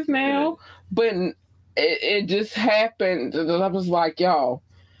years now, but it just happened that I was like, yo,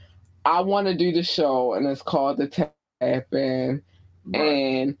 I want to do the show, and it's called The Tap In,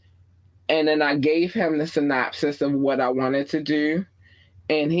 and then I gave him the synopsis of what I wanted to do.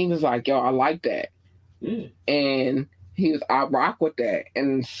 And he was like, yo, I like that. Yeah. And I rock with that.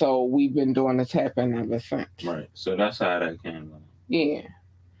 And so we've been doing the tapping ever since. Right. So that's how that came about. Yeah.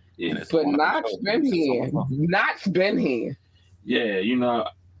 Yeah. But Knox been here. Knox been here. Yeah, you know,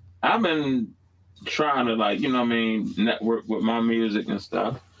 I've been trying to, like, you know what I mean, network with my music and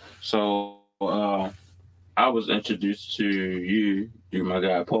stuff. So I was introduced to you through my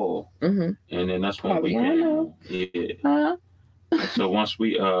guy Paul, and then that's when we came. Yeah. So once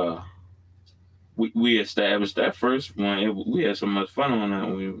we established that first one, we had so much fun on that.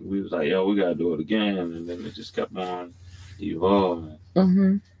 We was like, yo, we gotta do it again, and then it just kept on evolving.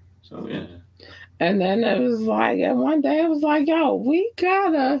 So yeah. And then it was like, and one day it was like, yo, we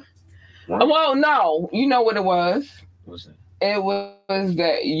gotta. Right. Well, no, you know what it was? What's that? It was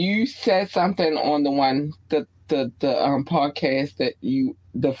that you said something on the podcast that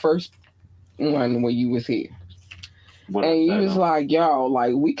the first one where you was here. And you was like, yo,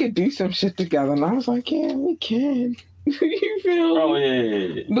 like, we could do some shit together. And I was like, yeah, we can. You feel me? Oh,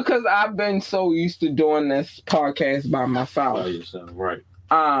 yeah. Because I've been so used to doing this podcast by myself. By yourself, right.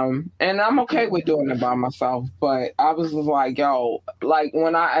 And I'm okay with doing it by myself. But I was like, yo, like,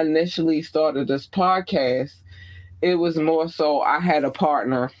 when I initially started this podcast, it was more so I had a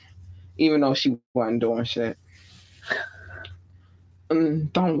partner, even though she wasn't doing shit.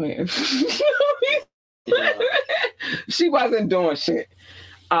 Don't laugh. She wasn't doing shit.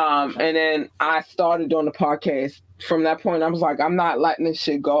 And then I started doing the podcast. From that point, I was like, I'm not letting this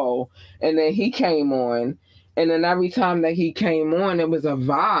shit go. And then he came on. And then every time that he came on, it was a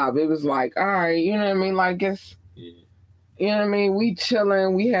vibe. It was like, all right, you know what I mean? Like, it's, you know what I mean? We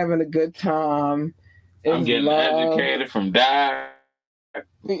chilling. We having a good time. I'm getting educated from Doc.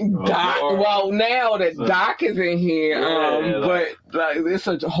 Doc, well, now that Doc is in here, but like, it's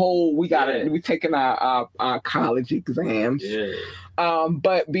a whole, we taking our college exams.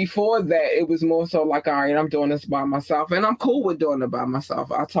 But before that, it was more so like, all right, I'm doing this by myself, and I'm cool with doing it by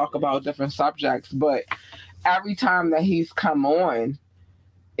myself. I talk about different subjects, but every time that he's come on,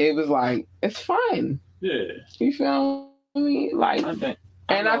 it was like, it's fun. Yeah. You feel me? Like,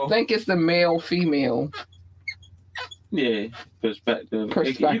 I think it's the male, female. Yeah, perspective.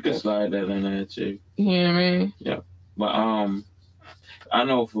 You can slide that in there too. You know what I mean? Yeah. But I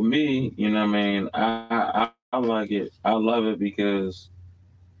know for me, you know what I mean, I like it. I love it because,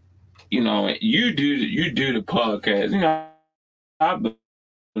 you know, you do the podcast. You know, I've been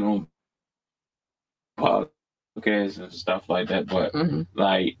on podcasts and stuff like that, but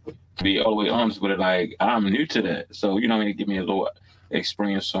like, to be all the way honest with it, like, I'm new to that. So, you know what I mean, give me a little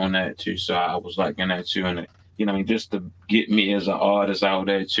experience on that too. So I was liking that too, and you know what I mean, just to get me as an artist out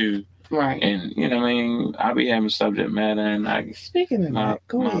there too. Right. And you know what I mean, I be having subject matter and I speaking of that,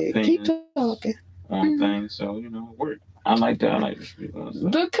 go ahead, keep talking on things. So, you know, work. I like that. I like to speak on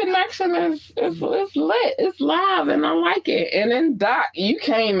stuff. The connection is lit. It's live and I like it. And then Doc, you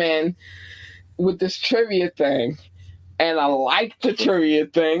came in with this trivia thing. And I like the trivia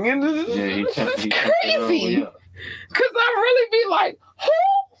thing. And this is crazy. Because I really be like,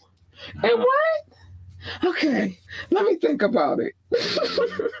 who? And what? Okay, let me think about it.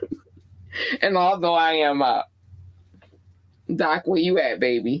 And although I am up, Doc, where you at,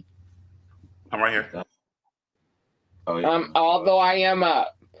 baby? I'm right here. Oh, yeah. Although I am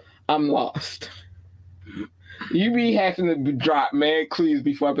up, I'm lost. You be having to drop mad clues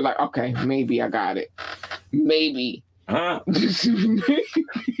before I be like, okay, maybe I got it. Maybe. Huh? Yo,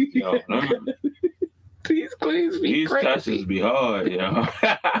 these clues be crazy. These touches be hard, yo.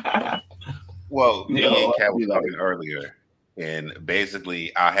 Well, me and Kat was talking earlier, and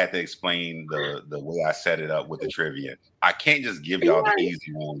basically I had to explain the way I set it up with the trivia. I can't just give y'all the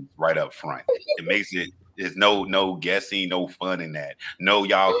easy ones right up front. It makes there's no guessing, no fun in that. No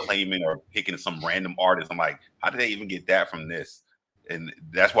y'all claiming or picking some random artist. I'm like, how did they even get that from this? And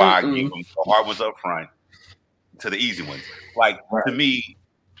that's why I give them the hard ones up front to the easy ones. Like, to me,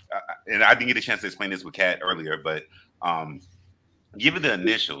 and I didn't get a chance to explain this with Kat earlier, but given the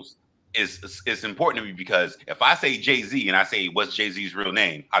initials, it's important to me because if I say Jay-Z and I say what's Jay-Z's real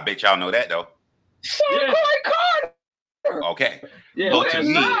name, I bet y'all know that though. Sean Carter. Okay. Yeah. So to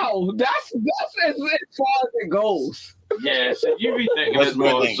me, no, that's as far as it goes. Yeah, so you be thinking what's it's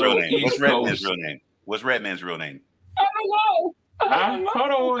more Redman's so real name? What's East Redman's Coast. real name? What's Redman's real name? I don't know.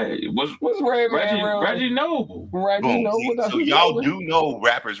 Hold on, wait. What's Redman real Reggie Noble. Reggie Boom. Noble. So y'all do know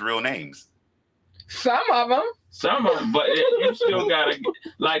rappers' real names. Some of them. Some of them, but you still gotta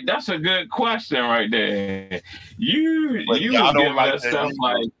like. That's a good question right there. You But was y'all don't giving like us that stuff either.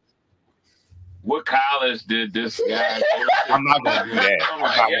 like, what college did this guy? I'm not gonna do that. I'm I'm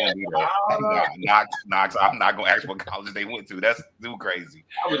like, not yeah, gonna do that. Knox. I'm not gonna ask what college they went to. That's too crazy.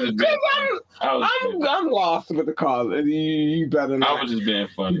 I was just being, I'm lost with the college. You better not. I was just being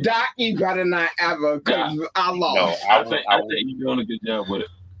funny. Doc, you better not ever, because I lost. I think you're doing a good job with it.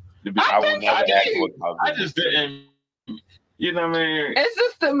 I will never ask what college. I just didn't. You know what I mean? It's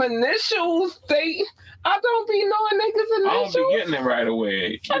just them initials. I don't be knowing niggas' I initials. don't be getting it right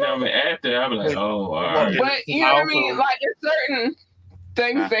away. You know what I mean? After I'm like, oh, all right. But you know what I mean? Like, it's certain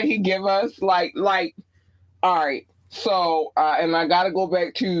things that he give us. Like, all right. So, and I got to go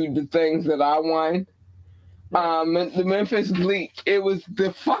back to the things that I won. The Memphis Bleak. It was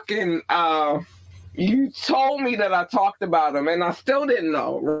the fucking. You told me that I talked about him, and I still didn't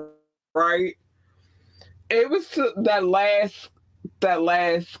know. Right? It was that last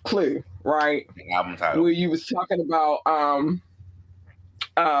clue, right? Album title. Where you was talking about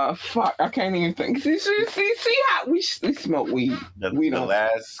fuck, I can't even think. See how we smoke weed. The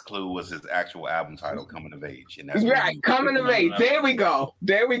last clue was his actual album title, Coming of Age. And that's right, Coming of Age. There we go,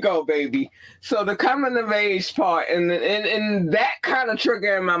 baby. So the Coming of Age part, and that kind of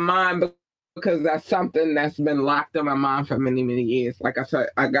triggered in my mind because that's something that's been locked in my mind for many, many years. Like I said,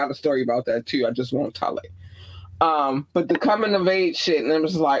 I got a story about that too. I just won't tell it. But the Coming of Age shit, and it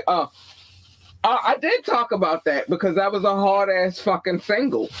was like, I did talk about that because that was a hard ass fucking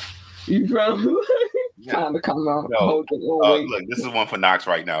single. You feel me? Time to come out. No. Look, this is one for Knox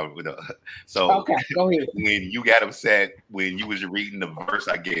right now. So okay, go ahead. When you got upset when you was reading the verse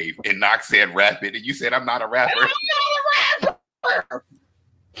I gave, and Knox said rap it, and you said I'm not a rapper. I'm not a rapper.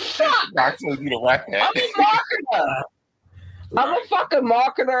 Knox told you to rap that. I'm a marketer. I'm a fucking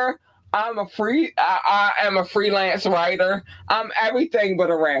marketer. I am a freelance writer. I'm everything but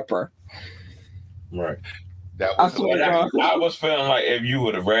a rapper. Right. I was feeling like if you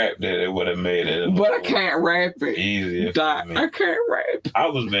would have rapped it would have made it. But I can't rap it. Easier. I can't rap. I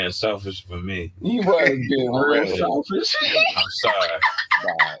was being selfish for me. You was being real selfish. I'm sorry.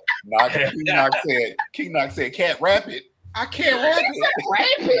 King Knox said, can't rap it. I can't rap it. Rap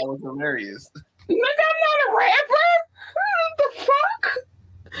it. That was hilarious. Nigga, I'm not a rapper. What the fuck?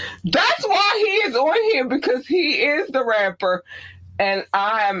 That's why he is on here, because he is the rapper and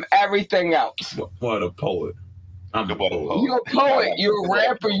I am everything else. What a poet. I'm a poet. You're a poet. You're a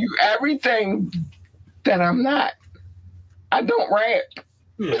rapper. You everything that I'm not. I don't rap.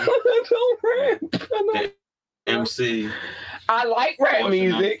 Yeah. I don't rap. MC. I like rap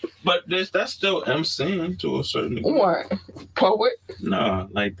music. But that's still MCing to a certain degree. What? Poet? No,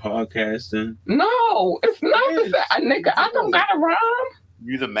 like podcasting. No, it's not the same. Nigga, I don't got a rhyme.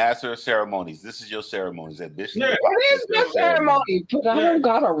 You're the master of ceremonies. This is your ceremonies. That bitch. Yeah, it is my ceremony, but I don't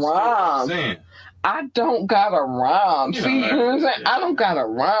got a rhyme. I don't got a rhyme. See, you know what I'm saying? I don't got a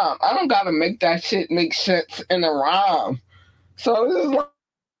rhyme. I don't got to make that shit make sense in a rhyme. So this is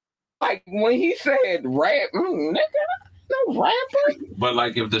like when he said rap, nigga, no rapper. But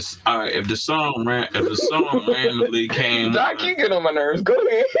like if the song randomly came, Doc, you get on my nerves. Go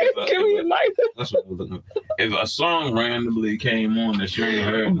ahead, give me a light. That's what I'm looking at. If a song randomly came on that you ain't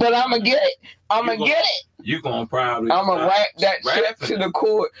heard, but I'ma get it. I'ma get it. You gonna probably I'ma rap that shit to the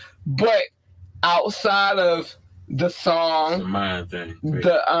chord. But outside of the song, it's a mind thing.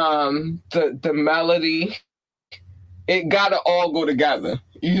 The melody, it gotta all go together.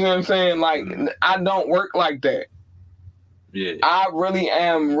 You know what I'm saying? Like I don't work like that. Yeah. I really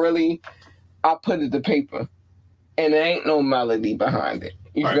am I put it to paper. And there ain't no melody behind it.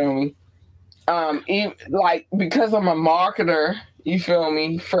 You feel me? Even, like because I'm a marketer, you feel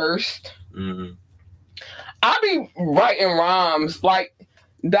me, first. Mm-hmm. I be writing rhymes like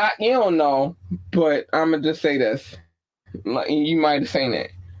Doc, you don't know, but I'ma just say this. Like you might have seen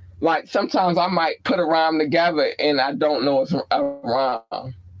it. Like sometimes I might put a rhyme together and I don't know it's a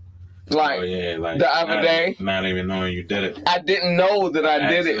rhyme. Like, the other day, not even knowing you did it. I didn't know that I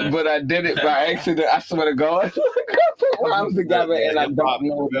did it, but I did it by accident. I swear to God, I put rhymes together and I don't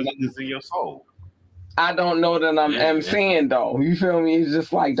know that it's in your soul. I don't know that I'm MCing though. You feel me? It's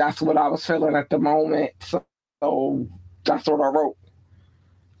just like that's what I was feeling at the moment. So that's what I wrote.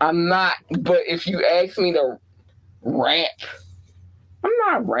 I'm not, but if you ask me to rap, I'm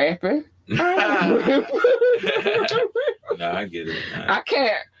not rapping. No, I get it. I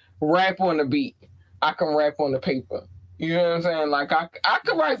can't rap on the beat. I can rap on the paper. You know what I'm saying? Like I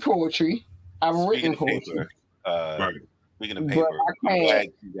can write poetry. I've written poetry. Speaking of paper, I'm glad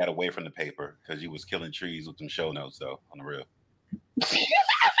you got away from the paper because you was killing trees with some show notes though, on the real. With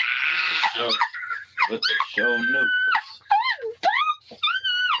the show notes.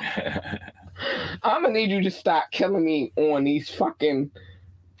 I'm gonna need you to stop killing me on these fucking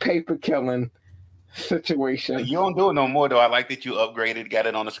paper killing situation. You don't do it no more though. I like that you upgraded, got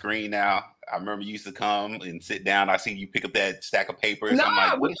it on the screen now. I remember you used to come and sit down. I seen you pick up that stack of papers. No, I'm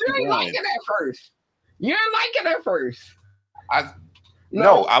like, but you didn't like it at first. You didn't like it at first.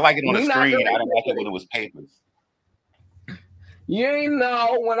 No, I like it on the screen. I didn't like it when it was papers. You ain't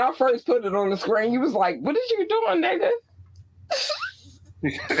know when I first put it on the screen, you was like, what is you doing, nigga?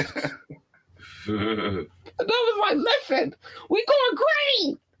 That was like, listen, we going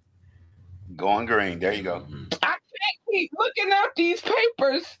green. Going green. There you go. I can't keep looking at these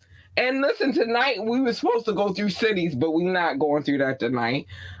papers. And listen, tonight we were supposed to go through cities, but we're not going through that tonight.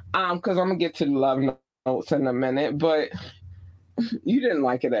 Because I'm gonna get to the love notes in a minute. But you didn't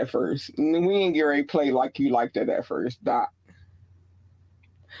like it at first. We ain't get ready to play like you liked it at first, Doc.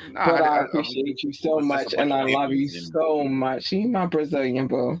 Nah, but I appreciate you so much, and I love you so much. He's my Brazilian,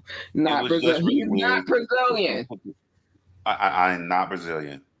 bro. Not Brazilian. He's not Brazilian. I'm not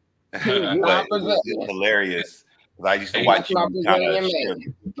Brazilian. Not Brazilian. It's hilarious. I used to watch you.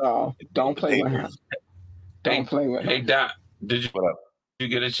 No, don't play with him. Don't play with him. Hey, Doc, did you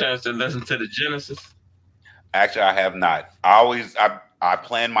get a chance to listen to the Genesis? Actually, I have not. I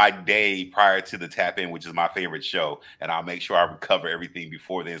plan my day prior to the tap in, which is my favorite show, and I'll make sure I recover everything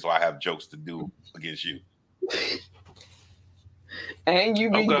before then, so I have jokes to do against you. And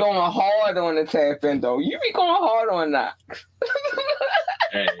you be going hard on the tap in, though. You be going hard on that.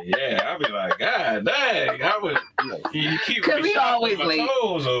 Hey, yeah, I'll be like, God dang, I would. You keep Because he always late.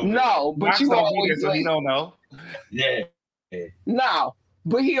 No, but you always so late. you don't know. Yeah. No,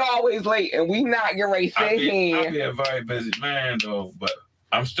 but he always late, and we not getting ready to sit I here. be a very busy man though, but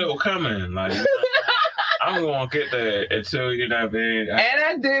I'm still coming. Like I'm gonna get there until you know. And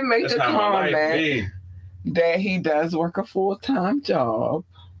I did make the comment that he does work a full-time job.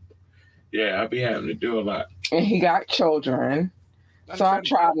 Yeah, I be having to do a lot. And he got children. So I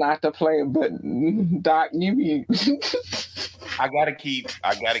try not to play, but Doc, you be I gotta keep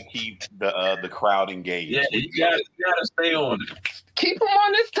the crowd engaged. Yeah, you gotta stay on it. keep him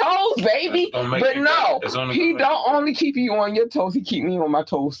on his toes, baby. But no, he don't only keep you on your toes, he keep me on my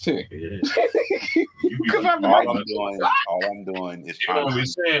toes too. Yeah. Because all I'm doing is trying to be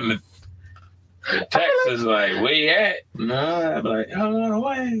saying the text is like, where you at? No, I'm like, I'm on the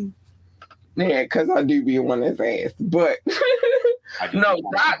way. Yeah, because I do be on his ass. But no,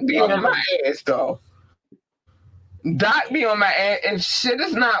 Doc be on my ass though. Doc be on my ass. If shit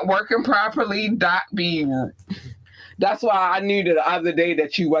is not working properly, Doc be. That's why I knew the other day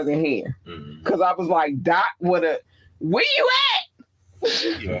that you wasn't here. Because I was like, Doc would have. Where you at?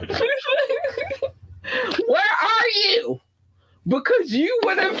 Where are you? Because you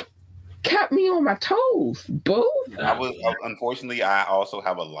would have kept me on my toes, boo. Unfortunately, I also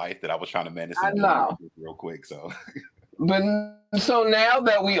have a life that I was trying to manage. I know. Real quick, so. But so now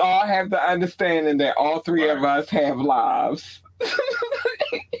that we all have the understanding that all three of us have lives.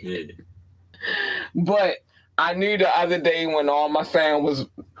 Yeah. But I knew the other day when all my sound was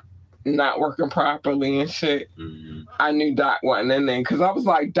not working properly and shit, I knew Doc wasn't in there because I was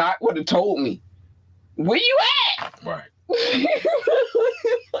like, Doc would have told me, where you at? Right.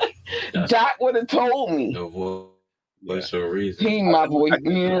 Doc would have told me. No voice for a reason. He my voice,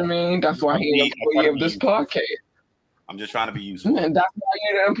 you know what I mean? That's why he's an employee of this podcast. I'm just trying to be useful. And that's why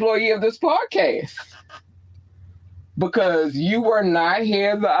you're the employee of this podcast. Because you were not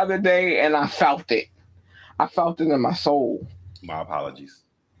here the other day and I felt it. I felt it in my soul. My apologies.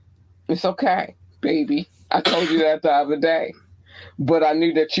 It's okay, baby. I told you that the other day. But I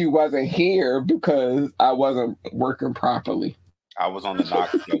knew that you wasn't here because I wasn't working properly. I was on the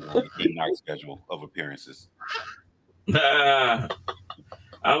knock schedule of appearances. Nah.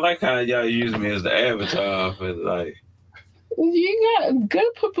 I like how y'all use me as the avatar for like. You got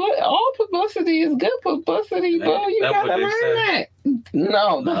good publicity. All publicity is good publicity, bro. You gotta learn that.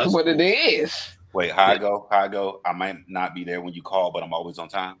 No, that's what it is. Wait, how I go? I might not be there when you call, but I'm always on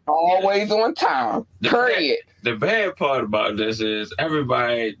time. Always on time. Period. The bad part about this is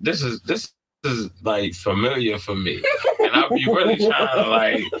everybody. This is like familiar for me, and I'll be really trying to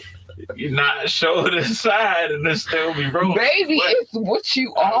like. You not show this side and then still be rolling. Baby, it's what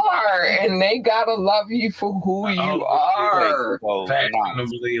you are, and they gotta love you for who you are.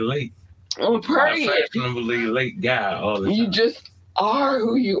 Fashionably late. Fashionably late guy all the time. You just are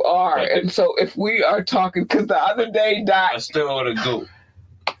who you are. And so if we are talking, because the other day, Doc. I still want to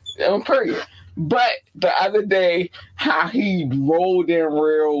go. Period. But the other day, how he rolled in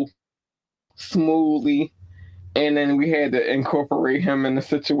real smoothly. And then we had to incorporate him in the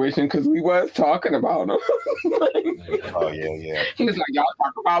situation because we was talking about him. Oh, yeah. He was like, y'all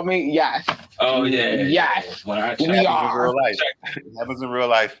talk about me? Yes. Oh, yeah. Yes. We are. It happens in real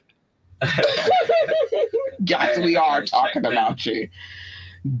life. Yes, we are talking about you.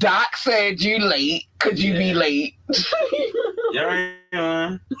 Doc said you late. Could you be late?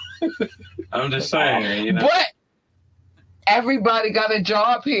 Yeah. I'm just saying, you know. But everybody got a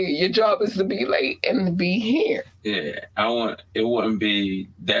job here. Your job is to be late and to be here. Yeah, it wouldn't be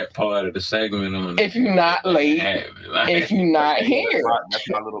that part of the segment on if you're not late. If you're not here. That's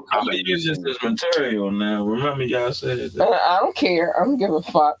my little I'm gonna use this as material now. Remember y'all said that. I don't care. I don't give a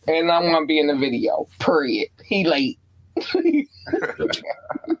fuck. And I'm gonna be in the video. Period. He late.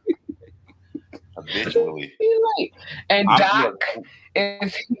 Habitually. He late. And Doc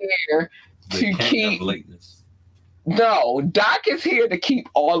is here to keep lateness. No, Doc is here to keep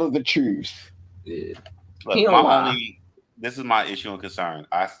all of the truth. Yeah. Look, this is my issue and concern.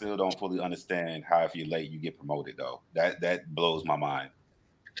 I still don't fully understand how if you're late, you get promoted, though. That blows my mind.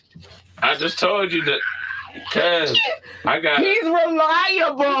 I just told you that because he's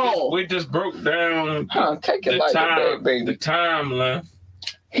reliable. We just broke down take it like that, baby. The time left.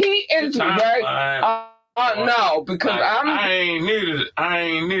 He is very no, because I ain't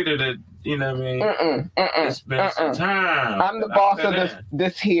needed it. You know what I mean? It's been some time. I'm the boss of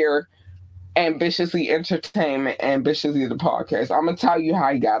this here, Ambitiously Entertainment, Ambitiously the podcast. I'm gonna tell you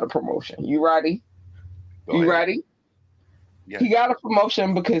how he got a promotion. You ready? Ready? Yeah. He got a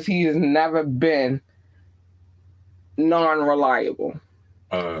promotion because he has never been non-reliable.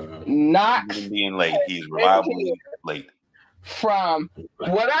 Knox Even being late, he's reliably late. from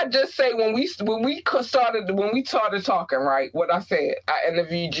what I just say when we started talking, right? What I said, I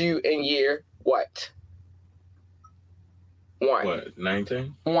interviewed you in year what? 1. What,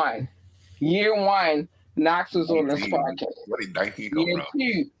 19? 1. Year 1, Knox was on this podcast. What did 19 Year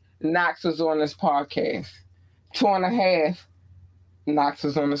 2, Knox was on this podcast. 2.5, Knox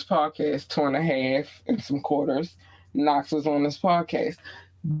was on this podcast. 2.5 and some quarters, Knox was on this podcast.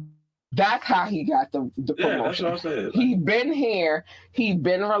 That's how he got the promotion. That's what I said. He been here. He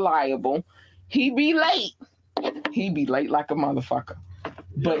been reliable. He be late. He be late like a motherfucker.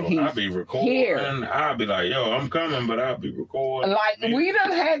 But I'll be recording. here. I'll be like, yo, I'm coming, but I'll be recording. Like, we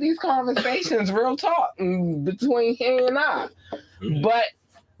done had these conversations, real talk, between him and I. Mm-hmm. But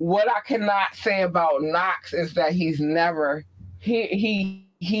what I cannot say about Knox is that he's never, he's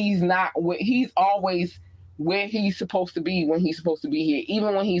always where he's supposed to be when he's supposed to be here,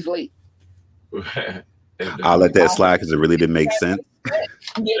 even when he's late. I'll let that slide because it really didn't make sense.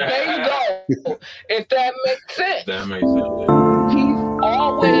 Yeah, there you go. If that makes sense. That makes sense. He's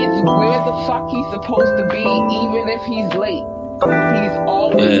always where the fuck he's supposed to be, even if he's late. He's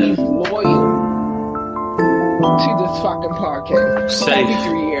always loyal to this fucking podcast.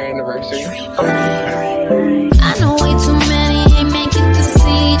 33-year anniversary. I know way too many ain't make it to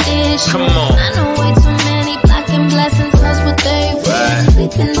see this shit. Come on. I know way too many blocking blessings, that's what they feel.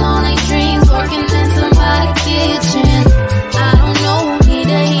 Sleeping on their dreams, working in somebody's kitchen. I don't know who need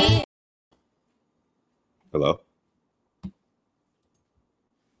to hear. Hello?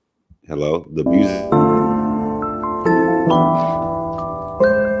 Hello? The music.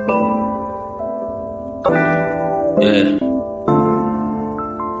 Yeah.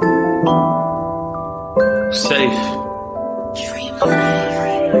 Safe.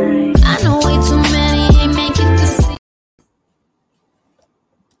 I know way too many ain't make it to see.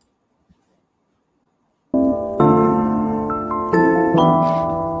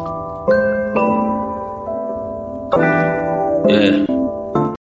 Yeah.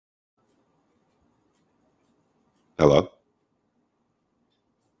 Hello?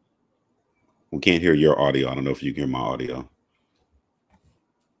 We can't hear your audio. I don't know if you can hear my audio.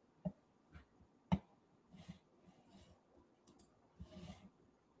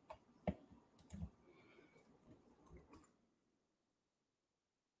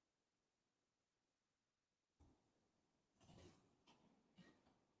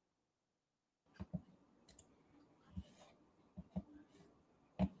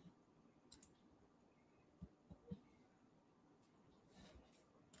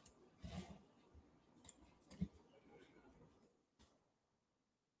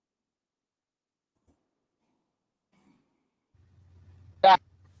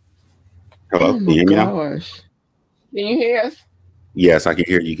 Hello? Can you hear me now? Gosh. Can you hear us? Yes, I can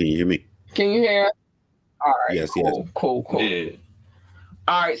hear you. Can you hear me? Can you hear us? All right. Yes, cool. Yeah.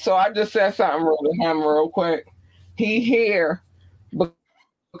 All right, so I just said something to him real quick. He here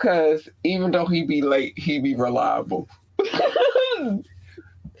because even though he be late, he be reliable.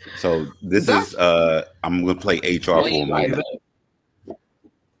 So this is I'm gonna play HR for a moment.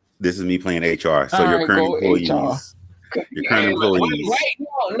 This is me playing HR. So your current employees. Your current employees. Wait,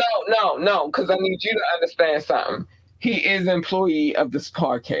 no, because I need you to understand something. He is employee of this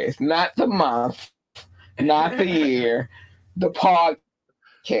podcast, not the month, not the year, the podcast.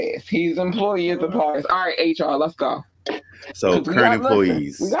 He's employee of the podcast. All right, HR, let's go. So current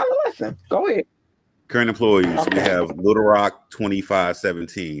employees. We gotta listen. Go ahead. Current employees. We have Little Rock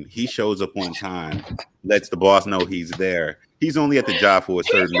 2517. He shows up on time, lets the boss know he's there. He's only at the job for a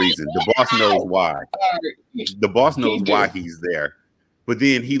certain reason. The boss knows why. The boss knows why he's there. But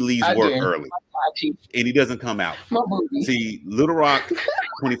then he leaves work early. And he doesn't come out. See, Little Rock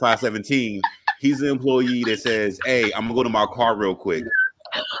 2517, he's the employee that says, hey, I'm gonna go to my car real quick.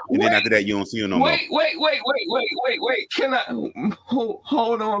 And then after that, you don't see him no more. Wait. Can I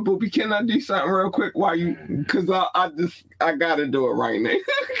hold on, Booby? Can I do something real quick while you? Because I gotta do it right now.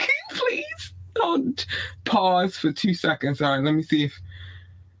 Please don't pause for 2 seconds. All right, let me see if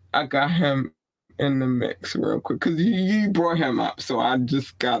I got him in the mix real quick. Because you brought him up, so I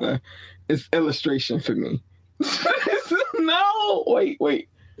just gotta. It's illustration for me. No, wait.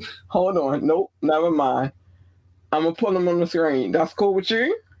 Hold on. Nope, never mind. I'm gonna put him on the screen. That's cool with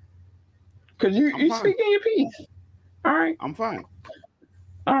you? Cause you speaking your piece. All right. I'm fine.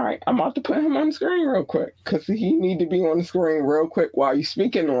 All right. I'm about to put him on the screen real quick. Cause he need to be on the screen real quick while you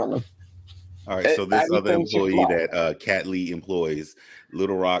speaking on him. All right. So this other employee that Cat Lee employs,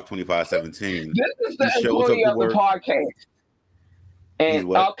 Little Rock 2517. This is the employee of the podcast.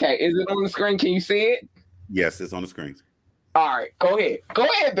 And okay, is it on the screen? Can you see it? Yes, it's on the screen. All right, go ahead. Go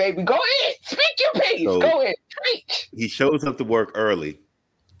ahead, baby. Go ahead. Speak your piece. So- Go ahead. Preach. He shows up to work early.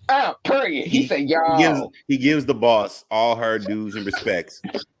 Period. He said, y'all. He gives the boss all her dues and respects.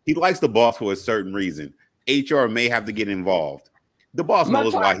 He likes the boss for a certain reason. HR may have to get involved. The boss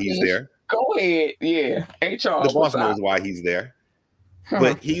knows why he's there. Go ahead. Yeah. HR. The boss knows why he's there.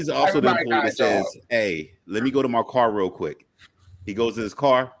 But he's also the employee that says, hey, let me go to my car real quick. He goes in his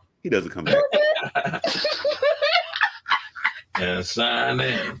car. He doesn't come back. And sign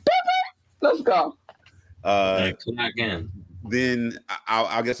in. Let's go. Clock in. Then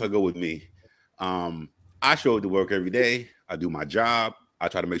I guess I'll go with me. I show up to work every day. I do my job. I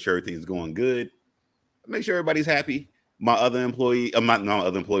try to make sure everything's going good. Make sure everybody's happy. My other employee, my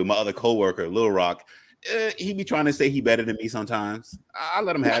other coworker, Lil Rock, he be trying to say he better than me sometimes. I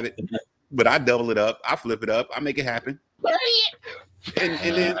let him have it, but I double it up. I flip it up. I make it happen. And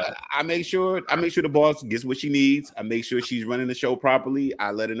then I make sure the boss gets what she needs. I make sure she's running the show properly. I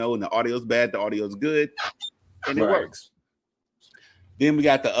let her know when the audio's bad, the audio's good, and it works. Then we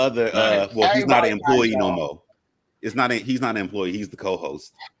got the other. He's not an employee no more. He's not an employee. He's the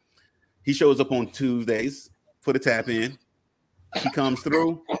co-host. He shows up on Tuesdays for the tap in. He comes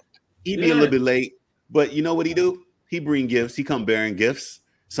through. He be a little bit late, but you know what he do? He bring gifts. He come bearing gifts.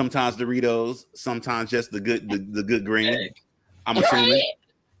 Sometimes Doritos. Sometimes just the good green. I'm assuming.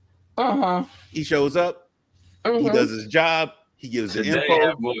 He shows up. He does his job. He gives the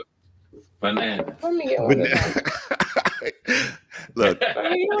info. Banana. Look,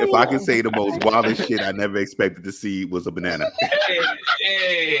 if I can say the most wildest shit I never expected to see was a banana.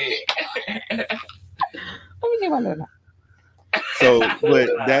 Hey. So, but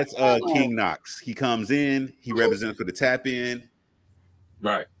that's King Knox. He comes in. He represents for the tap in.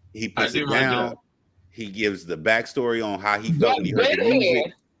 Right. He puts it down. He gives the backstory on how he felt when he heard the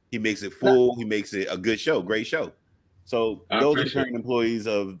music. He makes it full. He makes it a good show, great show. So those are the current employees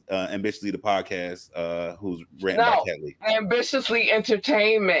of Ambitiously the podcast, who's ran by Cat Lee. Ambitiously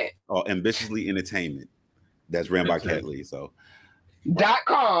Entertainment. Oh, Ambitiously Entertainment. That's ran by Cat Lee. So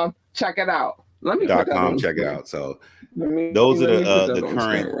 .com, check it out. Let me .com, check it out. So those are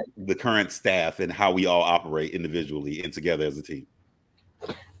the current staff and how we all operate individually and together as a team.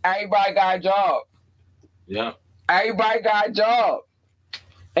 Everybody got a job. Yeah. Everybody got a job.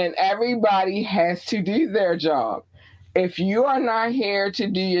 And everybody has to do their job. If you are not here to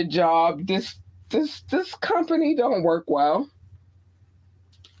do your job, this company don't work well.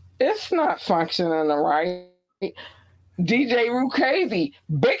 It's not functioning right. DJ Rukazi,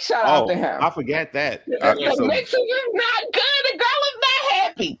 big shout out to him. I forgot that. The mixes is not good. The girl is not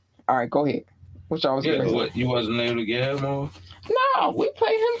happy. All right, go ahead. Which I was you wasn't able to get him on? No, we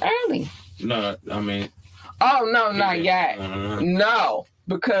played him early. No, I mean. Oh no, not yet. No.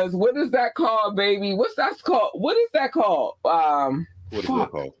 Because what is that called, baby? What's that called? What is that called? What is that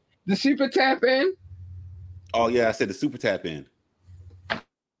called? The super tap in? Oh yeah, I said the super tap in.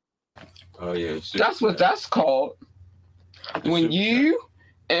 Oh yeah. That's what that's called. When you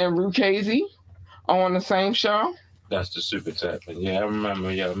and Rukazi are on the same show? That's the super tap in. Yeah, I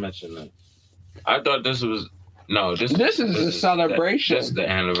remember y'all mentioned that. I thought this was this is a celebration. This is the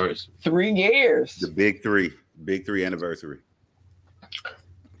anniversary. 3 years. The big three anniversary.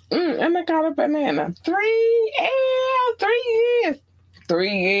 And I got a banana. 3 years. 3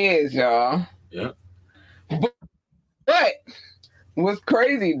 years, y'all. Yeah. But what's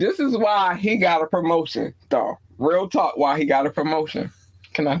crazy, this is why he got a promotion, though. Real talk, why he got a promotion.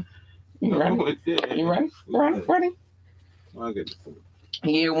 Can I? You ready? You ready? Ready? I'll get the food.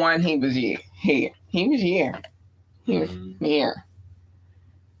 Year 1, he was here. He was here.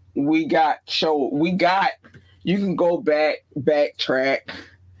 We got, you can go backtrack,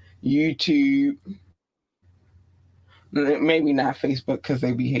 YouTube, maybe not Facebook because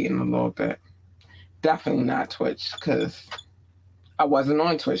they be hating a little bit. Definitely not Twitch because I wasn't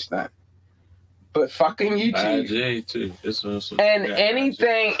on Twitch then. But fucking YouTube. IG too. This was and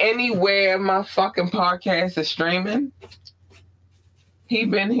anything, anywhere my fucking podcast is streaming, he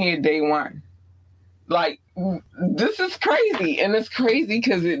been here day 1. Like, this is crazy. And it's crazy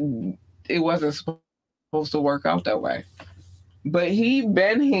because it wasn't supposed to work out that way. But he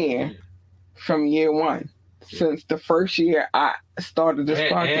been here from year 1. Since the first year I started this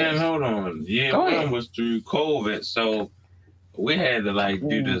podcast. And hold on. Year 1 was through COVID, so we had to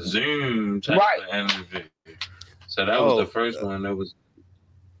do the Zoom type of interview. So that was the first one that was.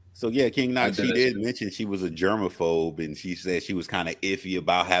 So yeah, King Knox, she did mention she was a germaphobe, and she said she was kind of iffy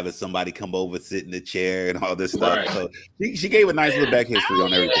about having somebody come over, sit in the chair, and all this stuff. Right. So she gave a nice little back history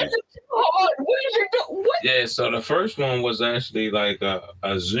on everything. What did you do? Yeah, so the first one was actually like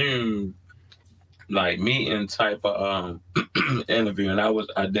a Zoom, like meeting type of interview, and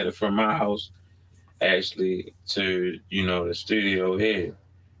I did it from my house actually to the studio here,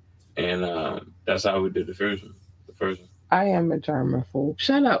 and that's how we did the first one. I am a germaphobe.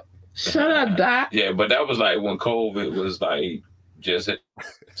 Shut up, Doc. Yeah, but that was like when COVID was like just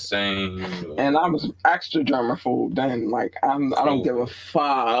saying, And I was extra germaphobe then. Like I don't give a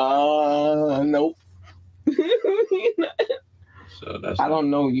fuck. Nope. So that's I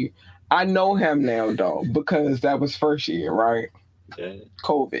don't know you. I know him now though because that was first year, right? Yeah.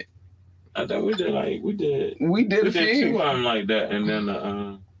 COVID. I thought we did a few. Two of them like that, and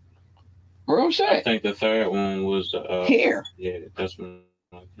then real shit. I think the third one was here. Yeah, that's when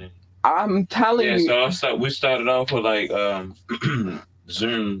I think. I'm telling you. Yeah, so we started off with like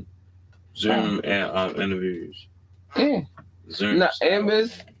Zoom and interviews. Yeah. Zoom. No, it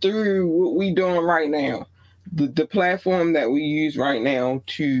was through what we doing right now. The platform that we use right now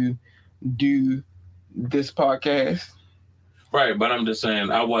to do this podcast. Right, but I'm just saying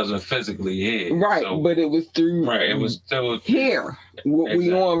I wasn't physically here. Right, so, but it was through. Right, it was still here. What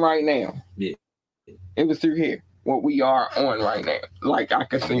we on right now. Yeah. It was through here. What we are on right now. Like I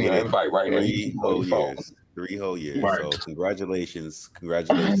could send you an invite right now. 3 whole years. 3 whole years. Right. So congratulations,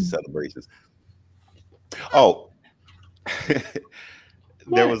 celebrations. Oh,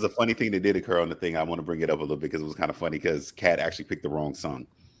 there was a funny thing that did occur on the thing. I want to bring it up a little bit because it was kind of funny because Kat actually picked the wrong song.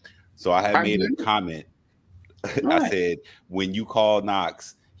 So I had made a comment. I said, when you call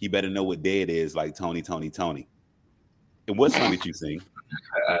Knox, he better know what day it is, like Tony. And what song did you sing?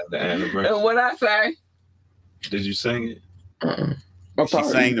 The anniversary. And what I say? Did you sing it? She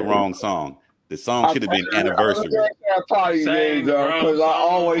sang the wrong song. The song should have been Anniversary. Because I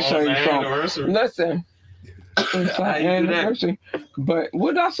always sing songs. Listen. Anniversary. But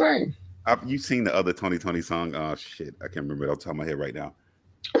what did I sing? You seen the other Tony song? Oh shit, I can't remember it off the top of my head right now.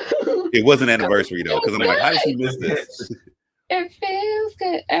 It wasn't Anniversary though, because I'm like, how did she miss this? It feels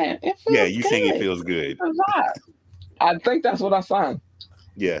good. Yeah, you saying it feels good. I think that's what I sang.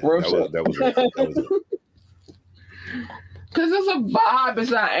 Yeah, that was it. Because it's a vibe.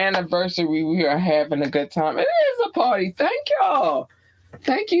 It's our anniversary. We are having a good time. It is a party. Thank y'all.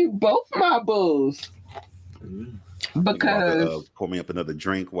 Thank you, both my bulls. Because pour me up another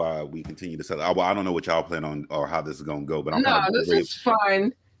drink while we continue to celebrate. Well, I don't know what y'all plan on or how this is gonna go, but I'm this is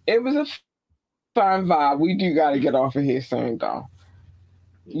fun. It was a fun vibe. We do got to get off of here soon, though.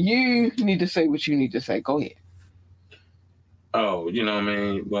 You need to say what you need to say. Go ahead. Oh, you know what I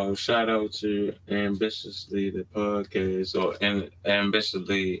mean? Well, shout out to Ambitiously the podcast or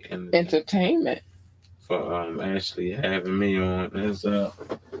Ambitiously Entertainment for actually having me on as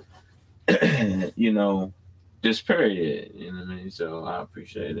this period, you know what I mean? So I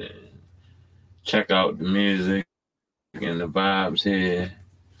appreciate it. Check out the music and the vibes here.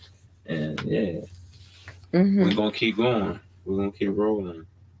 And yeah, we're gonna keep going. We're gonna keep rolling.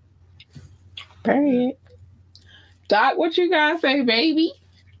 Period. Doc, what you guys say, baby?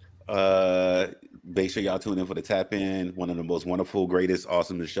 Make sure y'all tune in for the Tap In, one of the most wonderful, greatest,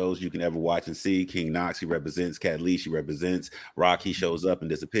 awesomest shows you can ever watch and see. King Knox, he represents. Cat Lee, she represents. Rock, he shows up and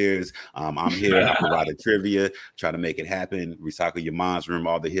disappears. I'm here. I provide a trivia, try to make it happen. Recycle your minds, remember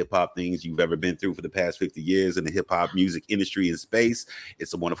all the hip hop things you've ever been through for the past 50 years in the hip hop music industry and space.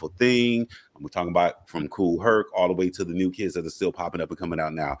 It's a wonderful thing. We're talking about from Cool Herc all the way to the new kids that are still popping up and coming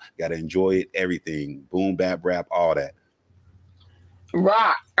out now. Got to enjoy it, everything. Boom, bap, rap, all that.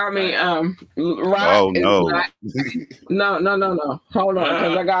 Rock. Rock. Oh no. No. Hold on,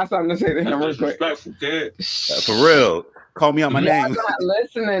 because I got something to say to him real quick. For real. Call me out my name. I'm not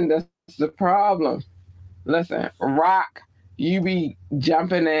listening. That's the problem. Listen, Rock, you be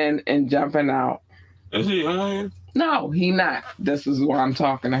jumping in and jumping out. Is he on? No, he not. This is why I'm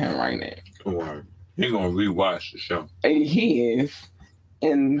talking to him right now. Right. He gonna rewatch the show. He is.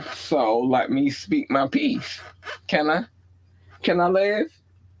 And so let me speak my piece. Can I live?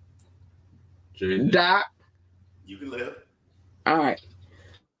 Doc? You can live. All right.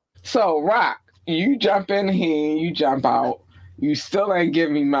 So, Rock, you jump in here, you jump out. You still ain't give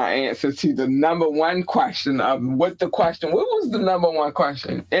me my answer to the number one question of what was the number one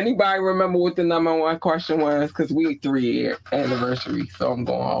question? Anybody remember what the number one question was? Because we 3-year anniversary, so I'm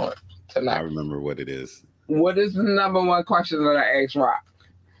going hard tonight. I remember what it is. What is the number one question that I asked Rock?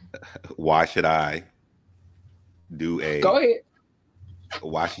 Why should I do Go ahead.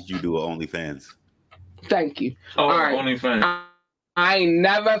 Why should you do an OnlyFans? Thank you. Oh, all right. OnlyFans. I ain't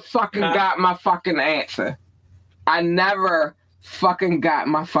never fucking got my fucking answer. I never fucking got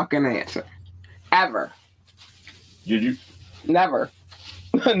my fucking answer. Ever. Did you? Never.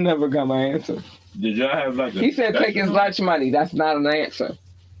 I never got my answer. Did y'all have like He said take his lunch money. That's not an answer.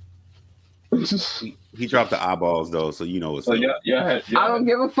 He dropped the eyeballs though, so you know what's So up. I don't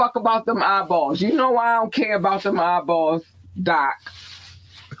give a fuck about them eyeballs. You know why I don't care about them eyeballs, Doc?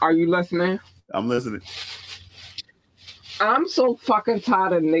 Are you listening? I'm listening. I'm so fucking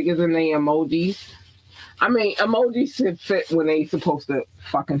tired of niggas and their emojis. I mean, emojis should fit when they supposed to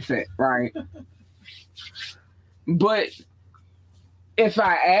fucking fit, right? But if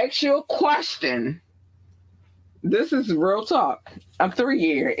I ask you a question, this is real talk. I'm 3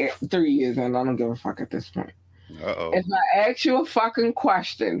 years and I don't give a fuck at this point. Uh-oh. If I ask you a fucking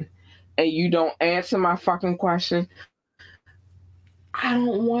question and you don't answer my fucking question, I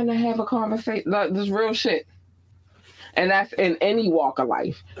don't want to have a conversation. Like, this real shit. And that's in any walk of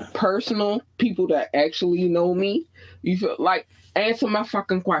life. Personal, people that actually know me, you feel like, answer my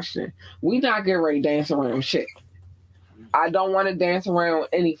fucking question. We not getting ready to dance around shit. I don't want to dance around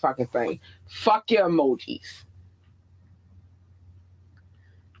any fucking thing. Fuck your emojis.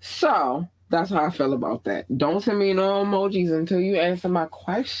 So, that's how I feel about that. Don't send me no emojis until you answer my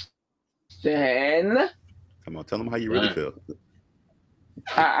question. Come on, tell them how you really feel.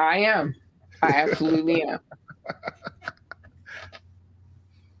 I am. I absolutely am.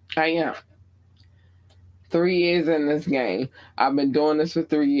 I am. 3 years in this game. I've been doing this for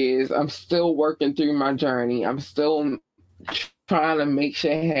 3 years. I'm still working through my journey. I'm still trying to make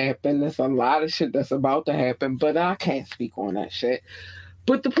shit happen. There's a lot of shit that's about to happen, but I can't speak on that shit.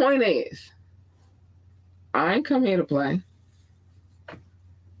 But the point is, I ain't come here to play.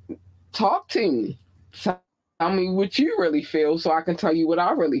 Talk to me. Tell me what you really feel so I can tell you what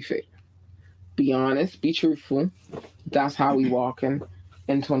I really feel. Be honest, be truthful. That's how we walking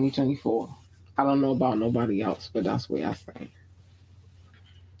in 2024. I don't know about nobody else, but that's what I say.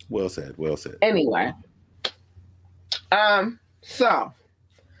 Well said. Well said. Anyway, so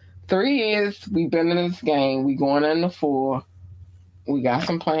 3 years we've been in this game. We going into 4. We got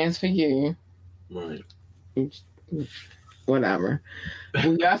some plans for you. Right. Whatever.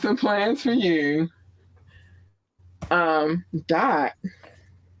 We got some plans for you. Dot.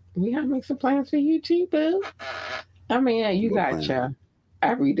 We gotta make some plans for you too, boo. I mean, you got your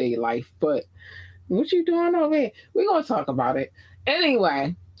everyday life, but what you doing over here? We're gonna talk about it.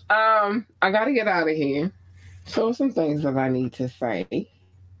 Anyway, I gotta get out of here. So some things that I need to say.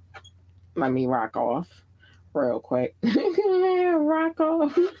 Let me rock off real quick. Rock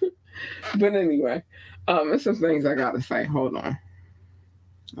off. But anyway, there's some things I gotta say. Hold on.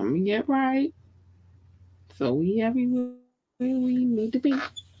 Let me get right. So we everywhere we need to be.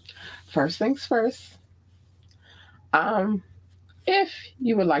 First things first. If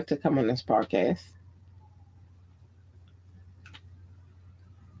you would like to come on this podcast,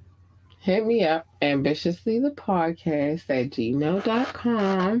 hit me up,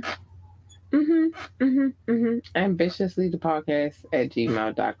 ambitiouslythepodcast@gmail.com.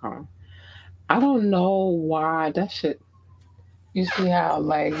 Ambitiouslythepodcast@gmail.com. I don't know why that shit. You see how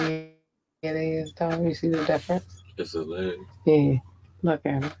laggy it is, though? You see the difference? It's a leg. Yeah, look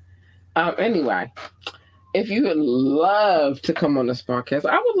at it. Anyway, if you would love to come on this podcast,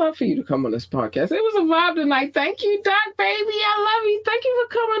 I would love for you to come on this podcast. It was a vibe tonight. Thank you, Doc, baby. I love you. Thank you for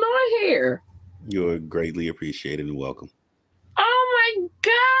coming on here. You're greatly appreciated and welcome. Oh my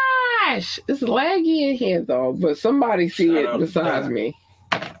gosh. It's laggy in here, though, but somebody see it besides me.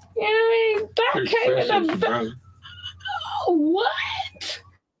 You know what I mean? Doc came in the... Oh, what?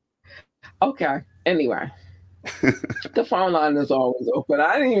 Okay. Anyway. The phone line is always open.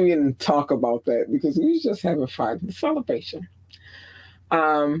 I didn't even talk about that because we was just having fun. The celebration.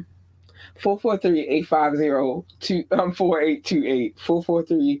 443-850-4828.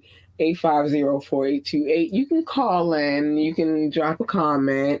 443-850-4828. You can call in. You can drop a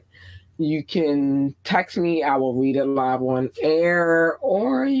comment. You can text me. I will read it live on air.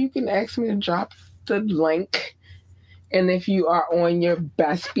 Or you can ask me to drop the link. And if you are on your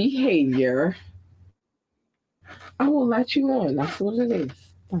best behavior, I will let you on. That's what it is.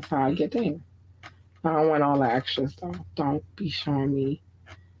 That's how I get in. I don't want all the extra stuff. Don't be showing me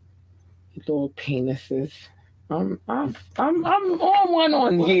little penises. I'm on one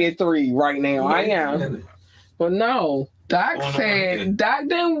on year 3 right now. I am. But no, Doc said, Doc,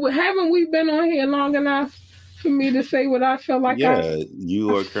 then haven't we been on here long enough for me to say what I feel like? Yeah,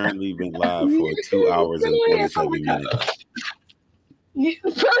 you are currently been live for 2 hours and 47 minutes. Yeah,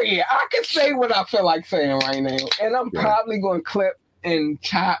 period. I can say what I feel like saying right now. And I'm probably going to clip and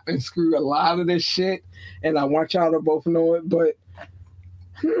chop and screw a lot of this shit. And I want y'all to both know it. But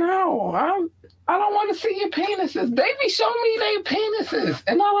no, I don't want to see your penises. They be showing me their penises.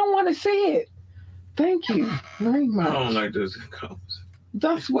 And I don't want to see it. Thank you very much. I don't like this.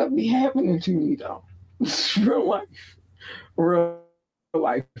 That's what be happening to me, though. It's real life. Real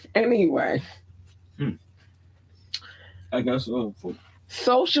life. Anyway, I guess so.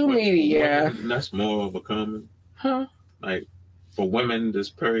 social media. Women, that's more of a common. Huh? Like for women, this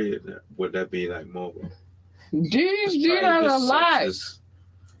period, would that be like more? Dudes do that a lot.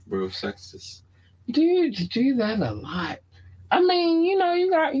 Real sexist. Dudes do that a lot. I mean, you know, you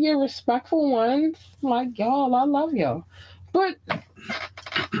got your respectful ones like y'all. I love y'all, but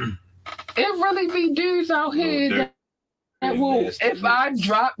it really be dudes out here that will. If I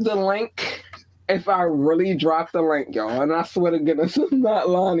drop the link, if I really drop the link, y'all, and I swear to goodness, I'm not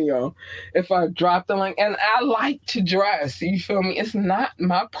lying to y'all. If I drop the link, and I like to dress, you feel me? It's not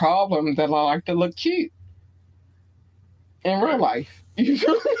my problem that I like to look cute in real life. You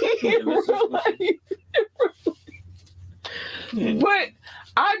feel me? In real life. But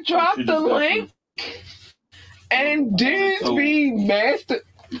I dropped the link, and dudes be master.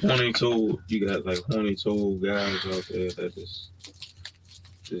 Horny told, you got like horny told guys out there that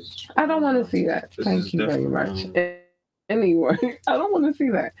just I don't want to see that. Thank you very much. Anyway, I don't want to see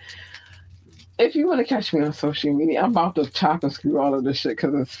that. If you want to catch me on social media, I'm about to chop and screw all of this shit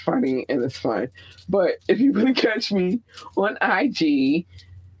because it's funny and it's fun. But if you want to catch me on IG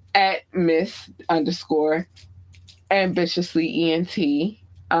at Miss_ambitiously ENT,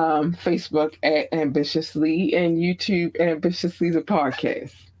 Facebook at Ambitiously, and YouTube Ambitiously the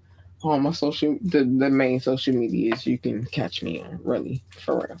podcast. All my the main social medias you can catch me on, really,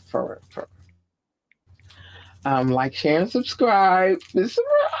 for real. Like, share, and subscribe. Y'all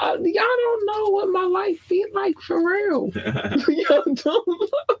don't know what my life be like for real. Y'all don't know.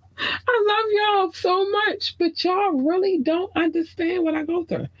 I love y'all so much, but y'all really don't understand what I go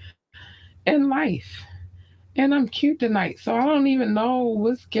through in life. And I'm cute tonight, so I don't even know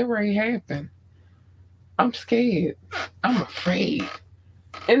what's getting ready to happen. I'm scared. I'm afraid.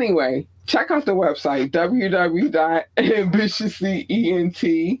 Anyway, check out the website,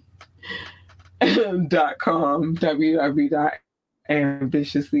 www.ambitiouslyent.com,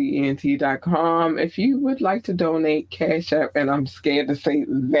 www.ambitiouslyent.com. If you would like to donate, Cash App, and I'm scared to say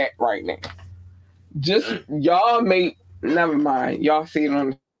that right now. Just, y'all never mind. Y'all see it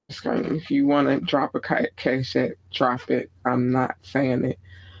on the screen. If you want to drop a Cash App, drop it. I'm not saying it.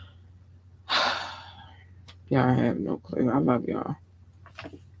 Y'all have no clue. I love y'all.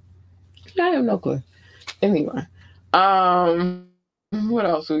 I have no clue. Anyway, what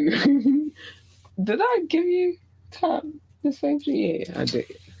else? Did I give you time to say? Yeah, I did.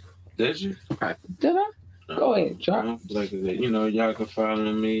 Did you? Did I? Go ahead, drop. Like, you know, y'all can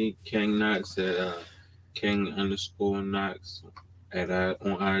follow me, King Knox, at King_Knox on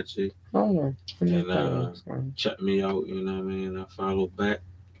IG. Oh, and check me out. You know what I mean? I follow back.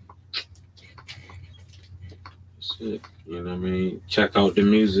 Shit, you know what I mean? Check out the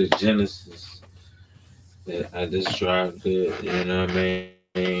music Genesis that I just dropped it, you know what I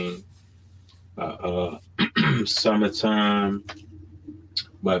mean? Summertime,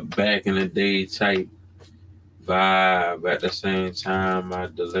 but back in the day type vibe. At the same time, I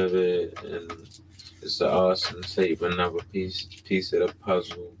delivered, and it's an awesome tape, another piece of the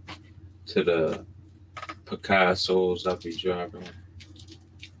puzzle to the Picasso's I be dropping.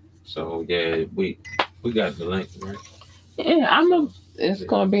 So yeah, we got the link, right? Yeah, it's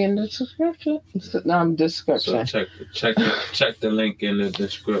gonna be in the description. Description. So check the link in the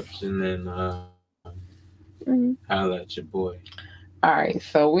description and holla at your boy. All right,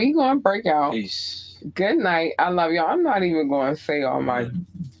 so we gonna break out. Peace. Good night. I love y'all. I'm not even gonna say all my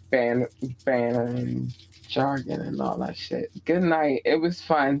banner and jargon and all that shit. Good night. It was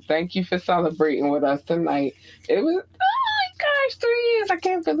fun. Thank you for celebrating with us tonight. It was, oh my gosh, 3 years. I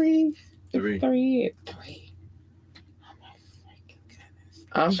can't believe. 3 years. 3. Oh my freaking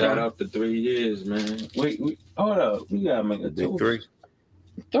goodness. Shout out to 3 years, man. Wait, hold up. We gotta make a big 3.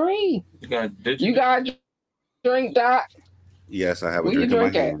 3. You got a drink, Doc? Yes, I have a drink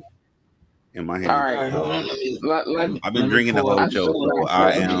in my hand. All right. I've been drinking the whole show, so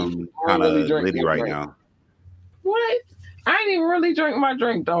I am kind of litty right now. What? I didn't even really drink my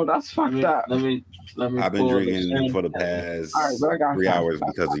drink though. That's fucked up. Let me I've been drinking for the past 3 hours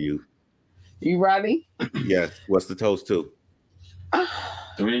because of you. You ready? Yes. What's the toast to?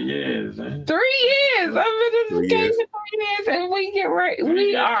 3 years, man. 3 years. I've been in this game for 3 years, and we get right.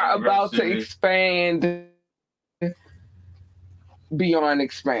 We are about to expand beyond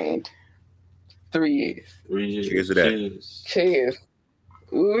expand. 3 years. 3 years. Cheers to that. Cheers.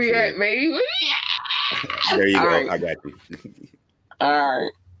 We at baby. There you go. Right. I got you. All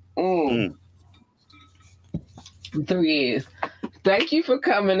right. 3 years. Thank you for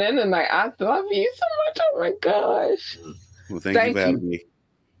coming in tonight. I love you so much. Oh my gosh. Well, thank you for having me.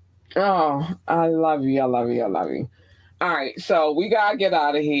 Oh, I love you. I love you. I love you. All right, so we gotta get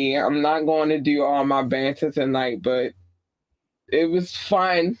out of here. I'm not going to do all my banter tonight, but it was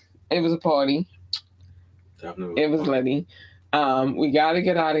fun. It was a party. Definitely. It was litty. We gotta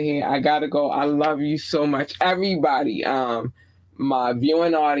get out of here. I gotta go. I love you so much, everybody. My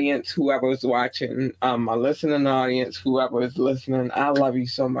viewing audience, whoever was watching, my listening audience, whoever is listening, I love you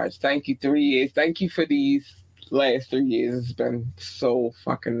so much. Thank you, 3 years. Thank you for these last 3 years. It's been so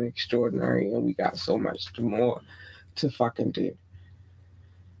fucking extraordinary, and we got so much more to fucking do.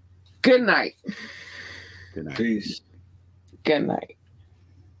 Good night. Good night. Peace. Good night.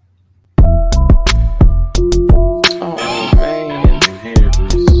 Oh, man.